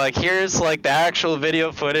been like, here's like the actual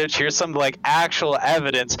video footage. Here's some like actual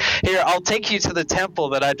evidence. Here, I'll take you to the temple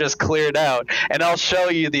that I just cleared out, and I'll show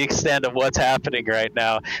you the extent of what's happening right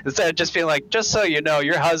now. Instead of just being like, just so you know,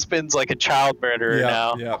 your husband's like a child murderer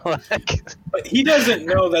now. Yeah. But he doesn't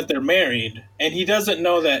know that they're married, and he doesn't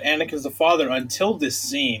know that Anakin's the father until this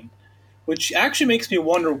scene, which actually makes me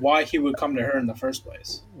wonder why he would come to her in the first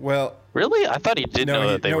place. Well, really? I thought he did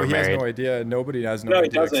know that they were married. He has no idea. Nobody has no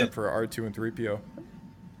idea except for R2 and 3PO.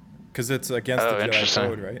 Because it's against the Jedi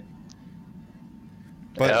code, right?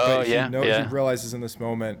 But he realizes in this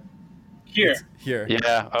moment. Here.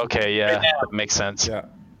 Yeah, okay, yeah. Right, that makes sense.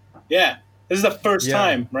 Yeah. This is the first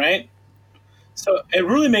time, right? So it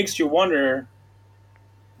really makes you wonder,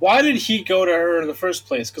 why did he go to her in the first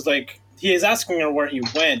place? Because like he is asking her where he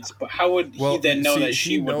went, but how would he then know that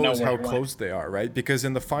she would know where how close they are, right? Because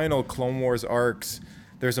in the final Clone Wars arcs,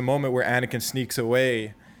 there's a moment where Anakin sneaks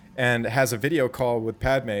away and has a video call with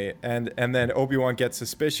Padme, and then Obi-Wan gets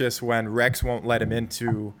suspicious when Rex won't let him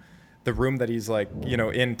into the room that he's like,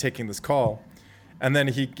 in taking this call. And then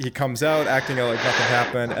he comes out acting like nothing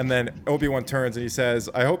happened, and then Obi-Wan turns and he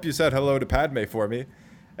says, "I hope you said hello to Padme for me."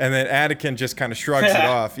 And then Anakin just kind of shrugs it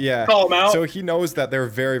off. Yeah. Call him out. So he knows that they're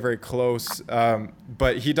very, very close,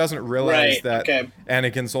 but he doesn't realize that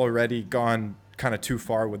Anakin's already gone kind of too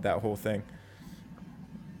far with that whole thing.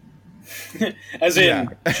 As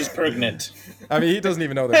in, she's pregnant. I mean, he doesn't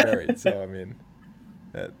even know they're married. So I mean,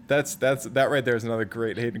 that right there is another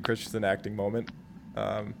great Hayden Christensen acting moment.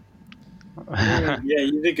 Yeah,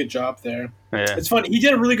 you did a good job there. Yeah. It's funny. He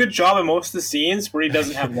did a really good job in most of the scenes where he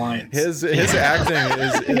doesn't have lines. His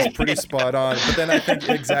acting is pretty spot on. But then I think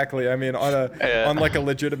exactly. I mean, on like a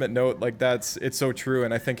legitimate note, like it's so true.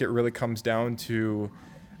 And I think it really comes down to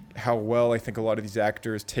how well I think a lot of these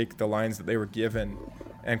actors take the lines that they were given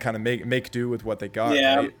and kind of make do with what they got.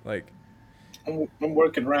 Yeah. Right? Like I'm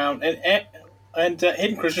working around, and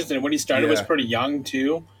Hayden Christensen when he started was pretty young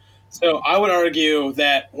too. So I would argue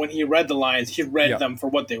that when he read the lines, he read them for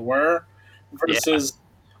what they were, versus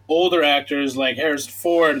older actors like Harrison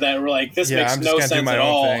Ford that were like, "This makes no sense at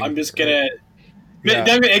all. I'm just gonna." Yeah.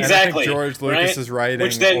 Exactly. And I think George Lucas's writing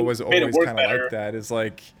was always kind of better. like that. Is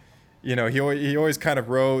like, he always kind of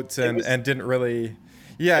wrote and didn't really.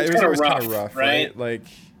 Yeah, it was always kind of rough, right? Like.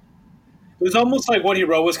 It was almost like what he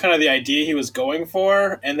wrote was kind of the idea he was going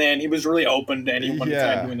for, and then he was really open to anyone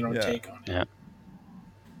kind of doing their own take on it. Yeah.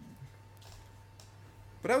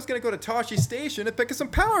 But I was going to go to Tosche Station and pick up some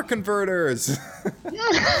power converters.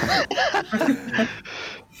 I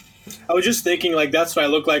was just thinking, like, that's what I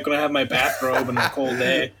look like when I have my bathrobe on a cold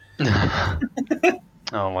day.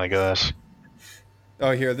 Oh, my gosh.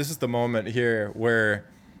 Oh, here, this is the moment here where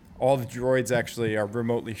all the droids actually are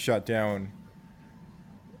remotely shut down.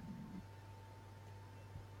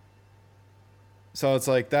 So it's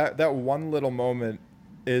like that one little moment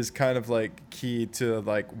is kind of like key to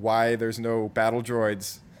like why there's no battle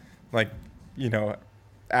droids, like,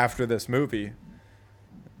 after this movie.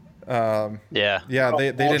 They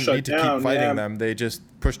didn't need to keep fighting them. They just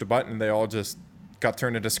pushed a button and they all just got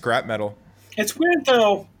turned into scrap metal. It's weird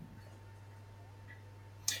though.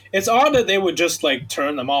 It's odd that they would just like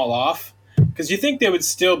turn them all off, because you think they would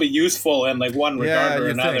still be useful in like one regard or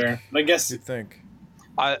another. I guess you'd think.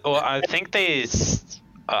 I think they.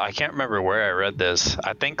 I can't remember where I read this.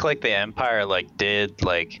 I think like the Empire did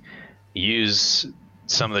use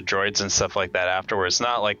some of the droids and stuff like that afterwards.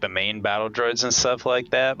 Not like the main battle droids and stuff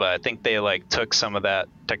like that, but I think they took some of that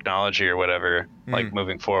technology or whatever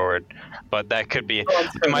moving forward. But that could be.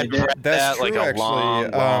 That's true, a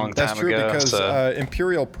long time that's true ago. Because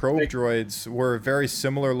Imperial probe droids were very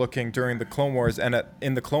similar looking during the Clone Wars, and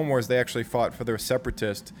in the Clone Wars they actually fought for their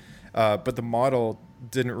separatist, but the model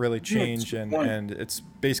didn't really change, and it's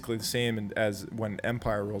basically the same as when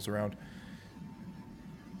Empire rolls around.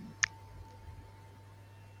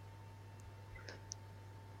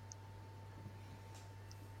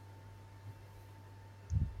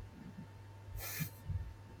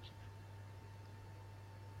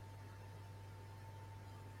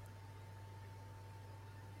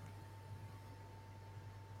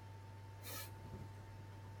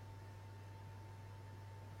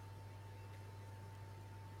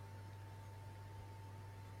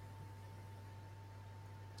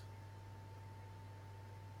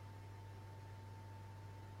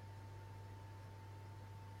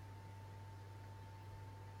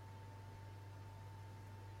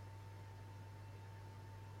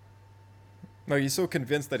 No, he's so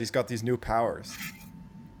convinced that he's got these new powers.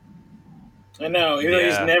 I know. He's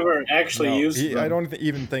never actually used them. I don't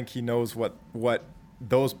even think he knows what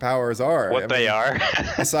those powers are. They are.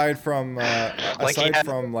 aside from the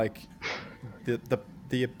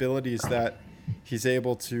abilities that he's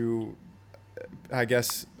able to, I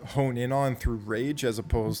guess, hone in on through rage as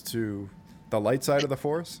opposed to the light side of the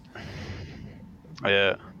Force.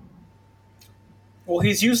 Yeah. Well,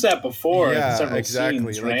 he's used that before in several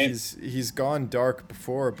scenes, right? He's gone dark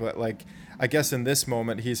before, but I guess in this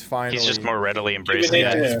moment he's just more readily embracing it.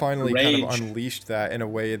 Yeah, he's finally kind of unleashed that in a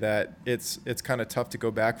way that it's kind of tough to go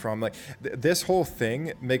back from. This whole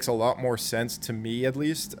thing makes a lot more sense to me, at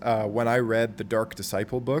least, when I read the Dark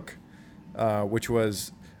Disciple book, which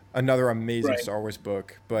was another amazing Star Wars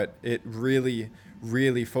book, but it really,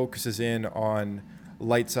 really focuses in on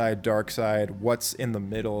light side, dark side, what's in the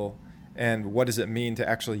middle. and what does it mean to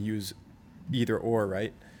actually use either or,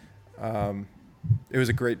 right? It was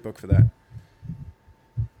a great book for that.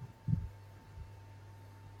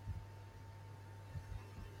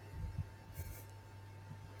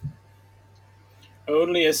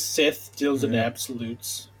 Only a Sith deals in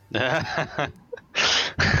absolutes.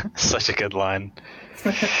 Such a good line.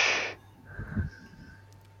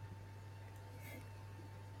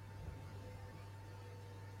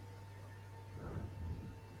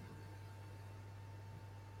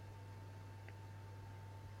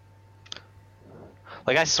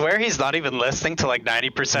 Like, I swear he's not even listening to like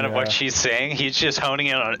 90% of what she's saying. He's just honing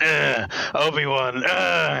in on Obi-Wan,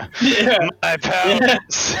 my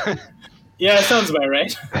pals. Yeah, that sounds about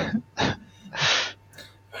right.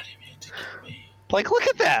 Like, look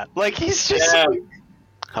at that. Like, he's just like,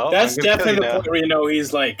 that's definitely the point where you know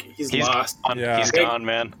he's lost. Gone. Yeah. He's gone,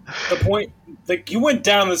 man. The point, like, you went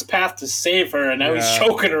down this path to save her, and now he's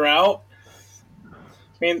choking her out. I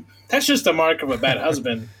mean, that's just a mark of a bad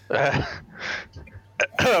husband.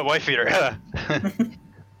 Wife eater.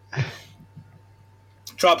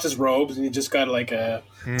 Drops his robes, and he just got like a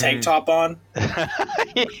tank top on.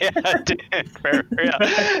 Yeah, dude.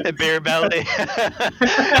 A beer belly. He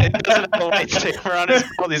doesn't have a lightsaber on his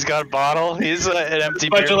belt. He's got a bottle. He's an empty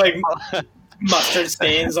beer bunch of like mustard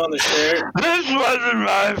stains on the shirt. This wasn't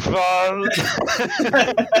my fault.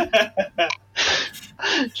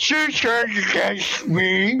 She turned against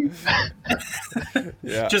me.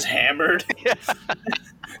 Yeah. Just hammered. Yeah.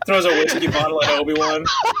 Throws a whiskey bottle at Obi-Wan.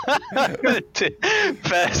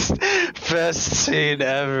 Best scene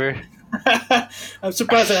ever. I'm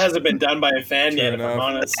surprised it hasn't been done by a fan yet, if I'm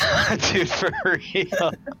honest. Dude, for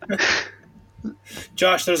real.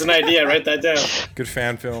 Josh, there's an idea. Write that down. Good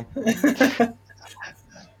fan film.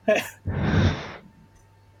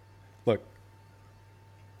 Look.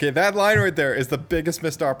 Okay, that line right there is the biggest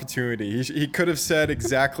missed opportunity. He could have said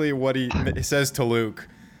exactly what he says to Luke.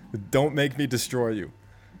 Don't make me destroy you.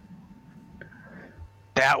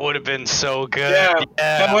 That would have been so good. Yeah,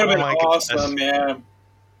 that would have been awesome, yeah.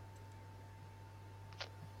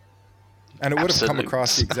 And it would have come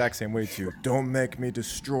across the exact same way too. Don't make me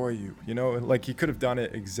destroy you. You know, like he could have done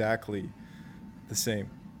it exactly the same.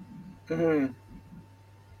 Mm-hmm.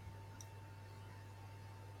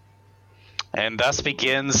 And thus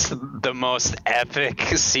begins the most epic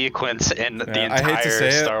sequence in the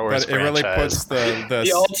entire Star Wars franchise. But it really puts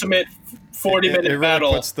the ultimate 40-minute really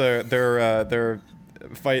battle. Puts their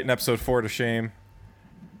fight in episode 4 to shame.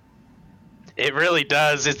 It really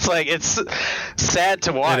does. It's like, it's sad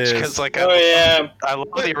to watch because like I love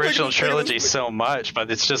the original trilogy so much,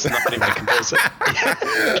 but it's just not even comparison.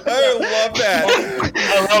 I love that.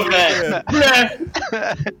 I love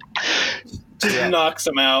that. Just knocks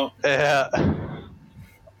him out. Yeah.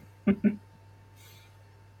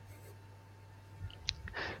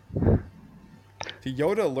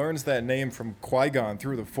 Yoda learns that name from Qui-Gon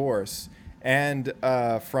through the Force, and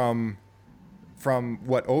from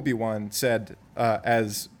what Obi-Wan said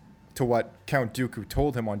as to what Count Dooku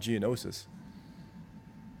told him on Geonosis.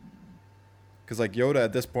 Because like Yoda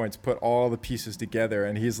at this point's put all the pieces together,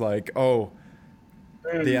 and he's like, "Oh,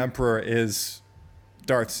 the Emperor is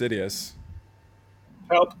Darth Sidious."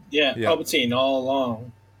 Palpatine all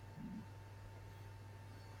along.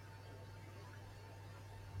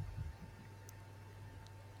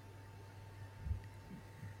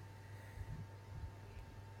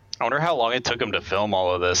 I wonder how long it took him to film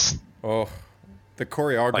all of this. Oh, the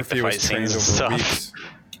choreography was trained over weeks.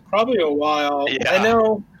 Probably a while. Yeah. I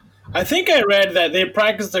know. I think I read that they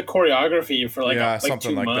practiced the choreography for like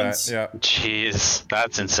 2 months. That. Yeah. Jeez,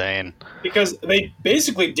 that's insane. Because they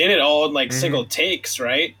basically did it all in like single takes,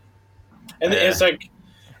 right? And it's like,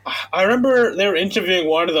 I remember they were interviewing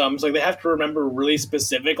one of them. It's like they have to remember really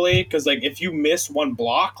specifically because like if you miss one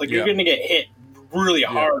block, like you're gonna get hit really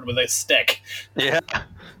hard with a stick. Yeah.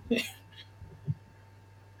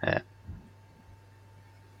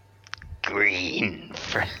 Green.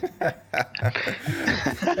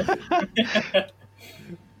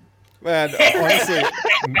 Man, honestly,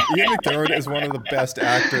 Ian McDiarmid is one of the best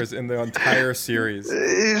actors in the entire series.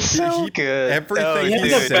 He's so good. Everything he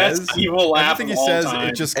says, best evil laugh everything he says,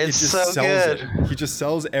 it just sells it. He just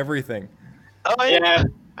sells everything. Oh yeah.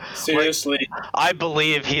 Seriously, I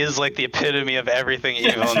believe he is like the epitome of everything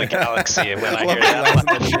evil in the galaxy. When I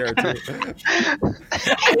hear that,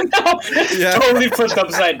 it's totally flipped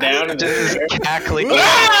upside down and just cackling.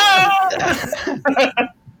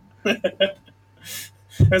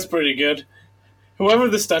 That's pretty good. Whoever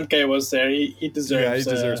the stunt guy was there, he deserves. Yeah, he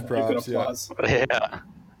deserves props. A good applause. Yeah.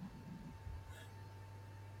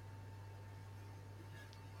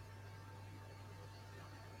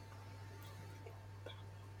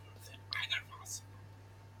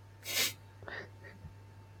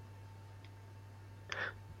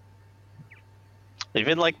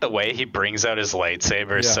 Even like the way he brings out his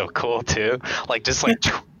lightsaber is so cool too. Like just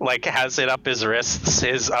like has it up his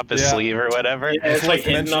wrists, up his sleeve or whatever. Yeah, it's like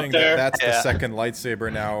hidden up there. That's the second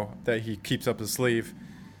lightsaber now that he keeps up his sleeve.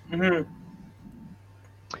 Mm-hmm.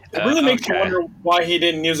 It really makes you wonder why he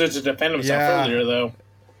didn't use it to defend himself earlier, though.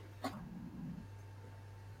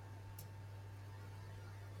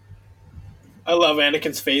 I love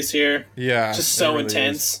Anakin's face here. Yeah, just so really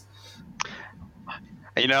intense.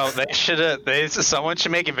 You know, someone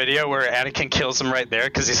should make a video where Anakin kills him right there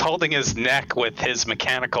because he's holding his neck with his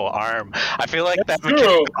mechanical arm. I feel like that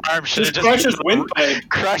mechanical arm should have just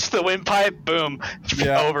crushed the windpipe, boom,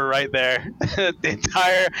 over right there. The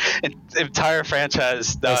entire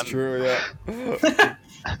franchise done. That's true, yeah.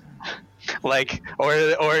 Like, or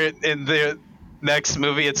in the next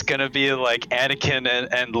movie, it's gonna be like Anakin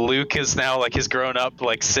and Luke is now like his grown up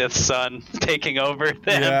like Sith son taking over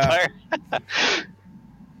the Empire.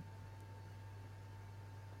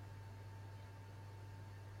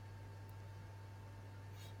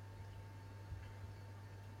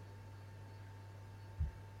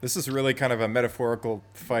 This is really kind of a metaphorical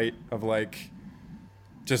fight of like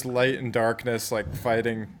just light and darkness like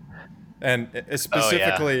fighting, and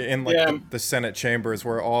specifically in like the Senate chambers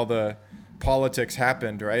where all the politics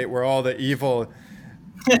happened, right? Where all the evil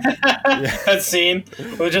that scene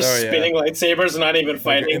with just spinning lightsabers and not even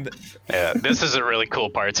fighting. This is a really cool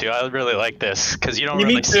part too. I really like this because you don't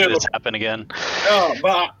really see this happen again. Oh,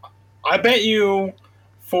 but I bet you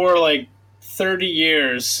for like 30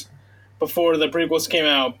 years before the prequels came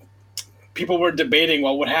out, people were debating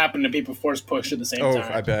what would happen if people force pushed at the same time.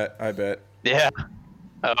 Oh, I bet. Yeah.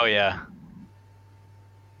 Oh, yeah.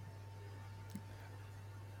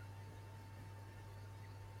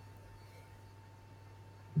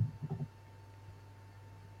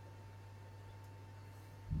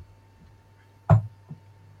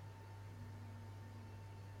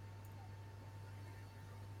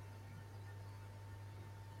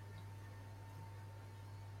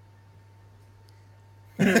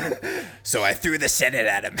 So I threw the Senate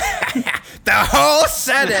at him. The whole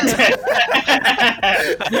Senate!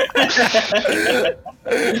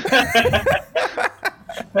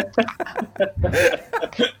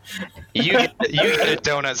 You get a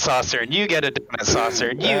donut saucer, and you get a donut saucer,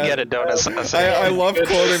 and you get a donut saucer. I love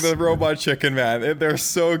quoting the Robot Chicken, man. They're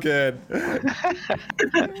so good.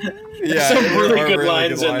 Yeah, some really good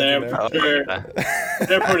lines in there. For sure.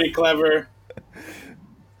 They're pretty clever.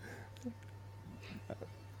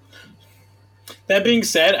 That being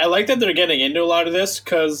said, I like that they're getting into a lot of this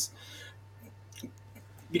because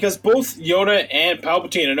both Yoda and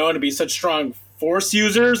Palpatine are known to be such strong Force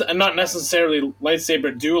users and not necessarily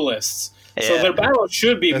lightsaber duelists. Yeah. So their battle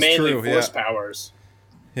should be mainly Force powers.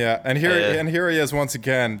 Yeah, and here he is once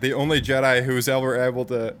again, the only Jedi who's ever able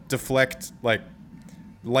to deflect like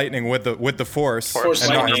lightning with the Force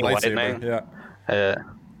and not his lightsaber. Yeah.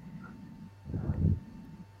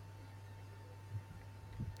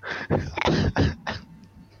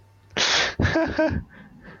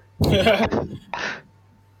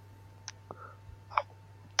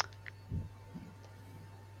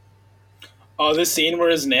 Oh, this scene where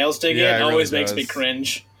his nails dig in always makes me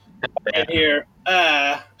cringe. And here,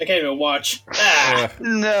 I can't even watch.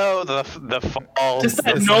 No, the fall. Just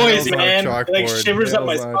that noise, man. It like shivers up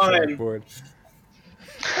my spine.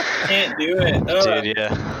 Can't do it. Dude,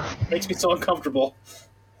 yeah. Makes me so uncomfortable.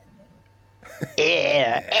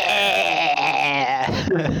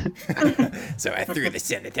 So I threw the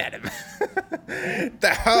Senate at him.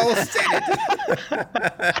 The whole Senate.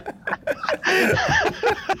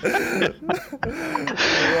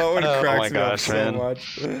 Oh my gosh, man. So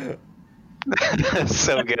much.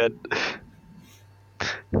 So good.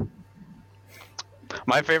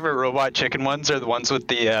 My favorite Robot Chicken ones are the ones with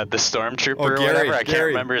the stormtrooper or whatever. I can't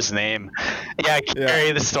remember his name. Yeah,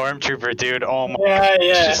 Gary the stormtrooper, dude. Oh my god,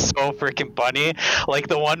 it's just so freaking funny. Like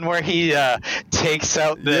the one where he takes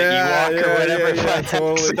out the Ewok or whatever. Yeah,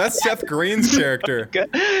 totally. That's Seth Green's character.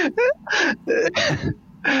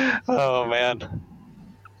 Oh man.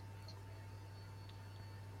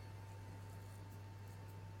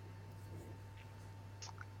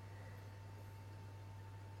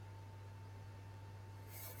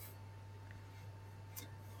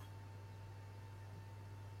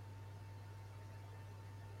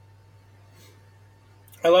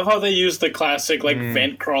 I love how they use the classic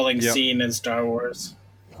vent crawling scene in Star Wars.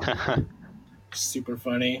 Super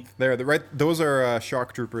funny. Those are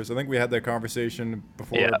shock troopers. I think we had that conversation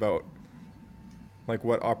before about like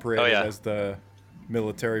what operated as the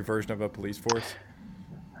military version of a police force.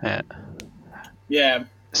 Yeah. Yeah.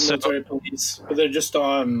 military police, but they're just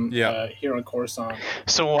on here on Coruscant.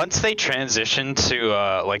 So once they transitioned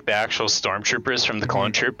to like the actual stormtroopers from the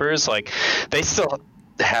clone troopers, like they still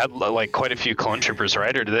had like quite a few clone troopers,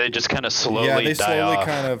 right? Or did they just kind of slowly die off? Yeah, they slowly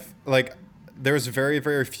kind of like there's very,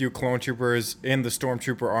 very few clone troopers in the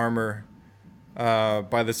stormtrooper armor.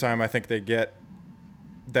 By the time I think they get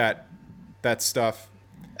that stuff,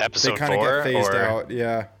 episode they kind of get phased out.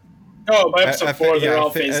 Yeah. Oh, by episode 4, they're all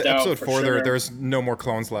phased out. Episode 4, sure. there's no more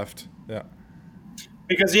clones left. Yeah.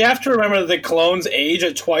 Because you have to remember that the clones age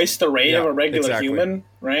at twice the rate of a regular human,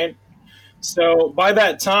 right? So by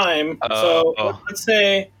that time, let's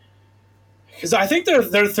say, because I think they're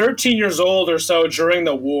 13 years old or so during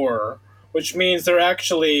the war, which means they're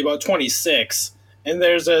actually about 26, and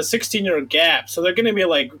there's a 16-year gap, so they're going to be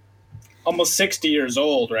like almost 60 years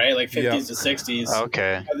old, right? Like 50s to 60s.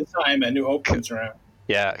 Okay. By the time A New Hope comes around.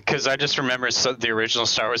 Yeah, because I just remember the original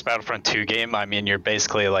Star Wars Battlefront 2 game. I mean, you're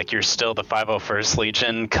basically like you're still the 501st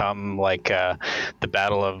Legion come like the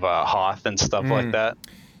Battle of Hoth and stuff like that.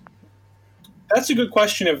 That's a good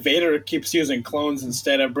question if Vader keeps using clones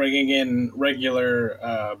instead of bringing in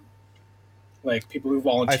regular like people who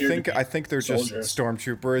volunteer. I think they're soldiers. Just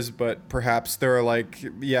stormtroopers, but perhaps they're like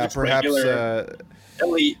just perhaps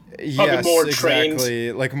elite, yes, more exactly,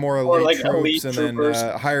 trained, like more elite like troops, elite and troopers.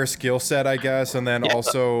 then higher skill set, I guess, and then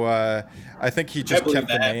also I think he just kept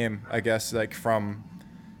the name, I guess, like from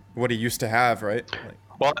what he used to have, right?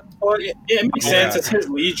 Well, it makes sense. It's his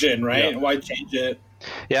Legion, right? Why change it?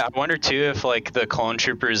 Yeah, I wonder too if like the clone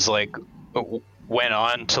troopers like went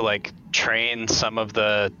on to like train some of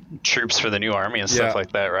the troops for the new army and stuff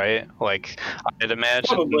like that, right? Like I'd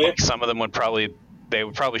imagine like, some of them would probably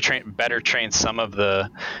train some of the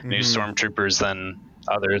new stormtroopers than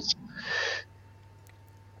others.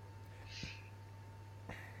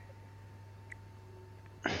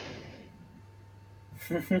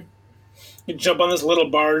 You jump on this little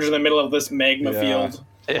barge in the middle of this magma field.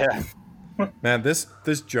 Yeah. Man, this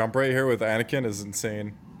jump right here with Anakin is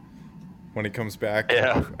insane. When he comes back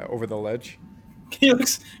over the ledge, he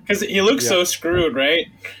looks so screwed, right?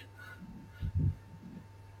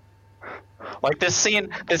 Like this scene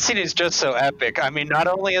is just so epic. I mean, not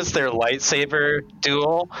only is their lightsaber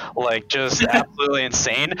duel like just absolutely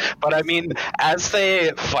insane, but I mean, as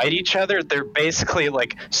they fight each other, they're basically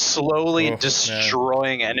like slowly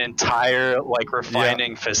destroying an entire like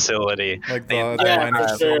refining facility. Like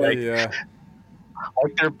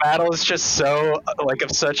like their battle is just so like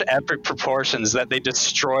of such epic proportions that they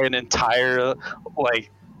destroy an entire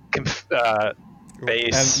like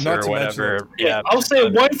base or whatever. I'll say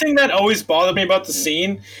one thing that always bothered me about the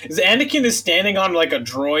scene is Anakin is standing on like a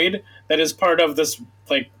droid that is part of this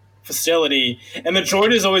like facility, and the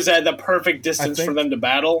droid is always at the perfect distance for them to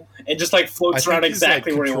battle, and just like floats around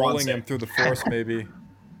exactly where he wants him through the Force, maybe.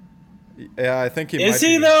 Yeah, I think he is.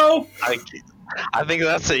 He though? I think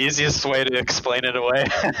that's the easiest way to explain it away.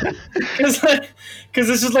 Because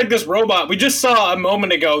this is like this robot. We just saw a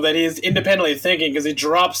moment ago that he's independently thinking because he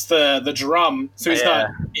drops the drum, so he's not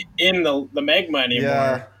in the magma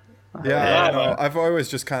anymore. Yeah, I know. I've always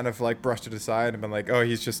just kind of like brushed it aside and been like, oh,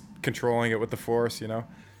 he's just controlling it with the Force, you know?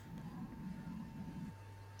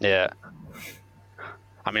 Yeah.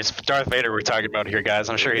 I mean, it's Darth Vader we're talking about here, guys.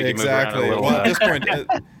 I'm sure he can move around a little bit. At this point...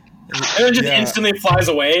 And then just instantly flies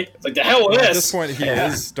away. It's like, the hell with this? At this point, he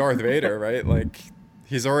is Darth Vader, right? Like,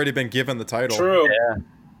 he's already been given the title. True. Yeah.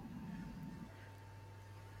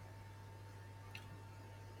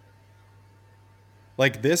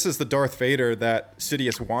 Like, this is the Darth Vader that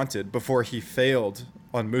Sidious wanted before he failed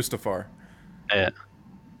on Mustafar. Yeah.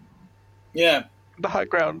 Yeah. The high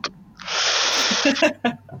ground.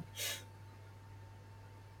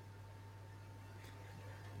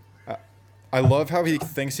 I love how he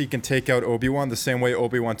thinks he can take out Obi-Wan the same way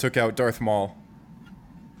Obi-Wan took out Darth Maul.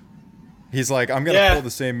 He's like, I'm going to pull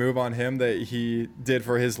the same move on him that he did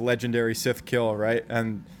for his legendary Sith kill, right?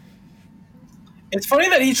 And it's funny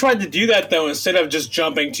that he tried to do that, though, instead of just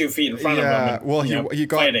jumping 2 feet in front of him. Yeah, well, he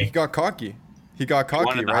got cocky. He got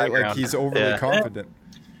cocky, right? Like, he's overly confident.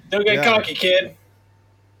 Don't get cocky, kid.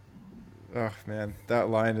 Oh, man, that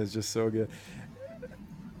line is just so good.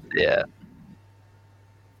 Yeah.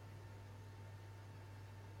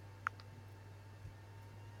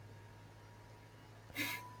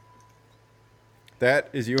 That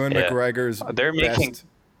is Ewan McGregor's best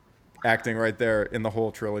acting right there in the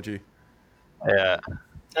whole trilogy. Yeah.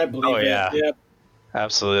 I believe it. Yep.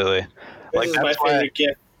 Absolutely. This is my favorite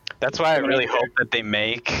gift. That's why I really hope that they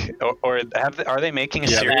make, are they making a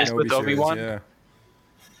series with Obi-Wan? Yeah.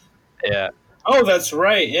 Yeah. Oh, that's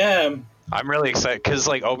right. Yeah. I'm really excited because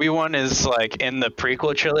like Obi-Wan is like in the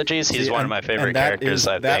prequel trilogies. He's one of my favorite characters.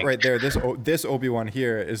 I think right there. This Obi-Wan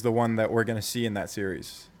here is the one that we're gonna see in that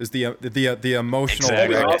series. Is the emotional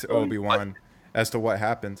wrecked Obi-Wan as to what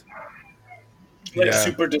happened. Like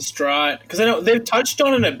super distraught because I know they've touched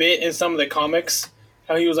on it a bit in some of the comics.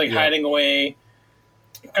 How he was like hiding away,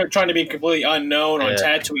 trying to be completely unknown on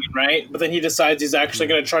Tatooine, right? But then he decides he's actually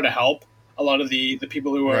going to try to help a lot of the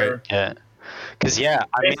people who are because I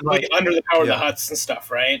mean like under the power of the Hutts and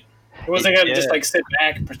stuff, right? He wasn't going to just like sit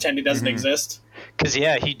back and pretend he doesn't exist. Because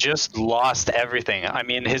he just lost everything. I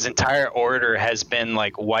mean, his entire order has been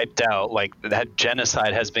like wiped out. Like that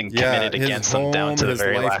genocide has been committed against him down to the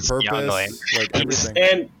very last youngling. Like everything.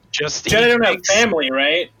 And Jedi don't have family,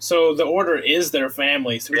 right? So the Order is their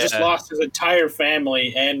family. So he just lost his entire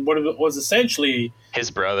family and what was essentially his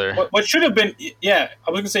brother. What should have been, I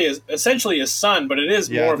was going to say is essentially his son, but it is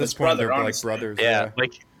more of his brother. Like brothers.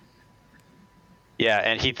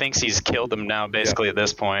 And he thinks he's killed him now, basically at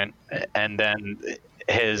this point. And then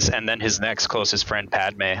his next closest friend,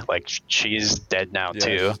 Padme, like she's dead now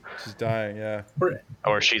too. She's dying,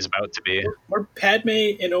 or she's about to be. Were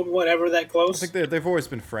Padme and Obi-Wan ever that close? I think they've always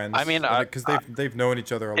been friends. I mean, because they've known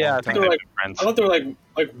each other a long I time. think they're friends. I thought they were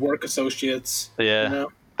like work associates. Yeah. You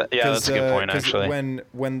know? That's a good point, actually.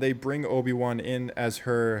 When they bring Obi-Wan in as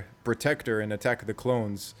her protector in Attack of the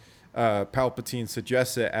Clones, Palpatine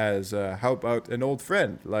suggests it as, how about an old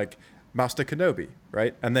friend like Master Kenobi,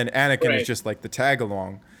 right? And then Anakin is just like the tag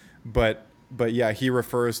along, but he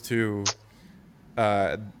refers to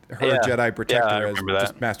her Jedi protector as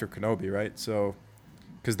just Master Kenobi, right? So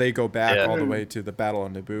because they go back all the way to the Battle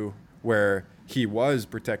of Naboo where he was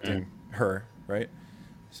protecting her, right?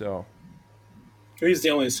 So he's the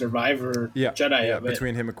only survivor Jedi of it.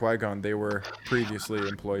 Between him and Qui-Gon, they were previously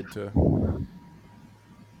employed to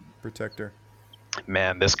protect her.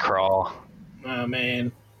 Man, this crawl. Oh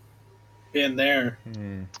man, been there.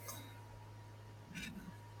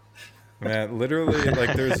 Man, literally,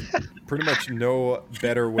 like there's pretty much no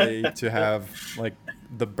better way to have like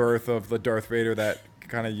the birth of the Darth Vader that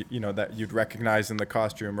kind of that you'd recognize in the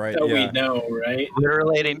costume, right? That we know, right?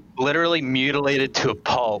 Literally mutilated to a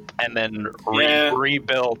pulp and then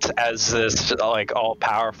rebuilt as this like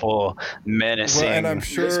all-powerful, menacing. Well, and I'm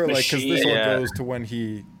sure, like, because this all Yeah. goes to when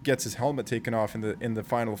he gets his helmet taken off in the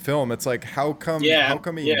final film. It's like, how come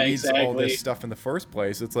he needs all this stuff in the first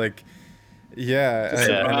place? It's like,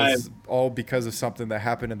 and it's all because of something that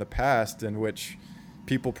happened in the past in which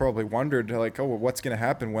people probably wondered, like, oh, well, what's going to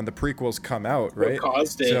happen when the prequels come out, right? What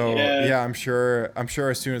caused it? So I'm sure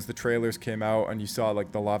as soon as the trailers came out and you saw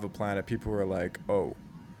like the lava planet, people were like, oh,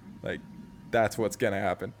 like that's what's going to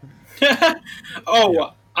happen.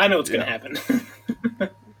 I know what's going to happen.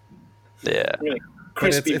 Really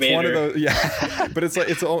crispy it's Vader. One of those, but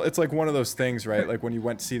it's like one of those things, right? Like when you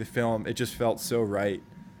went to see the film, it just felt so right.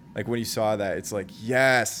 Like when you saw that, it's like,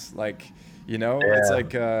 yes, like, it's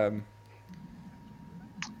like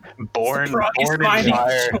born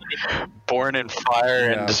in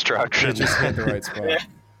fire and destruction. It just hit the right spot.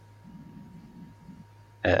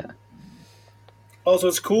 Yeah. Also,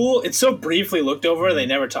 it's cool. It's so briefly looked over. They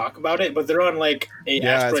never talk about it, but they're on like a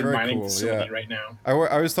asteroid mining facility right now. I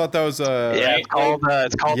always thought that was it's called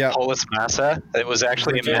Polis Massa. It was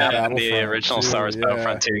actually a map in the original Star Wars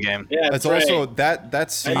Battlefront 2 game. Yeah, that's also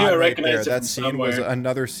that scene right there. That scene somewhere. was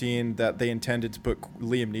another scene that they intended to put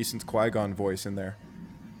Liam Neeson's Qui-Gon voice in there.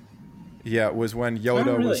 Yeah, it was when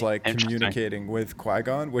Yoda was like communicating with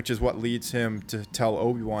Qui-Gon, which is what leads him to tell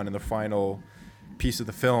Obi-Wan in the final piece of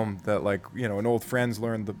the film that, like, an old friend's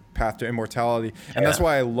learned the path to immortality. And that's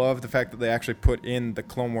why I love the fact that they actually put in the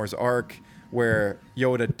Clone Wars arc where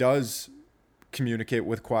Yoda does communicate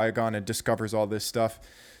with Qui-Gon and discovers all this stuff.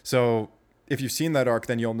 So if you've seen that arc,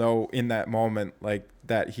 then you'll know in that moment, like,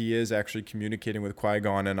 that he is actually communicating with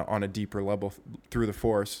Qui-Gon and on a deeper level through the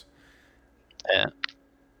Force.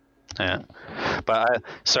 Yeah, but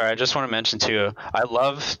I just want to mention too, I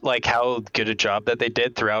love like how good a job that they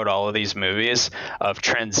did throughout all of these movies of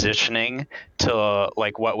transitioning to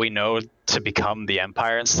like what we know to become the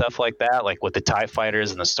Empire and stuff like that, like with the TIE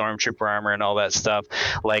fighters and the Stormtrooper armor and all that stuff.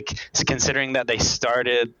 Like, considering that they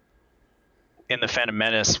started in the Phantom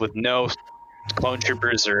Menace with no clone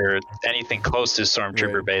troopers or anything close to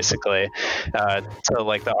Stormtrooper, basically, to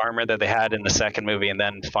like the armor that they had in the second movie, and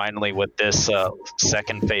then finally with this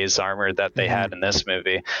second phase armor that they had in this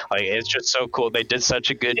movie. Like, it's just so cool. They did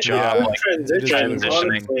such a good job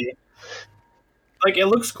transitioning. Like, it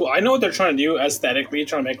looks cool. I know what they're trying to do aesthetically,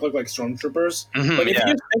 trying to make it look like Stormtroopers. But if you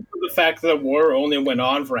just think of the fact that the war only went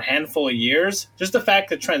on for a handful of years, just the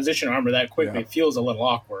fact that transition armor that quickly feels a little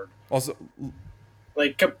awkward. Also,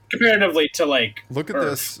 like comparatively to like look at Earth.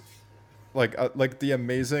 this, like the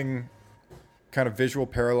amazing kind of visual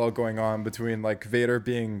parallel going on between like Vader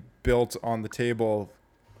being built on the table,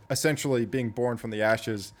 essentially being born from the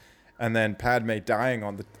ashes, and then Padme dying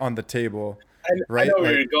on the table. I know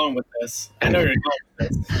where you're going with this. But,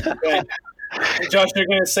 Josh, you're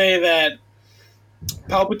going to say that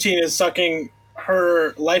Palpatine is sucking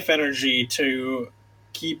her life energy to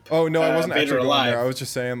keep. Oh no, I wasn't Vader actually going alive. there. I was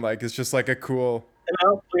just saying like it's just like a cool.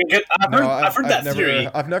 I've heard that theory.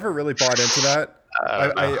 I've never really bought into that.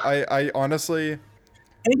 I honestly.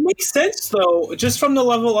 It makes sense though, just from the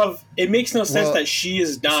level of it makes no sense that she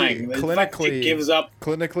is dying. See, the fact she gives up.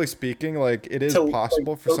 Clinically speaking, like it is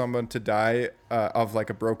possible for someone to die of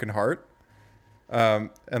like a broken heart,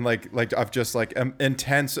 and like of just like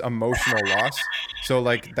intense emotional loss. So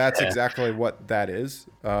like that's exactly what that is.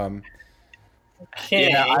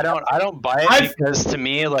 Yeah, I don't buy it because to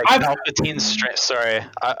me, like Palpatine's strength. Sorry,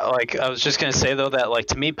 I was just gonna say though that like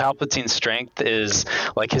to me, Palpatine's strength is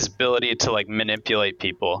like his ability to like manipulate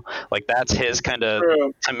people. Like that's his kind of.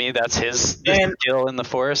 To me, that's his skill in the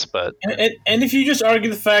Force. But and if you just argue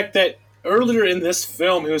the fact that earlier in this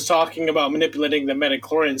film he was talking about manipulating the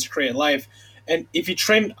midichlorians to create life, and if he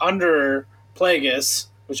trained under Plagueis,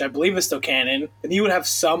 which I believe is still canon, then he would have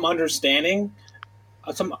some understanding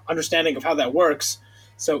of how that works.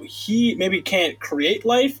 So he maybe can't create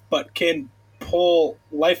life, but can pull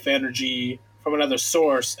life energy from another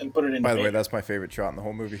source and put it in. By the way, that's my favorite shot in the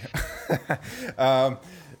whole movie.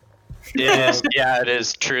 It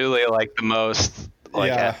is truly like the most.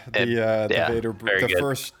 Like the Vader,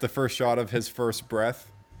 the first shot of his first breath.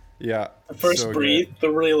 Yeah, the first breathe,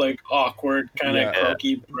 the really like awkward kind of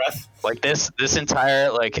croaky breath. Like this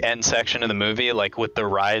entire like end section of the movie, like with the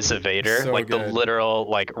rise of Vader, like the literal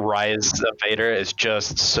like rise of Vader is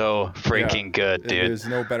just so freaking good, dude. There's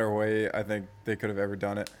no better way I think they could have ever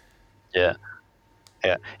done it. Yeah.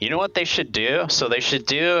 Yeah. You know what they should do? So they should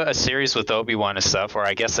do a series with Obi-Wan and stuff, or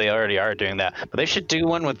I guess they already are doing that. But they should do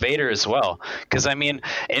one with Vader as well. Because, I mean,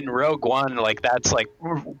 in Rogue One, like that's like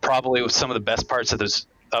probably some of the best parts of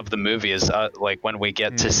the movie is like when we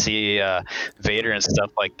get to see Vader and stuff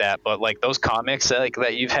like that. But like those comics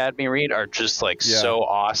that you've had me read are just like so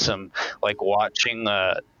awesome. Like watching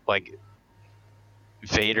like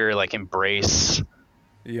Vader like embrace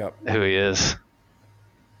who he is.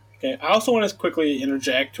 Okay, I also want to quickly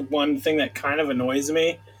interject. One thing that kind of annoys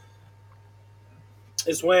me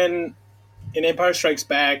is when in Empire Strikes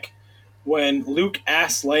Back, when Luke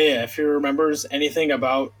asks Leia if he remembers anything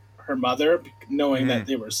about her mother, knowing that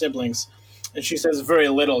they were siblings, and she says very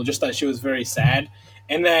little, just that she was very sad,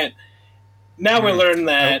 and that now we learn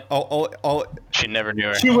that she never knew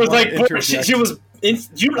her. She was like she was.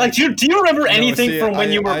 Do you remember anything from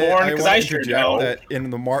when you were born? Because I sure know. That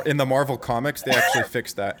in the Marvel comics, they actually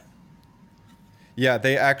fixed that. Yeah,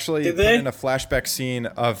 they actually put in a flashback scene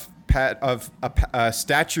of a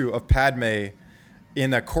statue of Padme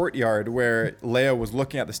in a courtyard where Leia was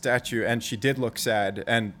looking at the statue, and she did look sad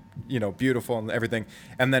and beautiful and everything.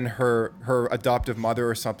 And then her adoptive mother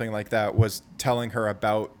or something like that was telling her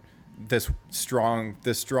about this strong,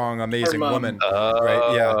 amazing woman,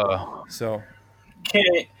 right? Yeah. So.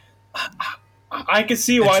 Okay, I can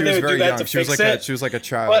see why they would do that young. She was like a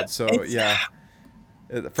child. So yeah.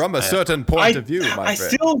 From a certain point of view, my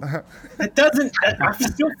friend. I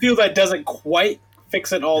still feel that doesn't quite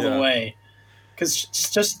fix it all the way, because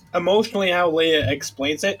just emotionally how Leia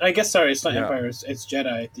explains it. I guess it's not Empire, it's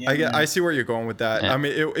Jedi. At the end I see where you're going with that. Yeah. I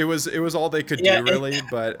mean, it was all they could do really,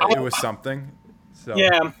 but it was something. So.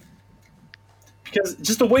 Yeah, because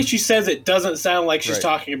just the way she says it doesn't sound like she's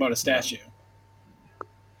talking about a statue.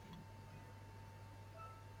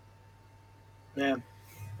 Yeah.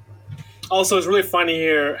 Also, it's really funny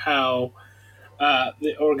here how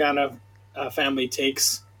the Organa family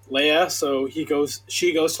takes Leia. So she goes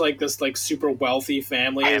to like this like super wealthy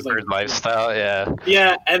family, like lifestyle,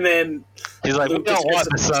 yeah, and then he's like, Luke we don't want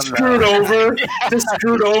the son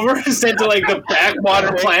screwed over, sent to like the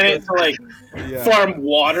backwater planet to like farm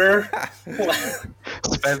water.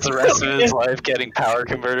 Spends the rest of his life getting power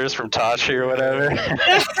converters from Tosche or whatever.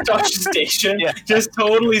 Tosche Station. Yeah. Just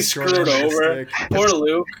totally screwed over. Poor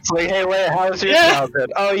Luke. It's like, hey, Leia, how's your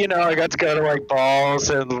childhood? Oh, I got to go to like balls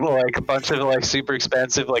and like a bunch of like super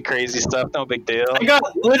expensive like crazy stuff. No big deal. I got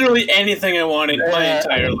literally anything I wanted my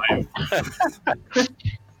entire life.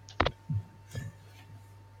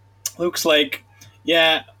 Luke's like,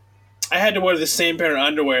 yeah, I had to wear the same pair of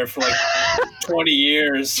underwear for like 20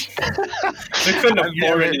 years. We couldn't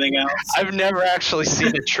afford anything else. I've never actually seen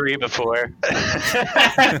a tree before.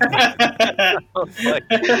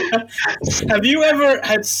 Have you ever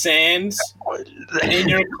had sand in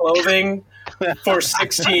your clothing for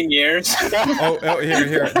 16 years.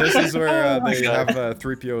 Here. This is where they have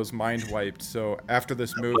 3PO's mind wiped. So after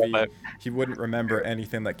this movie, he wouldn't remember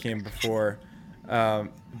anything that came before.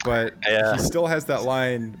 But he still has that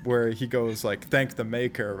line where he goes like, "Thank the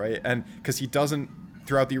maker," right? And because he doesn't,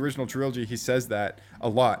 throughout the original trilogy, he says that a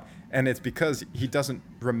lot, and it's because he doesn't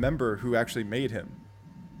remember who actually made him.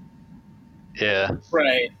 Yeah.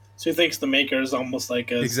 Right. So he thinks the maker is almost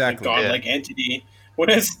like a godlike entity. When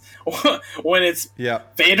it's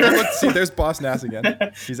Vader. Let's see, there's Boss Nass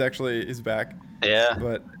again. He's back. Yeah.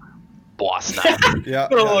 But Boss Nass. Yeah.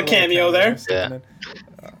 Put a little cameo there. Yeah.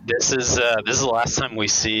 This is the last time we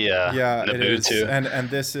see Naboo too. And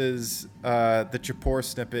this is the Chapor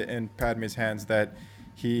snippet in Padme's hands that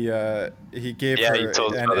he gave her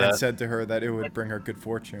and said to her that it would bring her good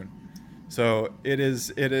fortune. So it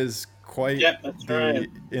is quite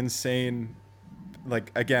insane,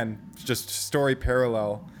 like, again, just story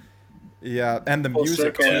parallel. Yeah, and the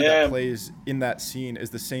music that plays in that scene is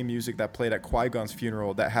the same music that played at Qui-Gon's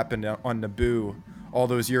funeral that happened on Naboo all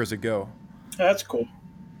those years ago. That's cool.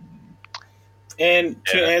 And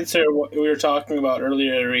to answer what we were talking about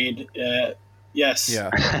earlier, Reed, yes. Yeah.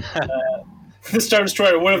 The Star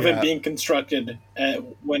Destroyer would have been being constructed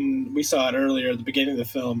when we saw it earlier at the beginning of the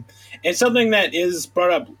film. And something that is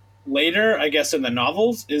brought up later, I guess, in the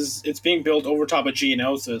novels, is it's being built over top of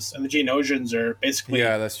Geonosis, and the Geonosians are basically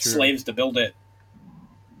slaves to build it.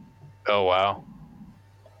 Oh, wow.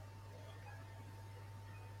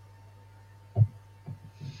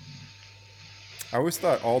 I always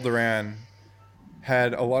thought Alderaan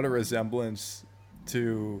had a lot of resemblance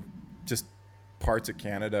to just parts of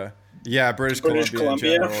Canada. Yeah, British Columbia in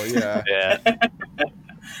general. Yeah.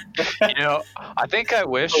 You know, I think I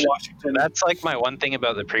wish that's like my one thing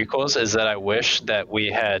about the prequels is that I wish that we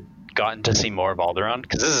had gotten to see more of Alderaan,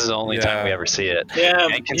 because this is the only time we ever see it. Yeah,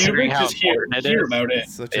 and considering how important it is about it.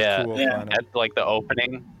 It's such a cool planet. At like the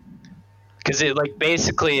opening, because it like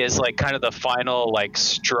basically is like kind of the final like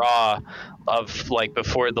straw of like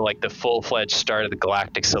before the full-fledged start of the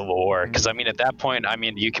Galactic Civil War. Because I mean, at that point, I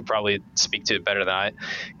mean, you could probably speak to it better than I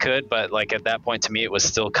could, but like at that point, to me, it was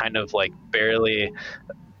still kind of like barely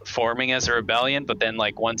forming as a rebellion. But then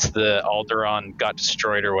like once the Alderaan got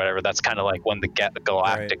destroyed or whatever, that's kind of like when the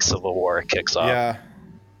Galactic Civil War kicks off. Yeah,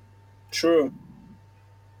 true.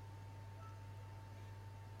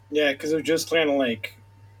 Yeah, because it was just kind of like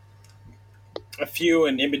a few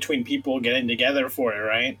and in between people getting together for it,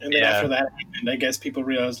 right? And then after that happened, I guess people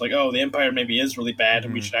realized like, oh, the Empire maybe is really bad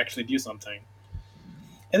and we should actually do something.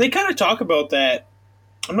 And they kind of talk about that.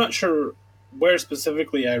 I'm not sure where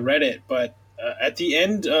specifically I read it, but at the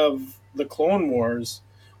end of the Clone Wars,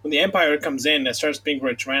 when the Empire comes in and starts being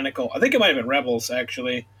very tyrannical, I think it might have been Rebels,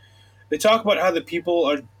 actually. They talk about how the people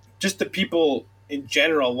are just the people in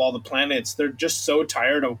general of all the planets, they're just so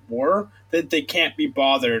tired of war that they can't be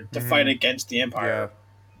bothered to fight against the Empire.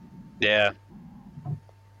 Yeah.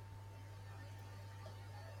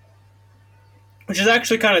 Which is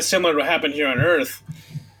actually kind of similar to what happened here on Earth,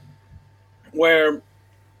 where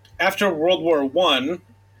after World War I,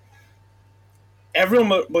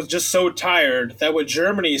 everyone was just so tired that when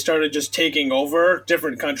Germany started just taking over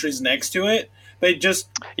different countries next to it, they just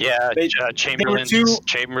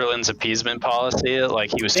Chamberlain's appeasement policy, like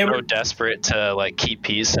he was so desperate to like keep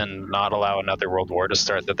peace and not allow another world war to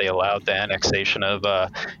start that they allowed the annexation of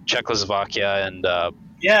Czechoslovakia and a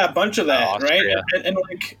bunch of that, Austria. Right?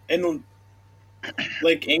 And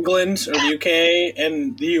like England or the UK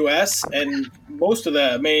and the US and most of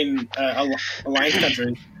the main alliance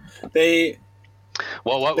countries,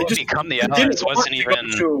 what would become the Allies wasn't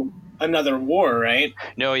even another war, right?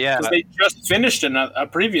 No, yeah. Because they just finished a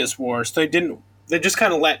previous war, so they just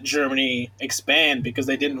kind of let Germany expand because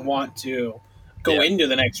they didn't want to go into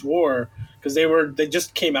the next war, because they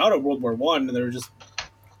just came out of World War I and they were just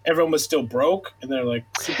everyone was still broke and they're like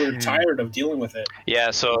super tired of dealing with it. Yeah,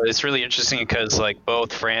 so it's really interesting because like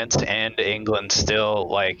both France and England still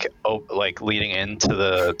like leading into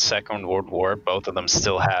the Second World War, both of them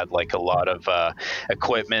still had like a lot of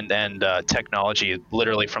equipment and technology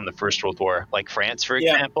literally from the First World War. Like France, for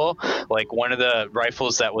example, like one of the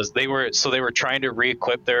rifles that was they were trying to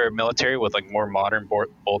re-equip their military with like more modern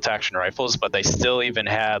bolt action rifles, but they still even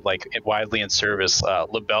had like widely in service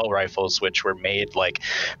Lebel rifles, which were made like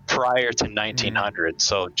prior to 1900.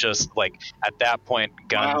 So just like at that point,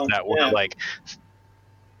 guns that were like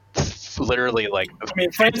literally like, I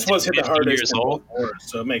mean, France was hit the hardest in both wars,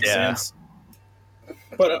 so it makes sense.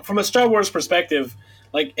 But from a Star Wars perspective,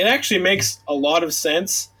 like it actually makes a lot of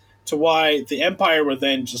sense to why the Empire would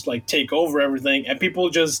then just like take over everything, and people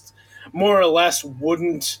just more or less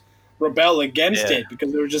wouldn't rebel against it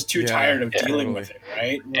because they were just too tired of dealing with it,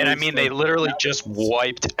 right? And I mean, they literally just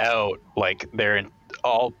wiped out like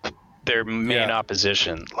their main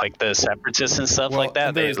opposition, like the separatists and stuff like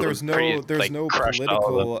that. There's no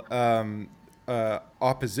political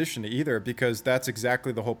opposition either, because that's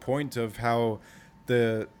exactly the whole point of how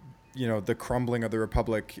the crumbling of the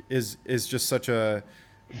Republic is just such a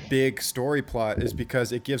big story plot, is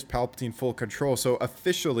because it gives Palpatine full control. So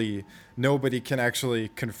officially nobody can actually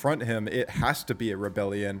confront him. It has to be a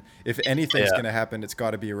rebellion. If anything's going to happen, it's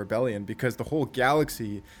got to be a rebellion, because the whole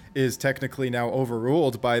galaxy is technically now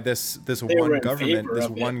overruled by this one government, this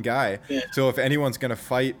one guy. So if anyone's going to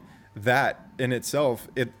fight that in itself,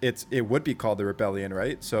 it would be called the rebellion,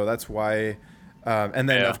 right? So that's why and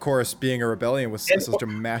then of course, being a rebellion with such a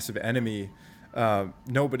massive enemy,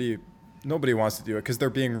 nobody wants to do it because they're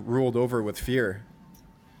being ruled over with fear.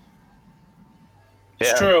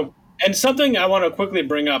 It's true. And something I want to quickly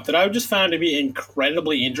bring up that I just found to be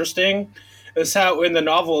incredibly interesting is how in the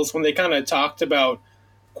novels, when they kind of talked about,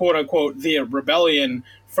 quote unquote, the rebellion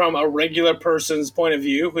from a regular person's point of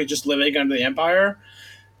view who's just living under the Empire,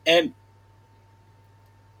 and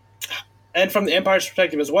from the Empire's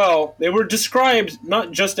perspective as well, they were described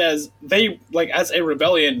not just as as a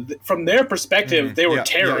rebellion. From their perspective, they were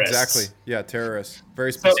terrorists. Yeah, exactly. Yeah, terrorists.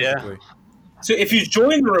 Very specifically. So if you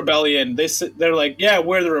join the rebellion, they're like, yeah,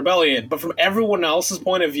 we're the rebellion. But from everyone else's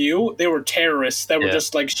point of view, they were terrorists that were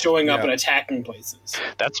just like showing up and attacking places.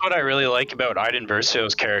 That's what I really like about Iden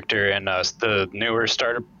Versio's character in the newer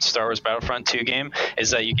Star Wars Battlefront 2 game,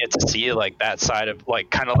 is that you get to see like that side of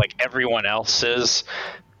like kind of like everyone else's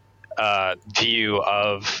view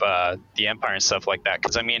of the Empire and stuff like that.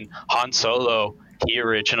 Because I mean, Han Solo, he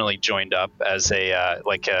originally joined up as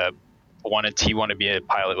wanted to be a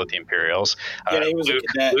pilot with the Imperials. He was Luke,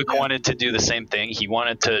 a cadet. Luke wanted to do the same thing. He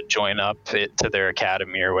wanted to join up to their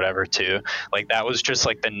academy or whatever too. Like that was just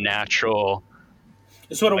like the natural.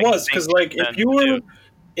 That's what it was. Because like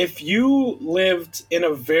if you lived in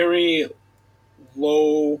a very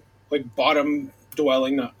low, like bottom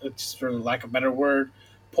dwelling, just for lack of a better word,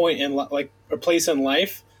 point in like a place in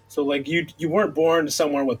life. So like you weren't born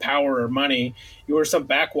somewhere with power or money. You were some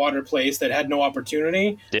backwater place that had no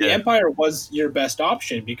opportunity. Yeah. The Empire was your best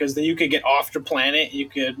option because then you could get off the planet. You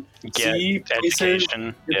could see places.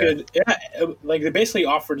 Like they basically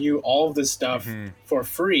offered you all of this stuff for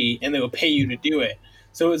free, and they would pay you to do it.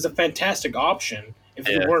 So it was a fantastic option if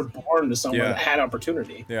you weren't born to someone that had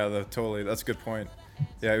opportunity. Yeah, totally. That's a good point.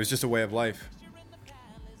 Yeah, it was just a way of life.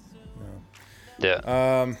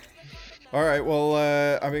 Yeah. All right. Well,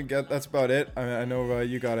 I mean, that's about it. I mean, I know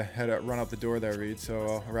you gotta run out the door there, Reed.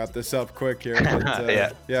 So I'll wrap this up quick here.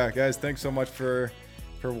 But, guys, thanks so much for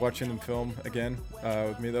watching and film again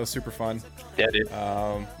with me. That was super fun. Yeah, dude.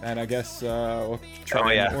 And I guess we'll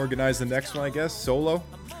try and organize the next one. I guess solo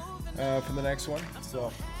for the next one.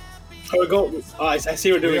 So. Oh, go! I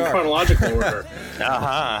see we're doing chronological order.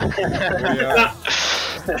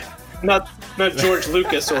 Not George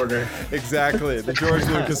Lucas order. Exactly. The George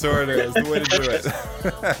Lucas order is the way to do it.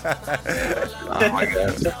 Oh my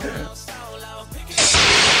God.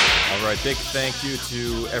 All right. Big thank you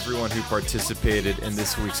to everyone who participated in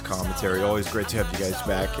this week's commentary. Always great to have you guys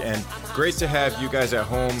back, and great to have you guys at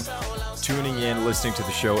home tuning in, listening to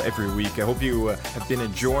the show every week. I hope you have been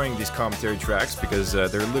enjoying these commentary tracks because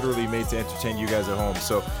they're literally made to entertain you guys at home.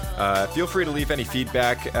 So feel free to leave any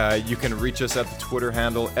feedback. You can reach us at the Twitter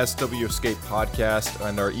handle SW Escape Podcast,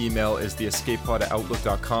 and our email is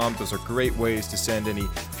theescapepod@outlook.com. Those are great ways to send any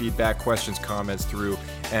feedback, questions, comments through.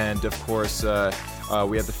 And of course,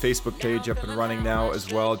 we have the Facebook page up and running now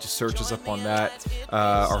as well. Just search us up on that.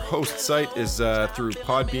 Our host site is through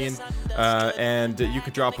Podbean, and you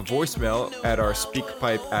can drop a voicemail at our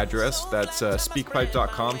SpeakPipe address. That's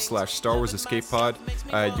speakpipe.com/Star Wars Escape Pod.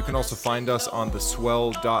 You can also find us on the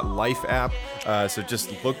Swell.life app. So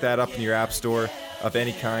just look that up in your app store of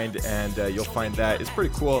any kind, and you'll find that. It's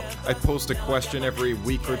pretty cool. I post a question every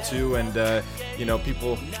week or two, and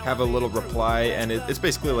people have a little reply, and it's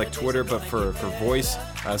basically like Twitter but for voice.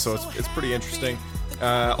 So it's pretty interesting.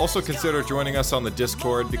 Also consider joining us on the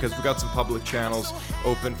Discord, because we've got some public channels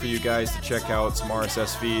open for you guys to check out, some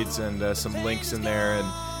RSS feeds and some links in there and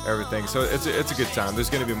everything. So it's a good time.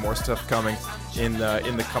 There's going to be more stuff coming in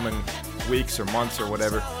the coming weeks or months or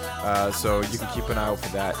whatever. So you can keep an eye out for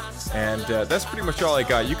that. And that's pretty much all I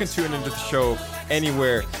got. You can tune into the show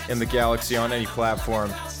anywhere in the galaxy on any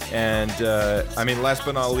platform. And last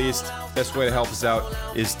but not least, best way to help us out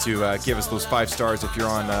is to give us those 5 stars if you're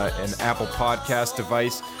on an Apple Podcast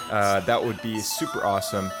device. That would be super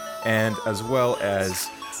awesome. And as well as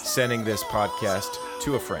sending this podcast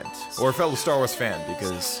to a friend or a fellow Star Wars fan,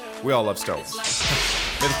 because we all love Star Wars.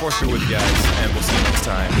 May the Force be with you guys, and we'll see you next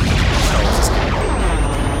time. Star Wars Escape.